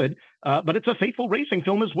quite good, but it's a faithful racing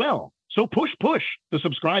film as well. So push the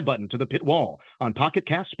subscribe button to The Pit Wall on Pocket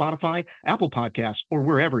Cast, Spotify, Apple Podcasts, or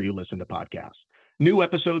wherever you listen to podcasts. New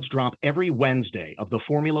episodes drop every Wednesday of the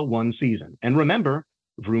Formula One season. And remember,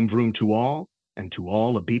 vroom vroom to all, and to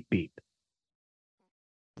all a beep beep.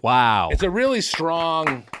 Wow. It's a really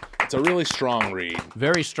strong read.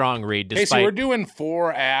 Very strong read. Despite... Casey, we're doing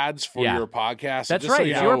 4 ads for your podcast. That's just right. So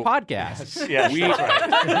it's your podcast. Yes,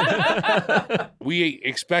 that's right. We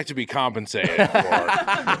expect to be compensated for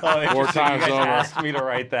 4 times you guys over. asked me to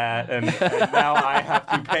write that, and now I have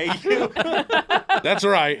to pay you. That's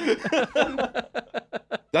right.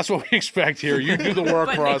 That's what we expect here. You do the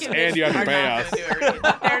work for us, and you have to pay us.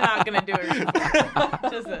 They're not going to do it.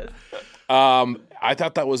 Just this. I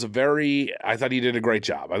thought I thought he did a great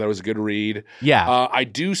job. I thought it was a good read. Yeah. I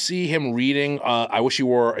do see him reading. I wish he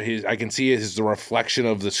wore I can see the reflection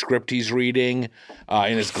of the script he's reading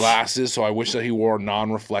in his glasses. So I wish that he wore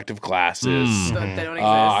non-reflective glasses. So they don't exist.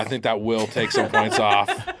 I think that will take some points off.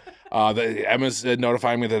 Emma's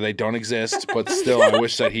notifying me that they don't exist, but still, I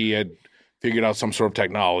wish that he had figured out some sort of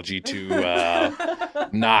technology to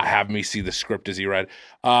not have me see the script as he read.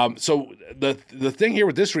 So the thing here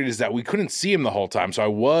with this read is that we couldn't see him the whole time. So I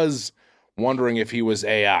was wondering if he was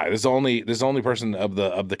AI. There's the only person of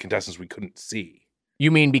the contestants we couldn't see. You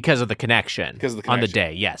mean because of the connection? Because of the on the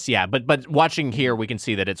connection. day, yes, yeah. But watching here, we can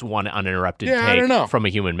see that it's one uninterrupted Yeah, I don't know. take from a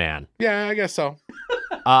human man. Yeah, I guess so.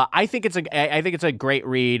 I think it's a great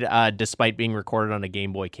read, despite being recorded on a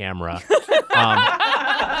Game Boy camera.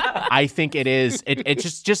 I think it is.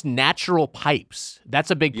 It's just natural pipes. That's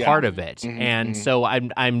a big part of it, and so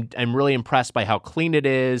I'm really impressed by how clean it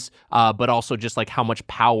is, but also just like how much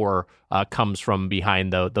power comes from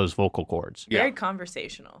behind those vocal cords. Very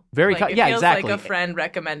conversational. Very it feels exactly. like a friend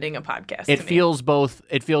recommending a podcast. It to me. feels both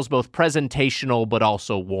presentational but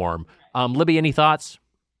also warm. Libby, any thoughts?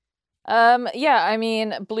 Yeah, I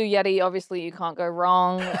mean, Blue Yeti, obviously you can't go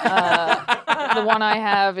wrong. The one I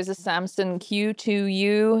have is a Samsung Q2U.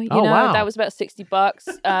 You know, wow. That was about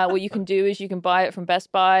 $60. What you can do is you can buy it from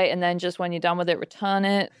Best Buy, and then just when you're done with it, return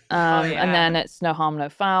it. And then it's no harm, no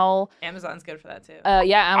foul. Amazon's good for that too.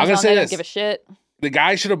 Yeah, Amazon, they don't give a shit. The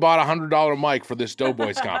guy should have bought a $100 mic for this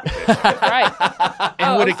Doughboys competition. Right.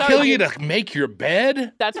 And would it kill you to make your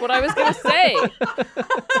bed? That's what I was going to say.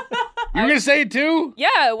 You were going to say it too?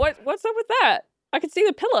 Yeah, what's up with that? I can see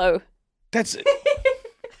the pillow. That's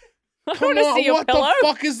I want to see your pillow. What the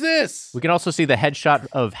fuck is this? We can also see the headshot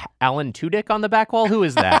of Alan Tudyk on the back wall. Who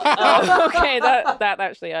is that? Oh, okay, that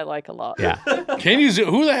actually I like a lot. Yeah. Can you zoom?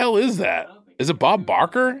 Who the hell is that? Is it Bob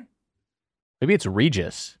Barker? Maybe it's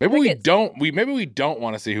Regis. Maybe we don't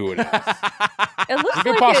want to see who it is. It looks There's a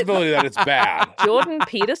good like possibility that it's bad. Jordan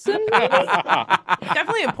Peterson.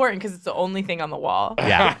 Definitely important because it's the only thing on the wall.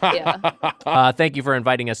 Yeah. Yeah. Thank you for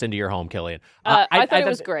inviting us into your home, Killian. I thought it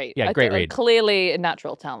was great. Yeah, great read. Clearly a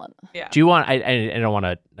natural talent. Yeah. Do you want? I don't want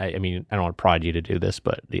to. I mean, I don't want to prod you to do this,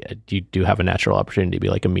 but you do have a natural opportunity to be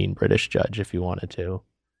like a mean British judge if you wanted to.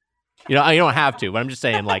 You know, you don't have to, but I'm just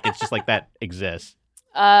saying, like, it's just like that exists.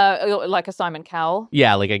 Like a Simon Cowell.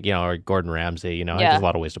 Yeah, like or Gordon Ramsay. You know, there's a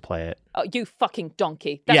lot of ways to play it. Oh, you fucking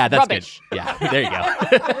donkey! That's that's rubbish. Good. Yeah, there you go.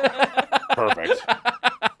 Perfect.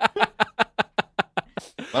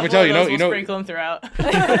 Let me tell you, we'll sprinkle them throughout.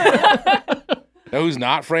 Know who's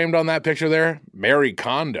not framed on that picture there? Marie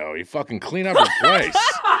Kondo. You fucking clean up your place.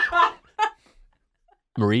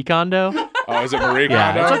 Marie Kondo? Oh, is it Marie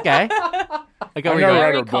Kondo? Yeah, it's okay. I've never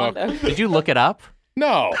read her book. Did you look it up?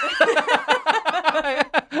 No.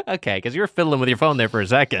 Okay, because you were fiddling with your phone there for a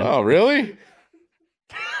second. Oh, really?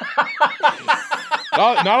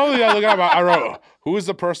 Not only did I look it up, I wrote, who is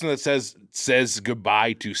the person that says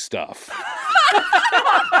goodbye to stuff?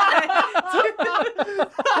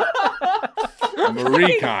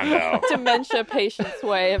 Marie Kondo. Dementia patient's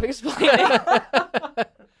way of explaining.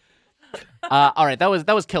 All right, that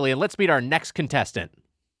was Killian. Let's meet our next contestant.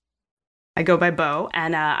 I go by Bo,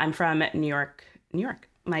 and I'm from New York.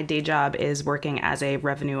 My day job is working as a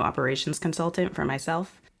revenue operations consultant for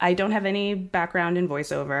myself. I don't have any background in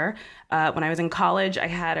voiceover. When I was in college, I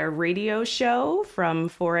had a radio show from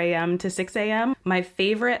 4 a.m. to 6 a.m. My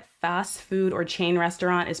favorite fast food or chain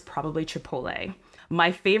restaurant is probably Chipotle.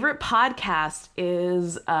 My favorite podcast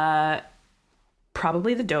is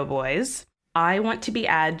probably the Doughboys. I want to be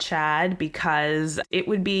Ad Chad because it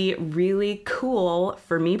would be really cool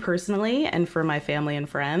for me personally and for my family and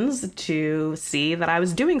friends to see that I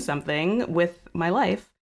was doing something with my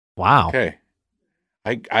life. Wow. Okay.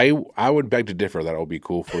 I would beg to differ that it will be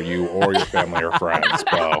cool for you or your family or friends,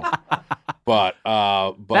 Bo. But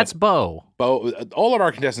that's Bo. Bo, all of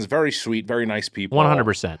our contestants, very sweet, very nice people.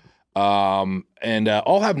 100%. And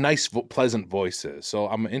all have nice, pleasant voices. So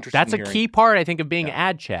I'm interested. That's in a key part, I think, of being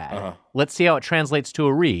Ad Chad. Uh-huh. Let's see how it translates to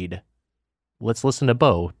a read. Let's listen to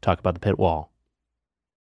Bo talk about the pit wall.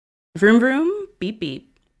 Vroom vroom, beep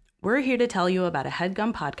beep. We're here to tell you about a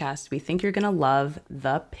HeadGum podcast we think you're gonna love,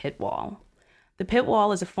 The Pit Wall. The Pit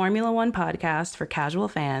Wall is a Formula One podcast for casual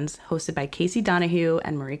fans, hosted by Casey Donahue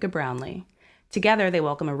and Marika Brownlee. Together, they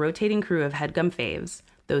welcome a rotating crew of HeadGum faves,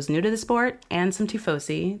 those new to the sport, and some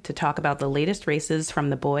Tifosi, to talk about the latest races from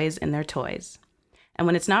the boys and their toys. And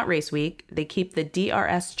when it's not race week, they keep the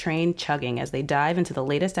DRS train chugging as they dive into the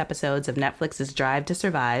latest episodes of Netflix's Drive to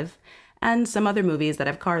Survive, and some other movies that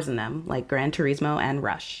have cars in them, like Gran Turismo and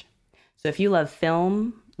Rush. So if you love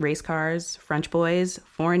film, race cars, French boys,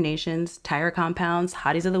 foreign nations, tire compounds,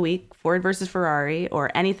 hotties of the week, Ford versus Ferrari, or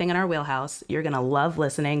anything in our wheelhouse, you're going to love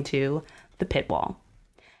listening to The Pit Wall.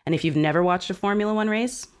 And if you've never watched a Formula One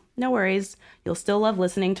race, no worries. You'll still love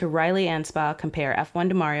listening to Riley Anspaugh compare F1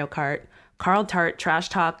 to Mario Kart, Carl Tart trash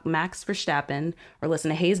talk Max Verstappen, or listen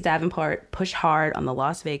to Hayes Davenport push hard on the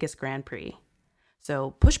Las Vegas Grand Prix.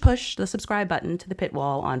 So push the subscribe button to The Pit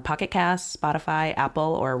Wall on Pocket Casts, Spotify,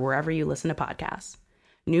 Apple, or wherever you listen to podcasts.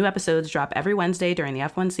 New episodes drop every Wednesday during the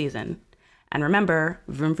F1 season. And remember,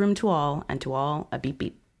 vroom vroom to all, and to all, a beep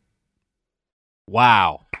beep.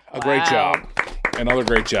 Wow. A great job. Another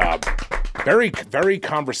great job. Very, very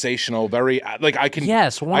conversational. Very I can.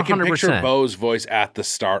 Yes, 100%. I can picture Bo's voice at the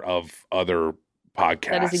start of other podcasts.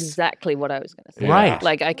 That is exactly what I was going to say. Right.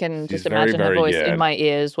 Like I can just She's imagine very, her voice very good. in my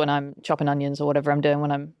ears when I'm chopping onions or whatever I'm doing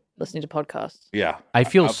when I'm listening to podcasts. Yeah, I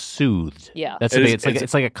feel soothed. Yeah. That's the thing.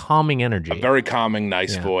 It's like a calming energy. a very calming,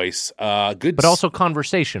 nice voice. Good, but also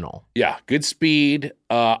conversational. Yeah, good speed.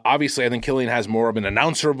 Obviously, I think Killian has more of an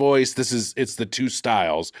announcer voice. It's the two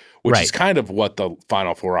styles, which is kind of what the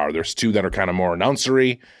final four are. There's two that are kind of more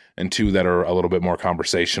announcery and two that are a little bit more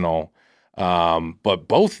conversational. But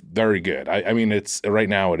both very good. I mean, it's right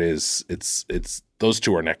now it's those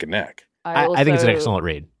two are neck and neck. I think it's an excellent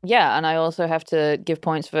read. Yeah, and I also have to give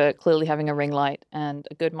points for clearly having a ring light and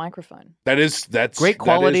a good microphone. That's great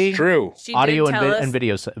quality. That is true. She audio did tell and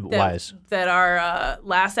video wise. That our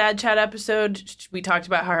last ad chat episode, we talked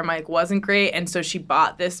about how her mic wasn't great, and so she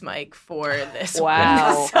bought this mic for this.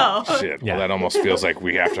 Wow. So. Shit. Well, that almost feels like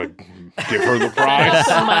we have to give her the prize.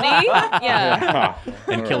 Money? Yeah.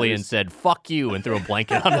 And Killian said, "Fuck you," and threw a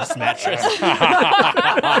blanket on his mattress.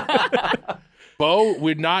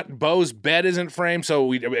 Bo's bed isn't framed, so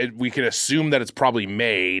we can assume that it's probably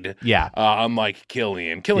made. Yeah. Unlike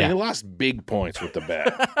Killian. Killian, he lost big points with the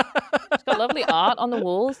bed. She's got lovely art on the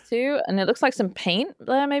walls too, and it looks like some paint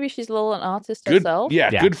there. Maybe she's a little an artist Good, herself. yeah,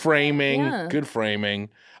 good framing. Yeah. Good framing.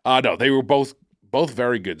 No, they were both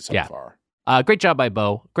very good so far. Great job by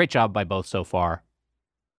Bo. Great job by both so far.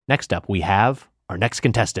 Next up, we have our next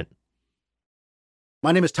contestant.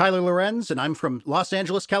 My name is Tyler Lorenz, and I'm from Los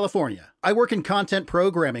Angeles, California. I work in content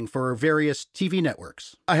programming for various TV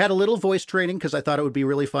networks. I had a little voice training because I thought it would be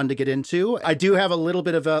really fun to get into. I do have a little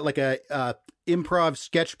bit of a improv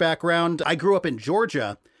sketch background. I grew up in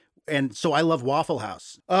Georgia, and so I love Waffle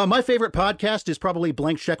House. My favorite podcast is probably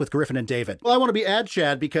Blank Check with Griffin and David. Well, I want to be Ad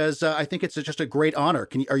Chad because I think it's just a great honor.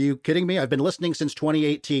 Are you kidding me? I've been listening since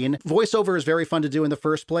 2018. Voiceover is very fun to do in the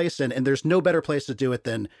first place, and there's no better place to do it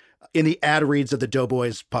than in the ad reads of the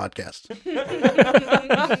Doughboys podcast.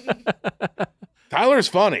 Tyler's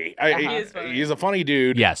funny. He is funny. He's a funny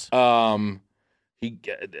dude. Yes. I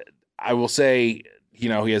will say, he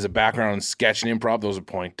has a background in sketch and improv. Those are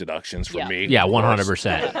point deductions for me. Yeah,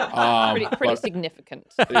 100%. Pretty significant.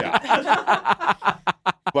 Yeah.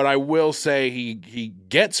 But I will say he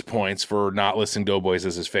gets points for not listening to Doughboys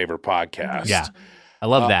as his favorite podcast. Yeah. I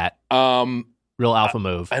love that. Real alpha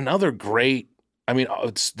move. Another great. I mean,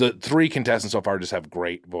 it's the three contestants so far just have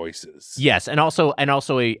great voices. Yes, and also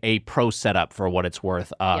a pro setup for what it's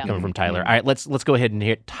worth coming from Tyler. All right, let's go ahead and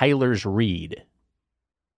hear Tyler's read.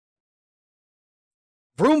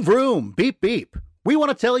 Vroom, vroom, beep, beep. We want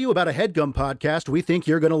to tell you about a HeadGum podcast we think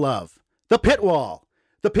you're going to love. The Pit Wall.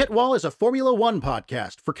 The Pit Wall is a Formula One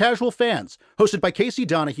podcast for casual fans, hosted by Casey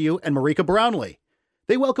Donahue and Marika Brownlee.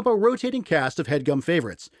 They welcome a rotating cast of HeadGum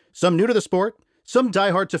favorites, some new to the sport, some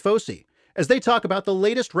diehard tifosi, as they talk about the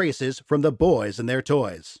latest races from the boys and their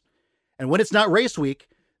toys. And when it's not race week,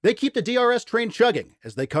 they keep the DRS train chugging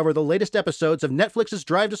as they cover the latest episodes of Netflix's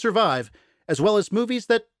Drive to Survive, as well as movies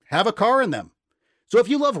that have a car in them. So if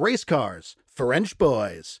you love race cars, French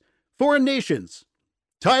boys, foreign nations,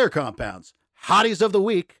 tire compounds, hotties of the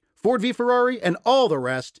week, Ford v Ferrari, and all the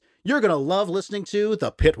rest, you're going to love listening to The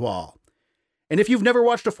Pit Wall. And if you've never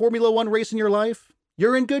watched a Formula One race in your life,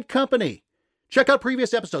 you're in good company. Check out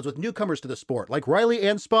previous episodes with newcomers to the sport like Riley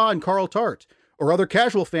Anspaugh and Carl Tart, or other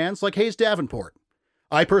casual fans like Hayes Davenport.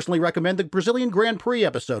 I personally recommend the Brazilian Grand Prix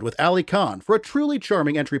episode with Ali Khan for a truly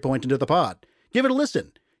charming entry point into the pod. Give it a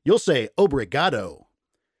listen. You'll say obrigado.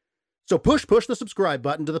 So push the subscribe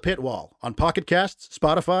button to The Pit Wall on Pocket Casts,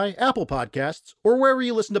 Spotify, Apple Podcasts, or wherever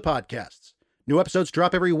you listen to podcasts. New episodes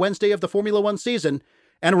drop every Wednesday of the Formula One season.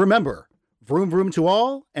 And remember, vroom vroom to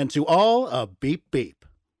all, and to all a beep beep.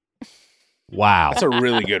 Wow. That's a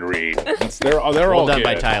really good read. They're all well done good.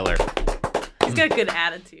 by Tyler. He's got good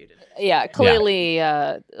attitude. Yeah, clearly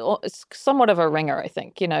it's somewhat of a ringer, I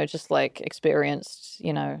think, just like experienced,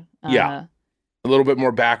 Yeah. A little bit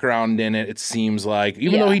more background in it, it seems like.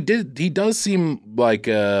 Even though he does seem like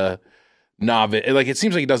a novice. Like, it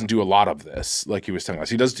seems like he doesn't do a lot of this, like he was telling us.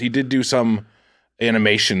 He did do some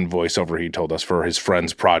animation voiceover, he told us, for his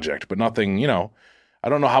friend's project, but nothing, I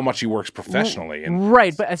don't know how much he works professionally.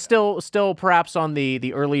 Right, but still perhaps on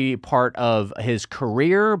the early part of his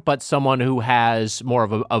career, but someone who has more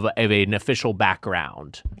of an official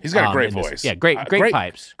background. He's got a great voice. Great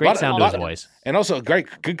pipes, great sound to his voice. And also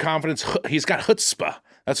good confidence. He's got chutzpah.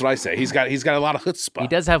 That's what I say. He's got a lot of chutzpah. He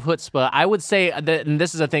does have chutzpah. I would say that, and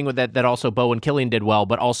this is a thing with that also Bo and Killian did well,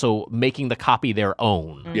 but also making the copy their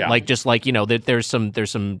own. Yeah. Like just like, there's some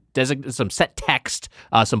set text,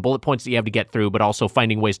 some bullet points that you have to get through, but also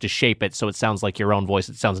finding ways to shape it so it sounds like your own voice.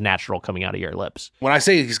 It sounds natural coming out of your lips. When I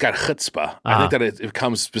say he's got chutzpah, I think that it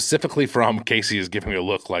comes specifically from Casey is giving me a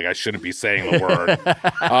look like I shouldn't be saying the word.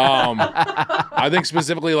 I think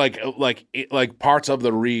specifically like parts of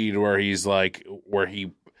the read where he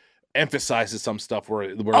emphasizes some stuff where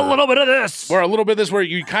a little bit of this, where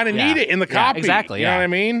you kind of need it in the copy. Exactly. You know what I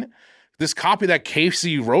mean? This copy that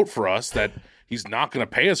Casey wrote for us that he's not going to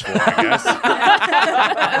pay us for, I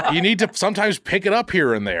guess. You need to sometimes pick it up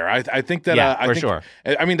here and there. I think that for sure.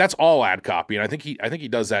 I mean, that's all ad copy, and I think he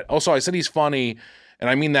does that. Also, I said he's funny. And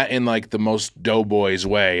I mean that in like the most Doughboys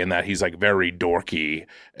way, in that he's like very dorky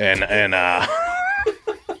and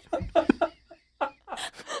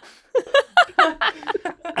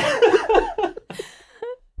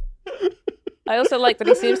I also like that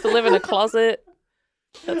he seems to live in a closet.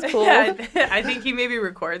 That's cool. Yeah, I think he maybe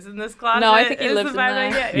records in this closet. No, I think he lives in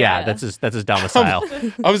there. Yeah, that's his domicile.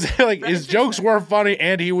 I was like, his jokes were funny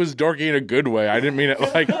and he was dorky in a good way. I didn't mean it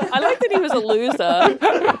like. I like that he was a loser.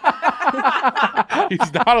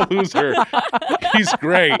 He's not a loser. He's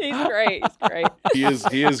great. He's great. He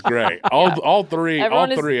is great. All three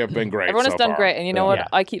have been great. Everyone has done far. great, and you know what?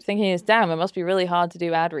 I keep thinking is, damn, it must be really hard to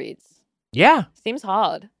do ad reads. Yeah, seems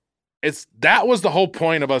hard. That was the whole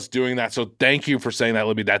point of us doing that. So thank you for saying that,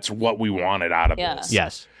 Libby. That's what we wanted out of this.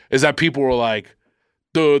 Yes, is that people were like,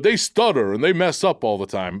 they stutter and they mess up all the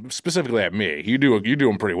time. Specifically at me, you do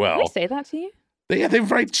them pretty well. Did they say that to you? They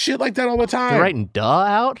write shit like that all the time. They're writing "duh"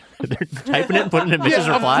 out. They're typing it and putting it in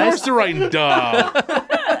Mrs. Replies. Of course they're writing "duh."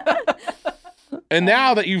 And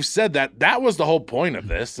now that you've said that, that was the whole point of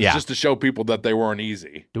this. It's just to show people that they weren't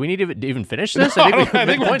easy. Do we need to even finish this? No, I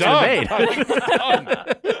think we're done. Made.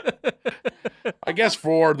 I guess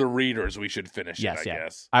for the readers, we should finish it, I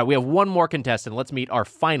guess. All right, we have one more contestant. Let's meet our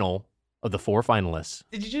final of the 4 finalists.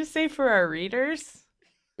 Did you just say for our readers?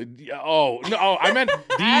 Oh, no, I meant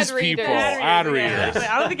these people. Ad readers.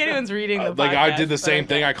 I don't think anyone's reading the podcast. Like I did the same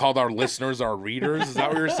thing. I called our listeners our readers. Is that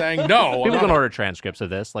what you're saying? No. People can order transcripts of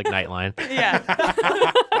this, like Nightline. Yeah.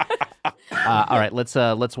 All right,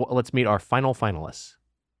 let's meet our final finalists.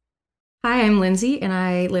 Hi, I'm Lindsay, and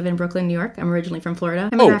I live in Brooklyn, New York. I'm originally from Florida.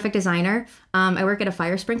 I'm a graphic designer. I work at a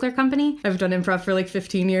fire sprinkler company. I've done improv for like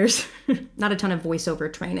 15 years. Not a ton of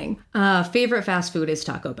voiceover training. Favorite fast food is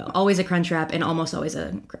Taco Bell. Always a Crunch Wrap and almost always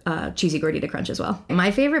a cheesy gordita crunch as well.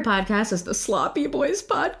 My favorite podcast is the Sloppy Boys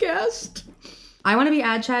podcast. I want to be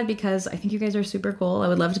Ad Chad because I think you guys are super cool. I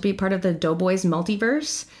would love to be part of the Doughboys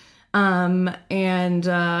multiverse.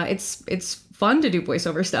 It's fun to do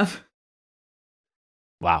voiceover stuff.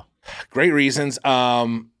 Wow. Great reasons. I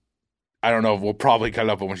don't know. We'll probably cut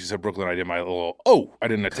it up, but when she said Brooklyn, I did my little, I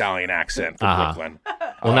did an Italian accent for Brooklyn.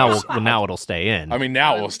 Well, now it'll stay in. I mean,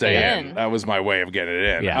 now it will stay in. That was my way of getting it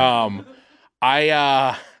in.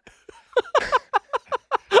 Yeah.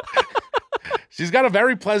 She's got a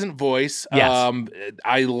very pleasant voice. Yes.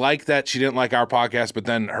 I like that she didn't like our podcast, but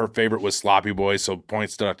then her favorite was Sloppy Boys, so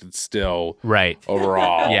points deducted still. Right.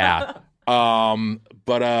 Overall. Yeah.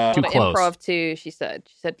 But too close. Improv too. She said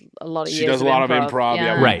a lot of. She does a lot of improv.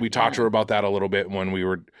 Yeah, right. We talked to her about that a little bit when we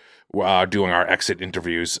were doing our exit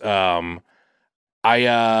interviews. I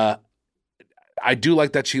do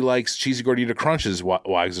like that she likes cheesy gordita crunches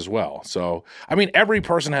wags as well. So I mean, every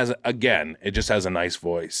person it just has a nice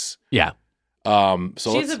voice. Yeah. So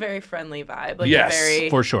she's a very friendly vibe. Like yes, very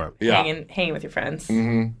for sure. Hanging with your friends.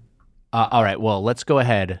 Mm-hmm. All right. Well, let's go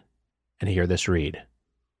ahead and hear this read.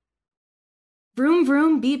 Vroom,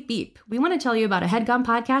 vroom, beep, beep. We want to tell you about a HeadGum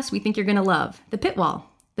podcast we think you're going to love, The Pit Wall.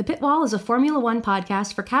 The Pit Wall is a Formula One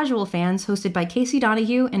podcast for casual fans hosted by Casey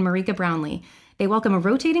Donahue and Marika Brownlee. They welcome a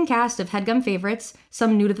rotating cast of HeadGum favorites,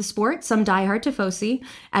 some new to the sport, some diehard Tifosi,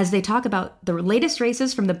 as they talk about the latest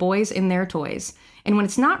races from the boys in their toys. And when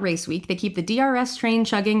it's not race week, they keep the DRS train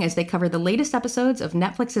chugging as they cover the latest episodes of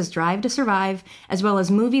Netflix's Drive to Survive, as well as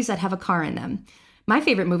movies that have a car in them. My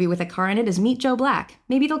favorite movie with a car in it is Meet Joe Black.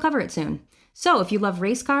 Maybe they'll cover it soon. So if you love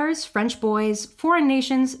race cars, French boys, foreign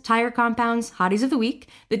nations, tire compounds, hotties of the week,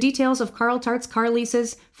 the details of Carl Tart's car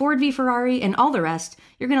leases, Ford v Ferrari, and all the rest,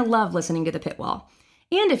 you're going to love listening to The Pit Wall.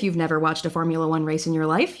 And if you've never watched a Formula One race in your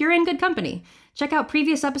life, you're in good company. Check out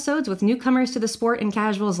previous episodes with newcomers to the sport and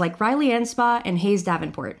casuals like Riley Anspaugh and Hayes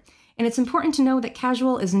Davenport. And it's important to know that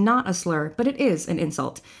casual is not a slur, but it is an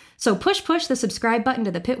insult. So push the subscribe button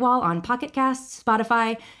to The Pit Wall on Pocket Casts,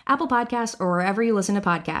 Spotify, Apple Podcasts, or wherever you listen to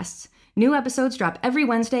podcasts. New episodes drop every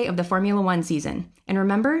Wednesday of the Formula One season. And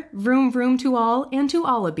remember, vroom vroom to all, and to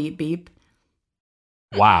all a beep beep.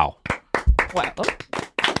 Wow. Wow.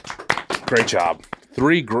 Great job.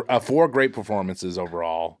 4 great performances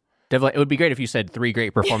overall. Definitely, it would be great if you said 3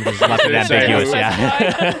 great performances left it ambiguous. Yeah.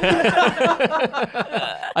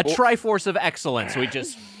 A triforce of excellence we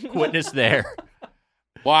just witnessed there.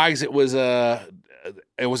 Wags, it was a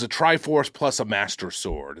Triforce plus a Master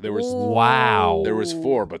Sword. There was There was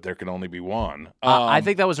 4, but there can only be 1. I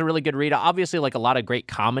think that was a really good read. Obviously, like a lot of great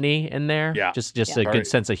comedy in there. Yeah, just a good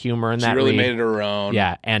sense of humor in that. She really read. made it her own.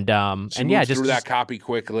 Yeah, and moved through that copy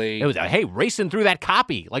quickly. It was racing through that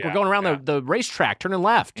copy like we're going around the racetrack, turning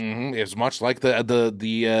left. Mm-hmm. It was much like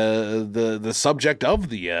the subject of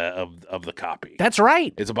the copy. That's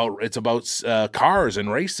right. It's about cars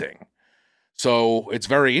and racing, so it's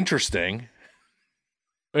very interesting.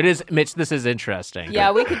 It is, Mitch. This is interesting.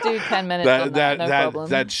 Yeah, we could do 10 minutes on that. No problem.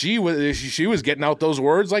 That she was getting out those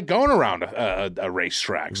words like going around a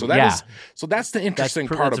racetrack. So that's the interesting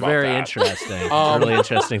part about that. That's very interesting. It's a really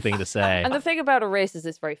interesting thing to say. And the thing about a race is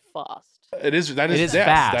it's very fast. It is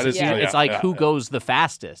fast. It's like who goes the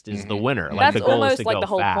fastest is the winner. Like that's the goal almost is to like go the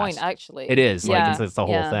whole fast. point, actually. It is. Like it's the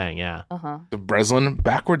whole thing. Yeah. The Breslin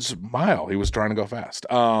backwards mile. He was trying to go fast.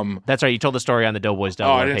 That's right. You told the story on the Doughboys.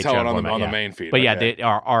 I didn't tell it on the main feed. But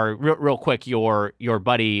our real quick, your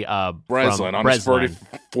buddy Breslin on his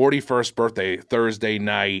 41st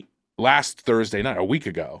birthday, last Thursday night, a week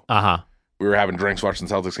ago. We were having drinks watching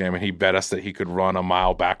the Celtics game, and he bet us that he could run a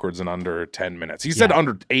mile backwards in under 10 minutes. He said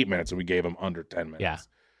under 8 minutes, and we gave him under 10 minutes. Yeah.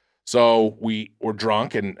 So we were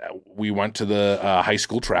drunk, and we went to the high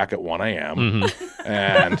school track at 1 a.m.,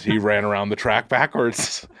 and he ran around the track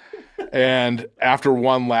backwards. And after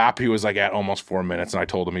one lap, he was like at almost 4 minutes, and I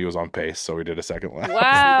told him he was on pace, so we did a second lap.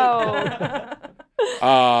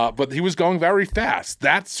 Wow. But he was going very fast.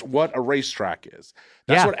 That's what a racetrack is.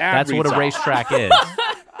 That's what a racetrack is.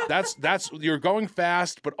 That's you're going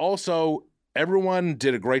fast, but also everyone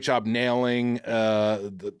did a great job nailing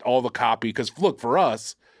all the copy. Because look, for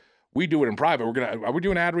us, we do it in private. Are we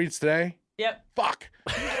doing ad reads today? Yep. Fuck.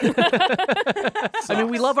 I mean,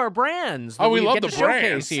 we love our brands. We love get the to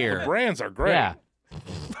brands showcase here. The brands are great. Yeah.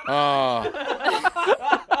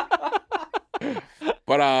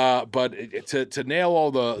 But to nail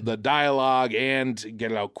all the dialogue and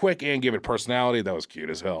get it out quick and give it personality, that was cute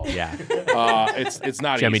as hell. Yeah. It's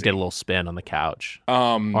not Jemmy easy. did a little spin on the couch. Or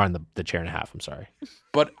on the chair and a half, I'm sorry.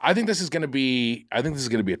 But I think this is going to be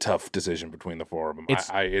a tough decision between the 4 of them. It's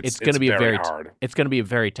going to be very hard. It's going to be a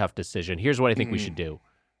very tough decision. Here's what I think we should do.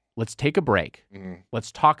 Let's take a break.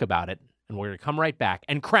 Let's talk about it, and we're going to come right back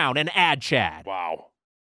and crown an ad Chad. Wow.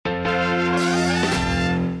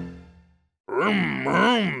 Vroom,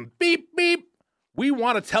 vroom, beep, beep. We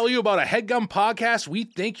want to tell you about a HeadGum podcast we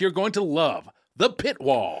think you're going to love, The Pit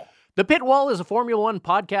Wall. The Pit Wall is a Formula One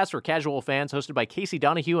podcast for casual fans hosted by Casey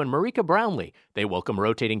Donahue and Marika Brownlee. They welcome a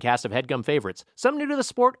rotating cast of HeadGum favorites, some new to the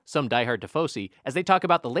sport, some diehard Tifosi, as they talk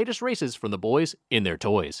about the latest races from the boys in their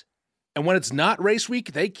toys. And when it's not race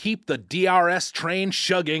week, they keep the DRS train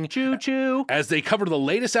shugging. Choo-choo. As they cover the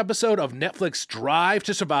latest episode of Netflix Drive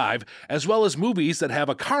to Survive, as well as movies that have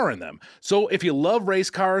a car in them. So if you love race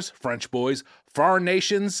cars, French boys, foreign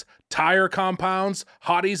nations, tire compounds,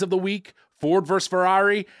 hotties of the week, Ford vs.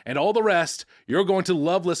 Ferrari, and all the rest, you're going to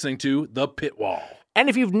love listening to The Pit Wall. And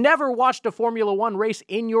if you've never watched a Formula One race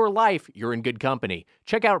in your life, you're in good company.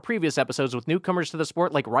 Check out previous episodes with newcomers to the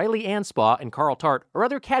sport like Riley Anspaugh and Carl Tart, or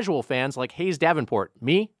other casual fans like Hayes Davenport.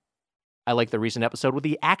 Me? I like the recent episode with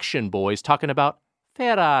the Action Boys talking about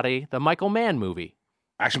Ferrari, the Michael Mann movie.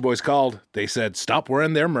 Action Boys called. They said, stop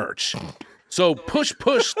wearing their merch. So push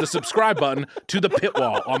the subscribe button to The Pit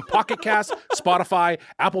Wall on Pocket Cast, Spotify,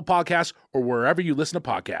 Apple Podcasts, or wherever you listen to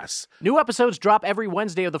podcasts. New episodes drop every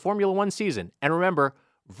Wednesday of the Formula One season. And remember,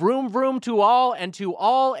 vroom vroom to all, and to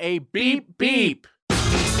all a beep beep.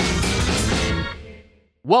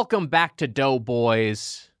 Welcome back to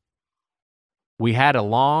Doughboys. We had a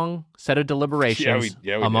long set of deliberations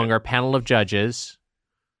among our panel of judges.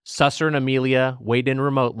 Susser and Amelia weighed in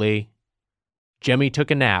remotely. Jemmy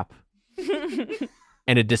took a nap.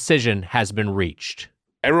 And a decision has been reached.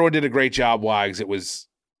 Everyone did a great job, Wags. It was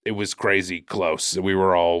crazy close. We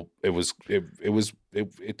were all.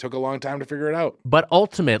 It took a long time to figure it out. But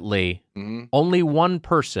ultimately, only one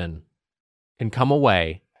person can come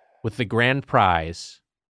away with the grand prize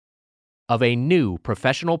of a new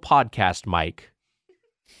professional podcast mic,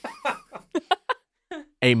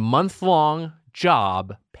 a month-long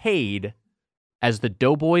job paid as the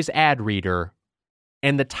Doughboys ad reader,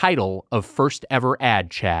 and the title of first ever ad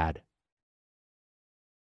Chad.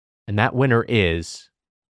 And that winner is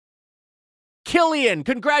Killian.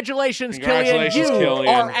 Congratulations, Killian. You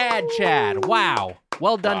are Ad Chad. Wow.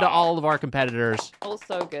 Well done to all of our competitors. All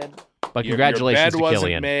so good. But congratulations your bed to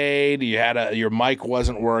Killian. wasn't made. You had your mic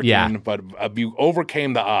wasn't working, but you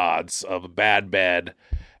overcame the odds of a bad bed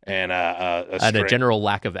and a general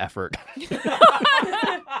lack of effort.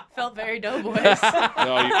 Felt very doughboys.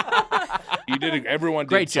 No, you did. Everyone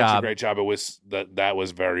did such a great job. It was that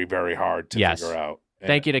was very, very hard to figure out.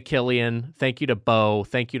 Thank you to Killian. Thank you to Bo.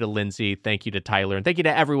 Thank you to Lindsay. Thank you to Tyler. And thank you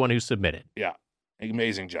to everyone who submitted. Yeah.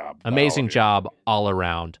 Amazing job. Amazing job all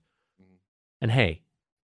around. And hey,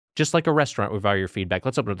 just like a restaurant with all your feedback,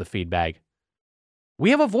 let's open up the feedback. We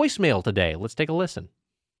have a voicemail today. Let's take a listen.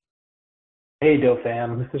 Hey, Doe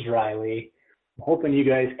fam. This is Riley. I'm hoping you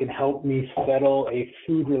guys can help me settle a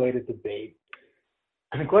food-related debate.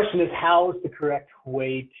 And the question is, how is the correct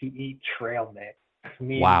way to eat trail mix?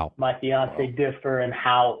 Me and my fiance differ in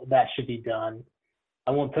how that should be done.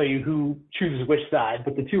 I won't tell you who chooses which side,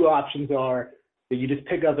 but the two options are that you just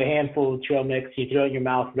pick up a handful of trail mix, you throw it in your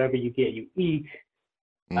mouth, whatever you get, you eat,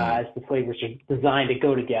 as the flavors are designed to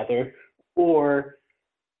go together, or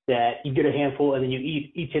that you get a handful and then you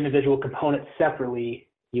eat each individual component separately.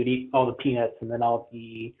 You'd eat all the peanuts and then all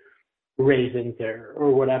the raisins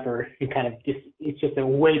or whatever. You kind of it's just a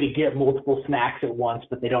way to get multiple snacks at once,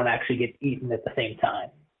 but they don't actually get eaten at the same time.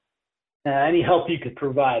 Any help you could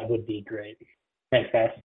provide would be great. Thanks, guys.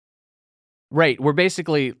 Right. We're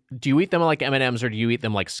basically, do you eat them like M&Ms or do you eat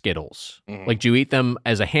them like Skittles? Like, do you eat them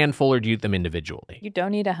as a handful or do you eat them individually? You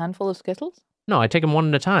don't eat a handful of Skittles? No, I take them one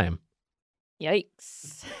at a time.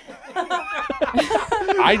 Yikes.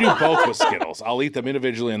 I do both with Skittles. I'll eat them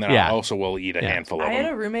individually, and then I also will eat a handful of them. I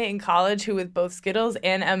had a roommate in college who, with both Skittles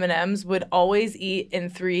and M&Ms, would always eat in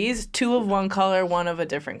threes, 2 of one color, 1 of a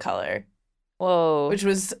different color. Whoa. Which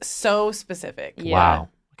was so specific. Yeah. Wow.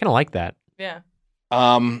 I kind of like that. Yeah.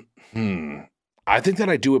 I think that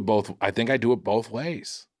I do it both. I think I do it both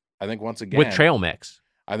ways. I think once again with trail mix.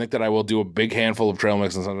 I think that I will do a big handful of trail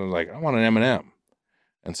mix and something like I want an M&M,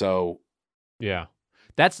 and so yeah.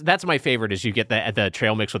 That's my favorite. Is you get the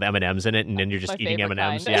trail mix with M&Ms in it, and then you're just eating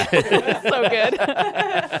M&Ms. Kind. Yeah, so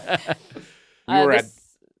good.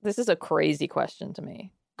 This is a crazy question to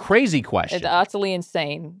me. Crazy question. It's utterly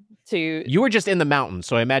insane. You were just in the mountains,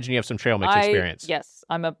 so I imagine you have some trail mix experience. Yes,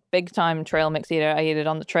 I'm a big time trail mix eater. I eat it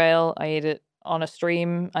on the trail. I eat it on a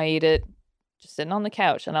stream. I eat it just sitting on the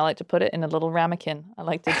couch, and I like to put it in a little ramekin. I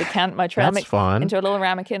like to decant my trail mix into a little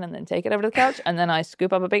ramekin and then take it over to the couch, and then I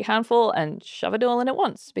scoop up a big handful and shove it all in at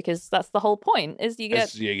once, because that's the whole point. Is you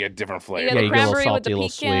get different flavors. You get the cranberry salty,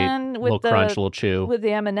 with the pecan, sweet, with the crunch, a little chew, with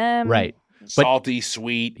the M&M. Right. Salty,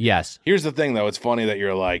 sweet. Yes. Here's the thing, though. It's funny that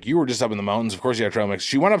you're like, you were just up in the mountains. Of course you have trail mix.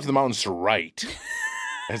 She went up to the mountains to write.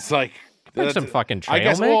 It's like some fucking trail mix. I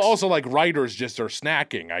guess. Mix? Well, also like writers just are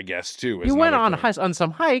snacking. I guess too. You went on some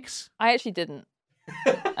hikes. I actually didn't.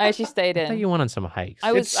 I actually stayed in. I thought you went on some hikes.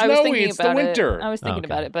 It's snowy. It's the winter. I was thinking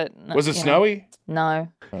about it, but was it snowy? No.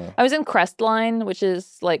 I was in Crestline, which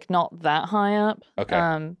is like not that high up.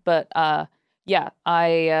 Okay. But yeah,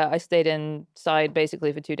 I stayed inside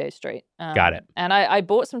basically for 2 days straight. Got it. And I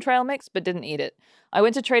bought some trail mix, but didn't eat it. I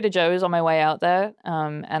went to Trader Joe's on my way out there,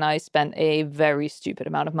 and I spent a very stupid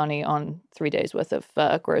amount of money on 3 days worth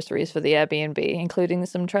of groceries for the Airbnb, including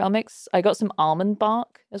some trail mix. I got some almond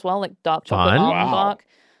bark as well, like dark chocolate almond bark.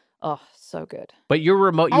 Oh, so good. But you're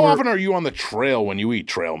remote. How often are you on the trail when you eat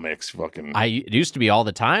trail mix? Fucking. It used to be all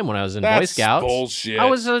the time when I was in Boy Scouts. Bullshit. I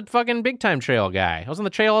was a fucking big time trail guy. I was on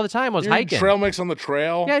the trail all the time. I was hiking. Trail mix on the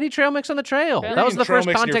trail? Yeah, I eat trail mix on the trail. That was the first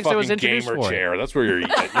context I was introduced gamer for. Chair. That's where you're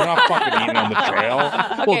eating. You're not fucking eating on the trail.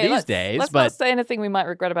 Okay, well, these days. Let's not say anything we might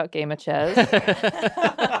regret about gamer chairs.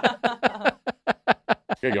 I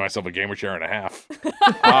gotta get myself a gamer chair and a half.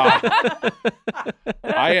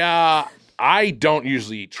 I don't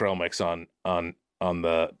usually eat trail mix on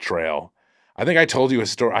the trail. I think I told you a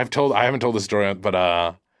story. I haven't told this story,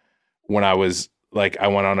 but when I was like, I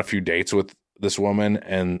went on a few dates with this woman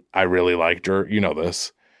and I really liked her. You know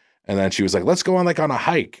this. And then she was like, let's go on a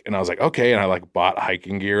hike. And I was like, okay. And I bought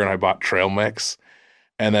hiking gear and I bought trail mix.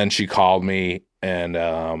 And then she called me and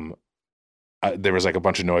there was a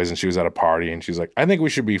bunch of noise and she was at a party and she was like, I think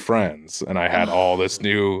we should be friends. And I had all this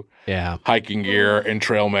new hiking gear and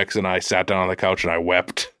trail mix and I sat down on the couch and I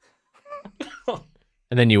wept.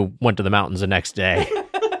 And then you went to the mountains the next day.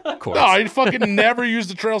 Of course. No, I fucking never used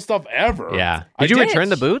the trail stuff ever. Yeah. Did you return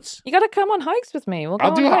the boots? You got to come on hikes with me.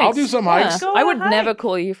 I'll do some hikes. I would never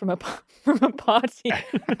call you from a party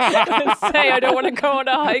and say I don't want to go on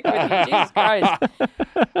a hike with you. Jesus Christ.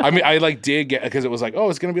 I mean, I did get, because it was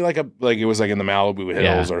it's gonna be it was in the Malibu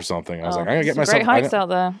Hills or something. I was I'm gonna get myself great hikes out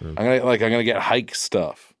there. I'm gonna get hike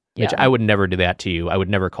stuff. Mitch, I would never do that to you. I would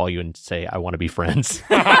never call you and say, I want to be friends.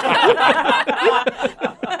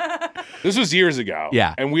 This was years ago.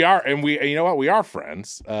 Yeah. And we you know what? We are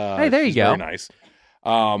friends. Hey, there you go. Very nice.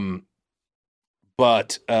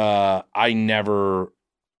 But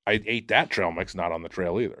I ate that trail mix, not on the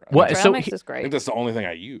trail either. Trail mix is great. I think that's the only thing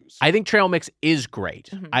I use. I think trail mix is great.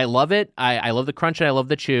 Mm-hmm. I love it. I love the crunch and I love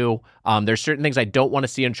the chew. There's certain things I don't want to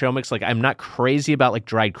see in trail mix. Like I'm not crazy about like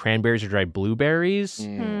dried cranberries or dried blueberries.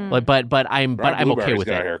 Like, but I'm okay with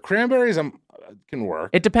it. Here. Cranberries, can work.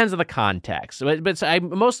 It depends on the context. But for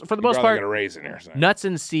the most part, get a raisin here, nuts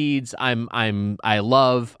and seeds. I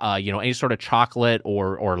love any sort of chocolate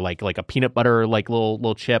or like a peanut butter like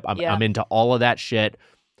little chip. I'm into all of that shit.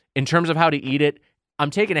 In terms of how to eat it,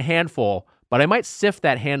 I'm taking a handful, but I might sift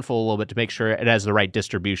that handful a little bit to make sure it has the right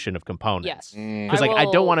distribution of components. Yes, because I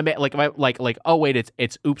don't want to make like if I like oh wait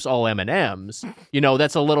it's oops all M&Ms.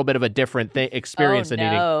 That's a little bit of a different experience than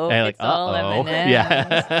eating. It's all M&Ms.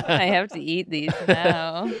 Yeah, I have to eat these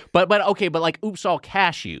now. but like oops all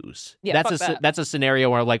cashews. Yeah, that's a scenario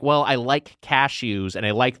where like I like cashews and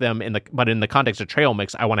I like them in the context of trail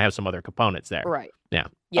mix I want to have some other components there. Right. Yeah.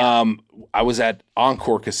 I was at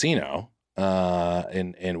Encore Casino,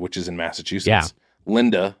 in which is in Massachusetts. Yeah.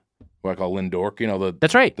 Linda, who I call Lindork,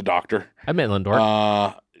 that's right, the doctor. I met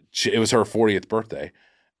Lindork. It was her 40th birthday,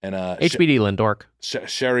 and HBD Lindork.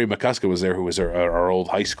 Sherry McCusker was there, who was our old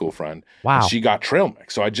high school friend. Wow. And she got trail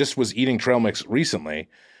mix. So I just was eating trail mix recently.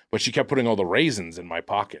 But she kept putting all the raisins in my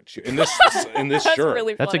pocket. In this shirt.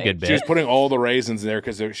 Really that's a good bit. She was putting all the raisins in there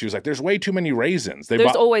because she was like, there's way too many raisins.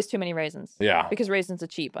 There's always too many raisins. Yeah. Because raisins are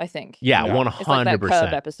cheap, I think. Yeah, 100%. It's like that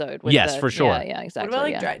Curb episode. Yes, for sure. Yeah, exactly. What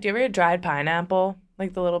about do you ever get dried pineapple?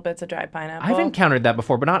 Like the little bits of dried pineapple? I've encountered that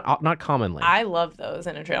before, but not commonly. I love those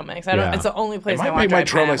in a trail mix. It's the only place I want might make my dried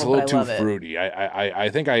trail mix a little too pineapple, fruity. I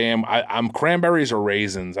think I am. I'm cranberries or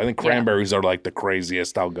raisins. I think cranberries are like the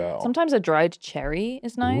craziest I'll go. Sometimes a dried cherry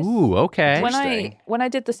is nice. Ooh, okay. When I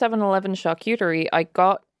did the 7-Eleven charcuterie, I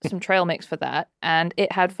got some trail mix for that, and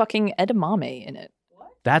it had fucking edamame in it.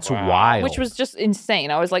 That's wild. Which was just insane.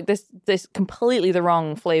 I was like, this completely the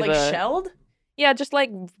wrong flavor. Like shelled? Yeah, just like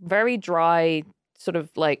very dry. Sort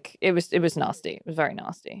of like it was nasty. It was very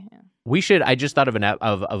nasty. Yeah. We should. I just thought of an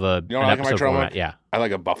episode format. Yeah, I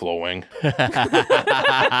like a buffalo wing.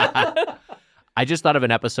 I just thought of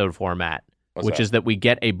an episode format, which is that we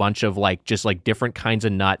get a bunch of just different kinds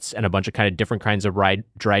of nuts and a bunch of kind of different kinds of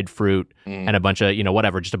dried fruit and a bunch of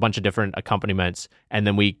just a bunch of different accompaniments, and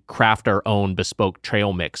then we craft our own bespoke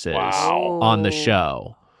trail mixes on the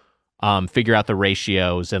show. Figure out the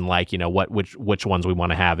ratios and which ones we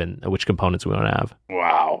want to have and which components we want to have.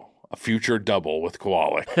 Wow. A future double with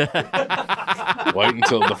Kowalik. Wait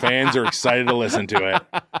until the fans are excited to listen to it.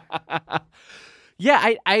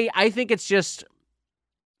 Yeah, I think it's just,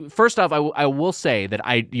 first off, I will say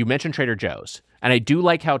that you mentioned Trader Joe's, and I do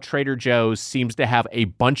like how Trader Joe's seems to have a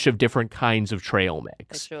bunch of different kinds of trail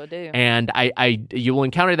mix. They sure do. And you will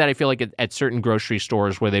encounter that, I feel like, at certain grocery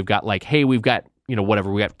stores where they've got hey, we've got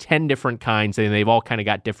we have 10 different kinds and they've all kind of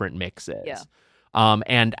got different mixes. Yeah.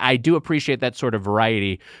 And I do appreciate that sort of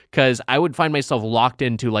variety because I would find myself locked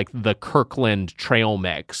into the Kirkland trail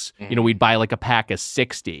mix. Mm-hmm. We'd buy a pack of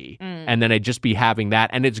 60 and then I'd just be having that.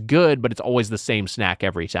 And it's good, but it's always the same snack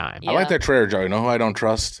every time. Yeah. I like that Trader Joe. You know who I don't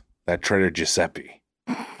trust? That Trader Giuseppe.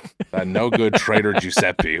 That no good Trader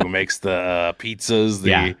Giuseppe who makes the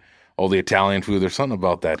pizzas, all the Italian food. There's something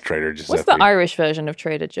about that Trader Giuseppe. What's the Irish version of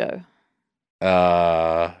Trader Joe?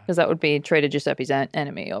 Because that would be Trader Giuseppe's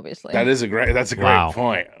enemy, obviously. That's a great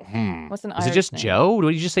point. What's an Is Irish it just name? Joe?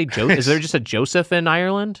 Did you just say Joe? Is there just a Joseph in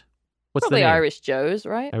Ireland? What's Probably the name? Irish Joes,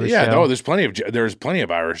 right? Irish yeah, Joe? no, there's plenty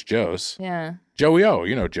of Irish Joes. Yeah. Joey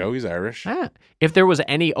O, Joe, he's Irish. If there was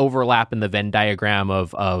any overlap in the Venn diagram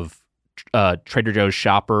of Trader Joe's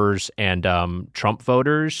shoppers and Trump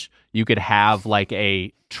voters, you could have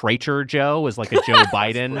a Traitor Joe as a Joe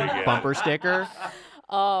Biden bumper sticker.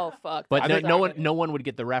 Oh fuck! But no one would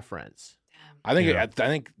get the reference. I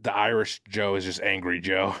think the Irish Joe is just Angry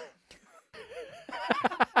Joe.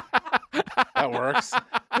 That works.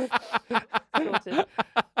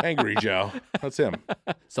 Angry Joe. That's him.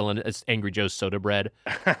 Selling it's Angry Joe's soda bread.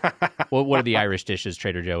 What are the Irish dishes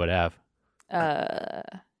Trader Joe would have?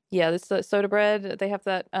 Yeah, this soda bread. They have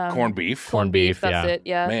that corned beef. Corned beef. That's it.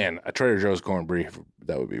 Yeah. Man, a Trader Joe's corned beef,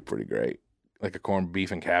 that would be pretty great. Like a corned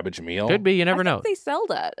beef and cabbage meal. Could be. You never know. They sell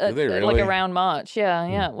that Do they really? around March.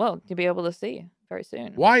 Yeah. Well, you'll be able to see very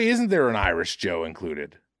soon. Why isn't there an Irish Joe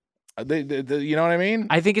included? You know what I mean?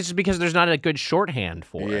 I think it's just because there's not a good shorthand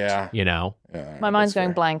for it. Yeah. My mind's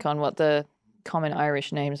going blank on what the common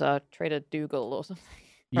Irish names are. Trader Dougal or something.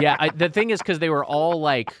 Yeah, the thing is because they were all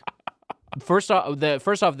like, first off,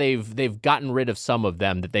 they've gotten rid of some of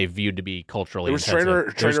them that they viewed to be culturally. There was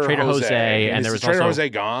insensitive. Trader Jose, and there was Trader also Jose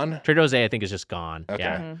gone. Trader Jose. I think is just gone. Okay.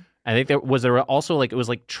 Yeah. Mm-hmm. I think there was also like it was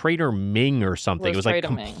like Trader Ming or something. It was like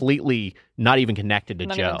completely not even connected to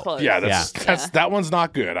Joe. Yeah, that one's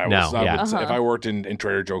not good. If I worked in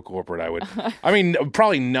Trader Joe corporate, I would. I mean,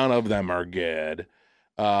 probably none of them are good.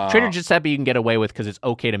 Trader Giuseppe you can get away with because it's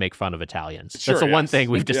okay to make fun of Italians. That's the one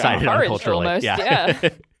thing we've decided on culturally. Almost,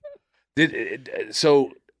 yeah.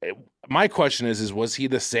 So my question is was he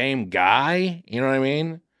the same guy? You know what I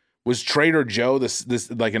mean? Was Trader Joe this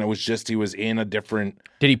like, and it was just he was in a different?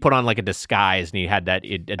 Did he put on like a disguise and he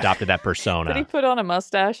adopted that persona? Did he put on a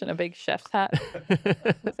mustache and a big chef's hat?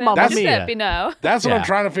 Mamma mia. Giuseppe now. That's what I'm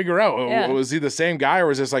trying to figure out. Yeah. Was he the same guy, or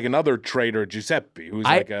was this like another Trader Giuseppe who's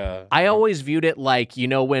I always viewed it like, you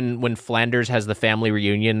know, when Flanders has the family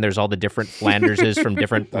reunion, there's all the different Flanderses from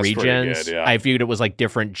different regions. Good, yeah. I viewed it was like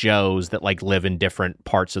different Joes that like live in different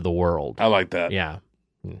parts of the world. I like that. Yeah.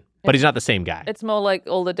 But he's not the same guy. It's more like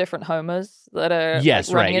all the different Homers that are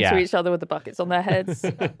running into each other with the buckets on their heads.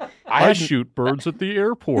 I shoot birds at the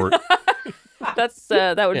airport.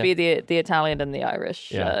 That would be the Italian and the Irish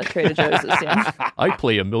Trader Joe's. Yeah. I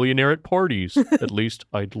play a millionaire at parties. At least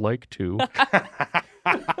I'd like to.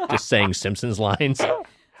 Just saying Simpsons lines.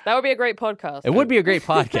 That would be a great podcast. It would be a great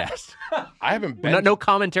podcast. I haven't been. No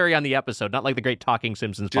commentary on the episode. Not like the Great Talking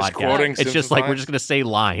Simpsons just podcast. Quoting it's Simpsons just like lines? we're just going to say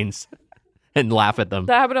lines and laugh at them.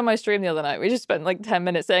 That happened on my stream the other night. We just spent like 10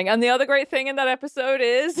 minutes saying, and the other great thing in that episode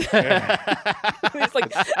is these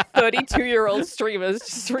like 32-year-old streamers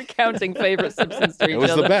just recounting favorite Simpsons to each other. It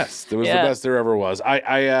was the best. It was the best there ever was.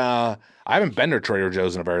 I haven't been to Trader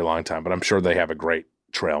Joe's in a very long time, but I'm sure they have a great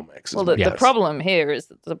trail mix. Well, the problem here is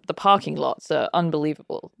that the parking lots are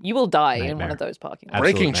unbelievable. You will die in one of those parking lots.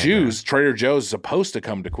 Breaking news, Trader Joe's is supposed to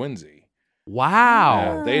come to Quincy.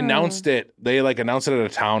 Wow. Yeah, they announced it. They announced it at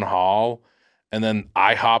a town hall. And then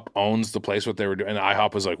IHOP owns the place, what they were doing. And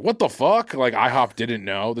IHOP was like, what the fuck? Like, IHOP didn't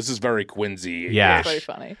know. This is very Quincy. Yeah. It's very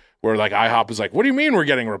funny. Where, like, IHOP was like, what do you mean we're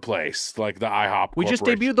getting replaced? Like, the IHOP We just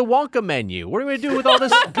debuted the Wonka menu. What are we going to do with all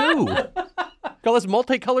this goo? All this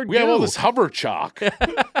multicolored goo. We have all this hover chalk.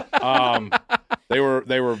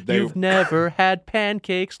 You've never had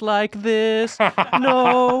pancakes like this.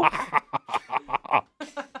 No.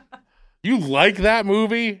 You like that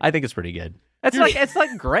movie? I think it's pretty good. It's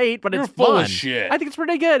like great, but it's full fun. of shit. I think it's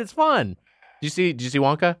pretty good. It's fun. Did you see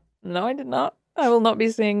Wonka? No, I did not. I will not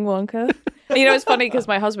be seeing Wonka. You know, it's funny because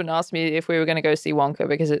my husband asked me if we were going to go see Wonka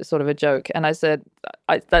because it's sort of a joke. And I said,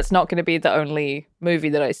 that's not going to be the only movie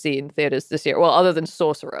that I see in theaters this year. Well, other than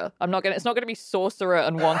Sorcerer. It's not going to be Sorcerer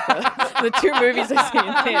and Wonka. The two movies I see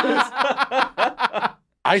in theaters.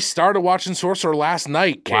 I started watching Sorcerer last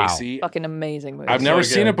night, Casey. Wow. Fucking amazing movie. I've never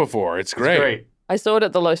seen it before. It's great. I saw it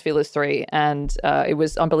at the Los Feliz 3 and it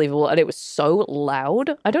was unbelievable. And it was so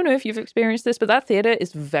loud. I don't know if you've experienced this, but that theater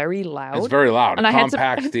is very loud. It's very loud. And Compact I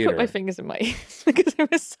had to theater. put my fingers in my ears because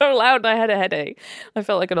it was so loud and I had a headache. I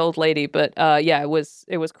felt like an old lady, but it was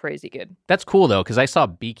crazy good. That's cool, though, because I saw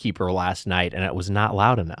Beekeeper last night and it was not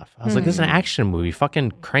loud enough. I was like, this is an action movie.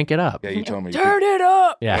 Fucking crank it up. Yeah, you told me. Turn it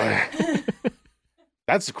up! Yeah.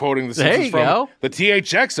 That's quoting the Simpsons from the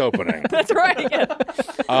THX opening. That's right. Yeah.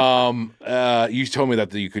 You told me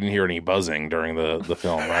that you couldn't hear any buzzing during the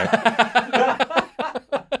film, right?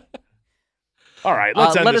 All right,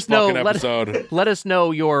 let's end this fucking episode. Let us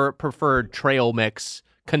know your preferred trail mix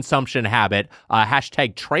consumption habit.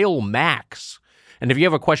 Hashtag Trail Max. And if you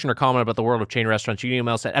have a question or comment about the world of chain restaurants, you can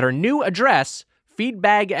email us at our new address,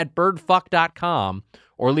 feedbag@birdfuck.com.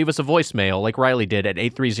 Or leave us a voicemail like Riley did at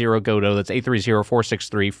 830-GODO. That's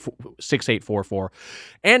 830-463-6844.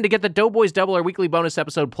 And to get the Doughboys Double, our weekly bonus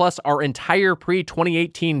episode, plus our entire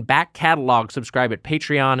pre-2018 back catalog, subscribe at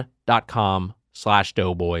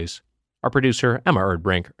patreon.com/doughboys. Our producer, Emma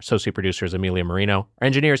Erdbrink. Our associate producer is Amelia Marino. Our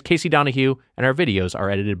engineer is Casey Donahue. And our videos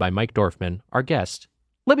are edited by Mike Dorfman. Our guest,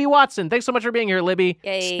 Libby Watson. Thanks so much for being here, Libby.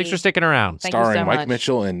 Yay. Thanks for sticking around. Starring Mike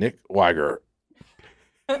Mitchell and Nick Weiger.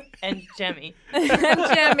 And Jemmy.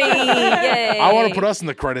 Jemmy, yay. I want to put us in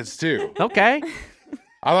the credits, too. Okay.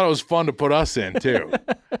 I thought it was fun to put us in, too.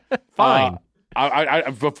 Fine.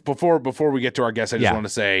 Before we get to our guest, I just want to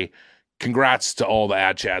say congrats to all the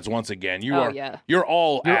ad chads once again. You're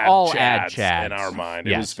all ad chads in our mind.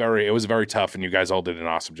 Yes. It was very tough, and you guys all did an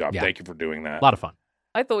awesome job. Thank you for doing that. A lot of fun.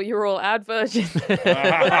 I thought you were all ad virgins. No,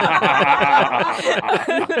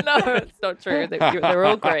 it's not true. They're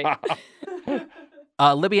all great.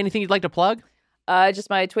 Libby, anything you'd like to plug? Just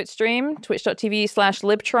my Twitch stream,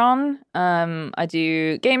 twitch.tv/Libtron. I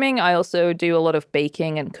do gaming. I also do a lot of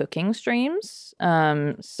baking and cooking streams.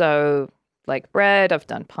 So like bread, I've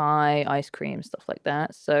done pie, ice cream, stuff like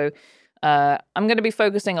that. So I'm going to be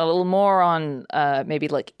focusing a little more on maybe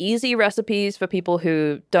like easy recipes for people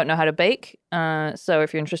who don't know how to bake. So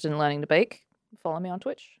if you're interested in learning to bake, follow me on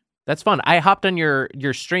Twitch. That's fun. I hopped on your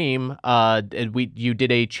stream. You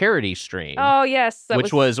did a charity stream. Oh yes,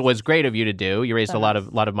 which was great of you to do. You raised a lot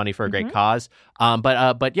of money for a great cause.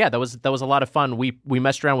 But yeah, that was a lot of fun. We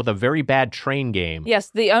messed around with a very bad train game.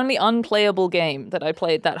 Yes, the only unplayable game that I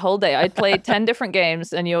played that whole day. I played 10 different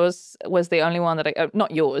games, and yours was the only one that I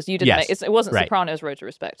not yours. You didn't. Yes. It wasn't right. Sopranos Road to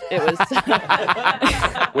Respect. It was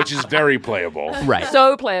which is very playable. Right.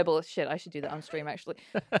 So playable. Shit, I should do that on stream actually.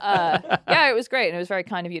 Yeah, it was great, and it was very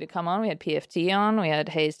kind of you to come on. We had PFT on. We had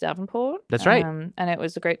Hayes Davenport. That's right. And it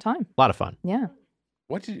was a great time. A lot of fun. Yeah.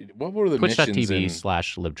 What were the missions in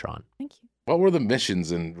Twitch.tv/Libtron. Thank you. What were the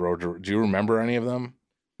missions in Road to... Do you remember any of them?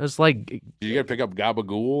 It was like... Did you get to pick up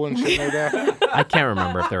Gabagool and shit like that? I can't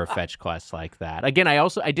remember if there were fetch quests like that. Again,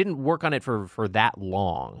 I didn't work on it for that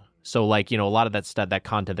long. So like, a lot of that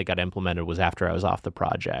content that got implemented was after I was off the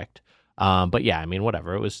project. But yeah, I mean,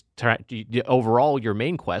 whatever. It was overall your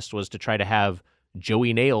main quest was to try to have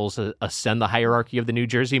Joey Nails ascend the hierarchy of the New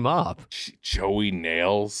Jersey mob. Joey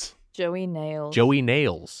Nails? Joey Nails. Joey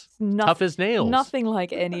Nails. Tough as nails. Nothing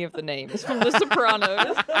like any of the names from The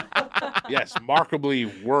Sopranos. Yes, markedly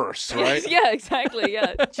worse, right? Yeah, exactly.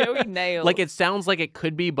 Yeah, Joey Nails. Like it sounds like it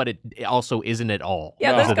could be, but it also isn't at all.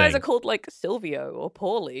 Yeah, those guys are called like Silvio or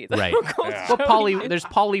Paulie. Right. Well, there's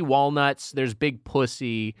Paulie Walnuts. There's Big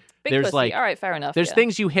Pussy. Big Pussy. All right, fair enough. There's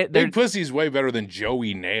things you hit. Big Pussy's way better than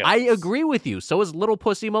Joey Nails. I agree with you. So is Little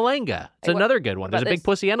Pussy Malenga. It's another good one. There's a Big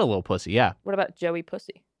Pussy and a Little Pussy. Yeah. What about Joey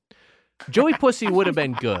Pussy? Joey Pussy would have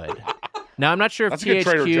been good. Now I'm not sure if That's a good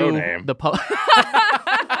Trader Joe name.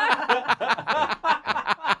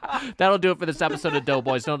 That'll do it for this episode of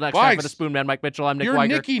Doughboys. Until next time for the Spoon Man, Mike Mitchell. I'm Nick Weiger.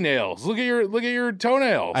 Nicky Nails. Look at your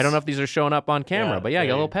toenails. I don't know if these are showing up on camera, but yeah,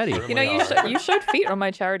 you're a little petty. You showed feet on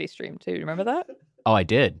my charity stream too. Remember that? Oh, I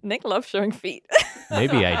did. Nick loves showing feet.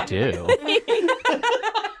 Maybe I do.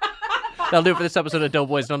 That'll do it for this episode of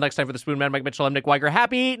Doughboys. Until next time for the Spoon Man, Mike Mitchell. I'm Nick Weiger.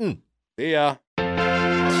 Happy eating. See ya.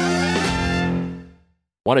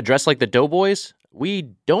 Want to dress like the Doughboys?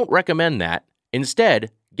 We don't recommend that.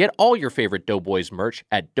 Instead, get all your favorite Doughboys merch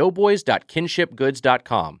at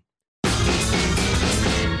doughboys.kinshipgoods.com.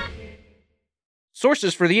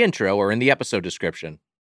 Sources for the intro are in the episode description.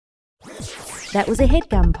 That was a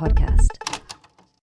HeadGum podcast.